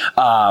 whatever.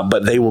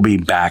 But they will be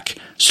back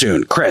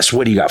soon. Chris,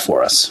 what do you got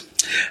for us?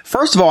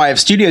 First of all, I have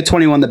Studio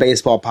 21, the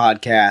baseball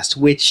podcast,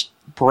 which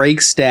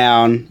breaks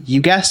down, you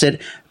guessed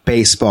it,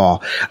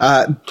 baseball.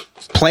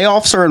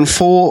 Playoffs are in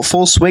full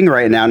swing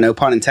right now, no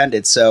pun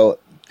intended. So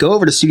go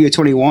over to Studio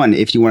 21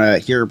 if you want to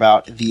hear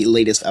about the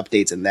latest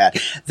updates in that.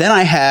 Then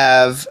I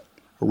have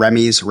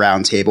Remy's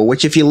Roundtable,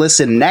 which if you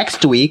listen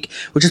next week,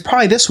 which is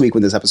probably this week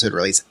when this episode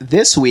releases,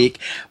 this week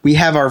we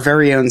have our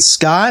very own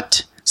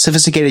Scott,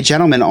 Sophisticated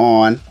Gentleman,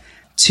 on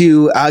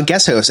to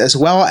guest host, as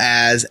well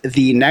as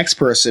the next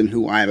person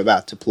who I am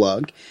about to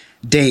plug,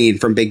 Dane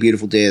from Big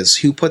Beautiful Diz,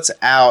 who puts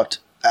out,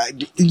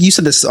 you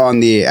said this on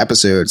the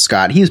episode,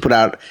 Scott, he's put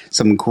out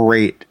some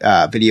great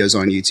videos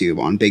on YouTube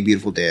on Big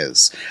Beautiful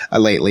Diz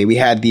lately. We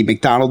had the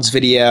McDonald's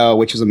video,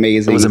 which was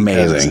amazing. It was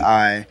amazing.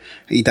 I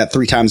eat that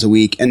 3 times a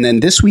week. And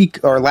then this week,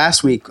 or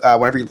last week,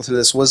 whenever you listen to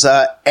this, was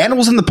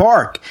Animals in the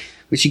Park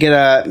We should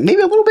get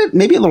maybe a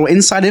little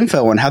inside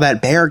info on how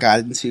that bear got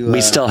into.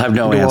 We still have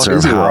no answer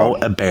of how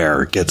a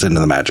bear gets into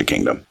the Magic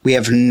Kingdom. We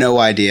have no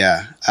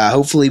idea.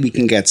 Hopefully, we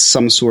can get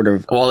some sort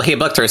of. Well, he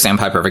booked through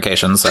Sandpiper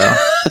Vacations, so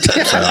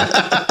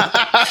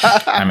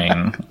I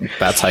mean,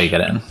 that's how you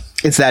get in.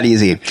 It's that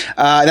easy.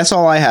 That's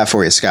all I have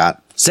for you,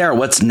 Scott. Sarah,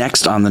 what's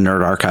next on the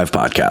Nerd Archive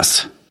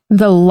podcast?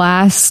 The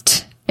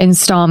last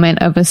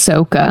installment of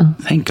Ahsoka.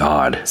 Thank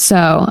God.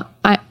 So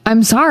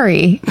I'm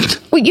sorry.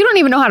 Well, you don't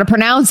even know how to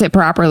pronounce it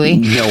properly.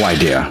 No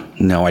idea.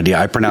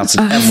 I pronounce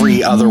it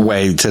every other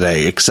way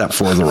today except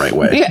for the right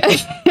way. Yeah,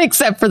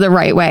 except for the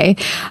right way.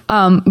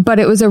 But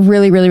it was a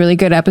really, really, really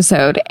good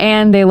episode.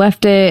 And they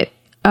left it,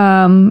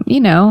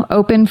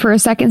 open for a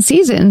second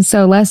season.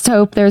 So let's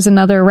hope there's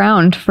another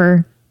round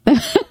for...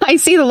 I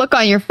see the look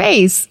on your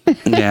face.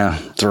 Yeah,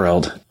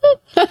 thrilled.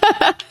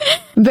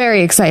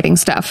 Very exciting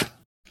stuff.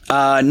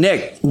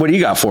 Nick, what do you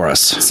got for us?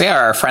 So yeah,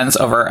 our friends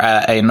over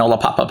at a Nola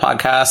Papa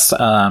podcast,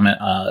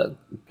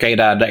 Gay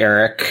Dad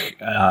Eric,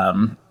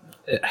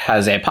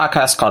 has a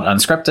podcast called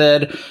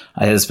Unscripted.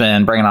 Has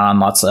been bringing on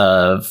lots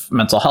of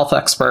mental health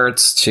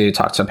experts to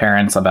talk to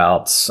parents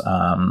about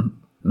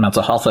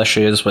mental health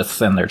issues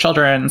within their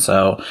children.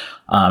 So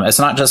it's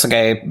not just a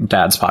gay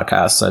dad's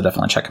podcast, so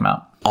definitely check him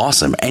out.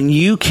 Awesome. And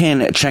you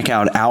can check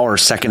out our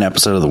second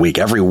episode of the week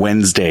every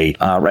Wednesday,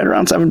 right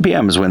around 7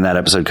 p.m. is when that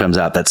episode comes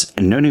out. That's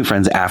No New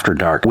Friends After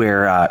Dark,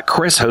 where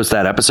Chris hosts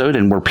that episode,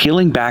 and we're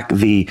peeling back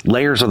the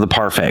layers of the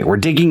parfait. We're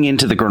digging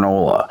into the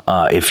granola,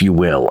 if you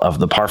will, of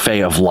the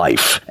parfait of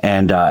life.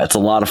 And it's a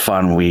lot of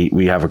fun.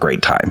 We have a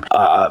great time.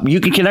 You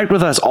can connect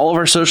with us, all of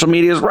our social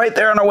medias, right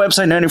there on our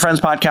website,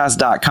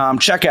 nonewfriendspodcast.com.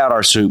 Check out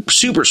our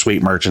super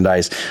sweet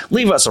merchandise.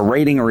 Leave us a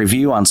rating, a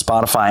review on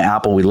Spotify,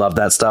 Apple. We love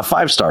that stuff.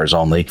 5 stars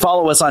only.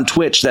 Follow us on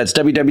Twitch. That's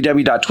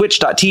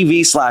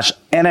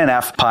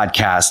www.twitch.tv/NNF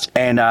podcast,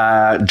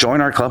 and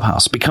join our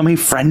clubhouse. Become a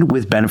friend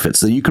with benefits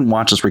so that you can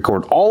watch us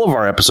record all of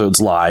our episodes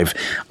live.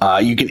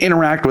 You can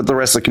interact with the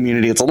rest of the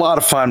community. It's a lot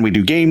of fun. We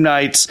do game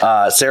nights.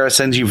 Sarah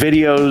sends you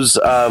videos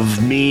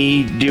of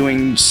me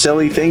doing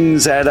silly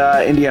things at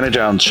Indiana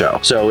Jones show.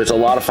 So it's a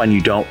lot of fun.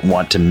 You don't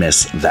want to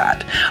miss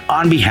that.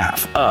 On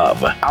behalf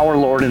of our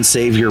Lord and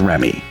Savior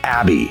Remy,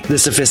 Abby, the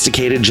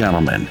Sophisticated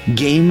Gentleman,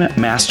 Game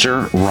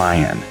Master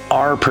Ryan,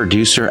 our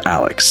producer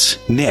Alex,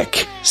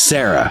 Nick,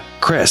 Sarah,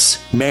 Chris,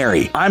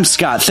 Mary, I'm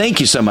Scott. Thank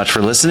you so much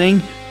for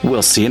listening.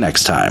 We'll see you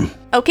next time.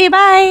 Okay,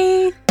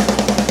 bye.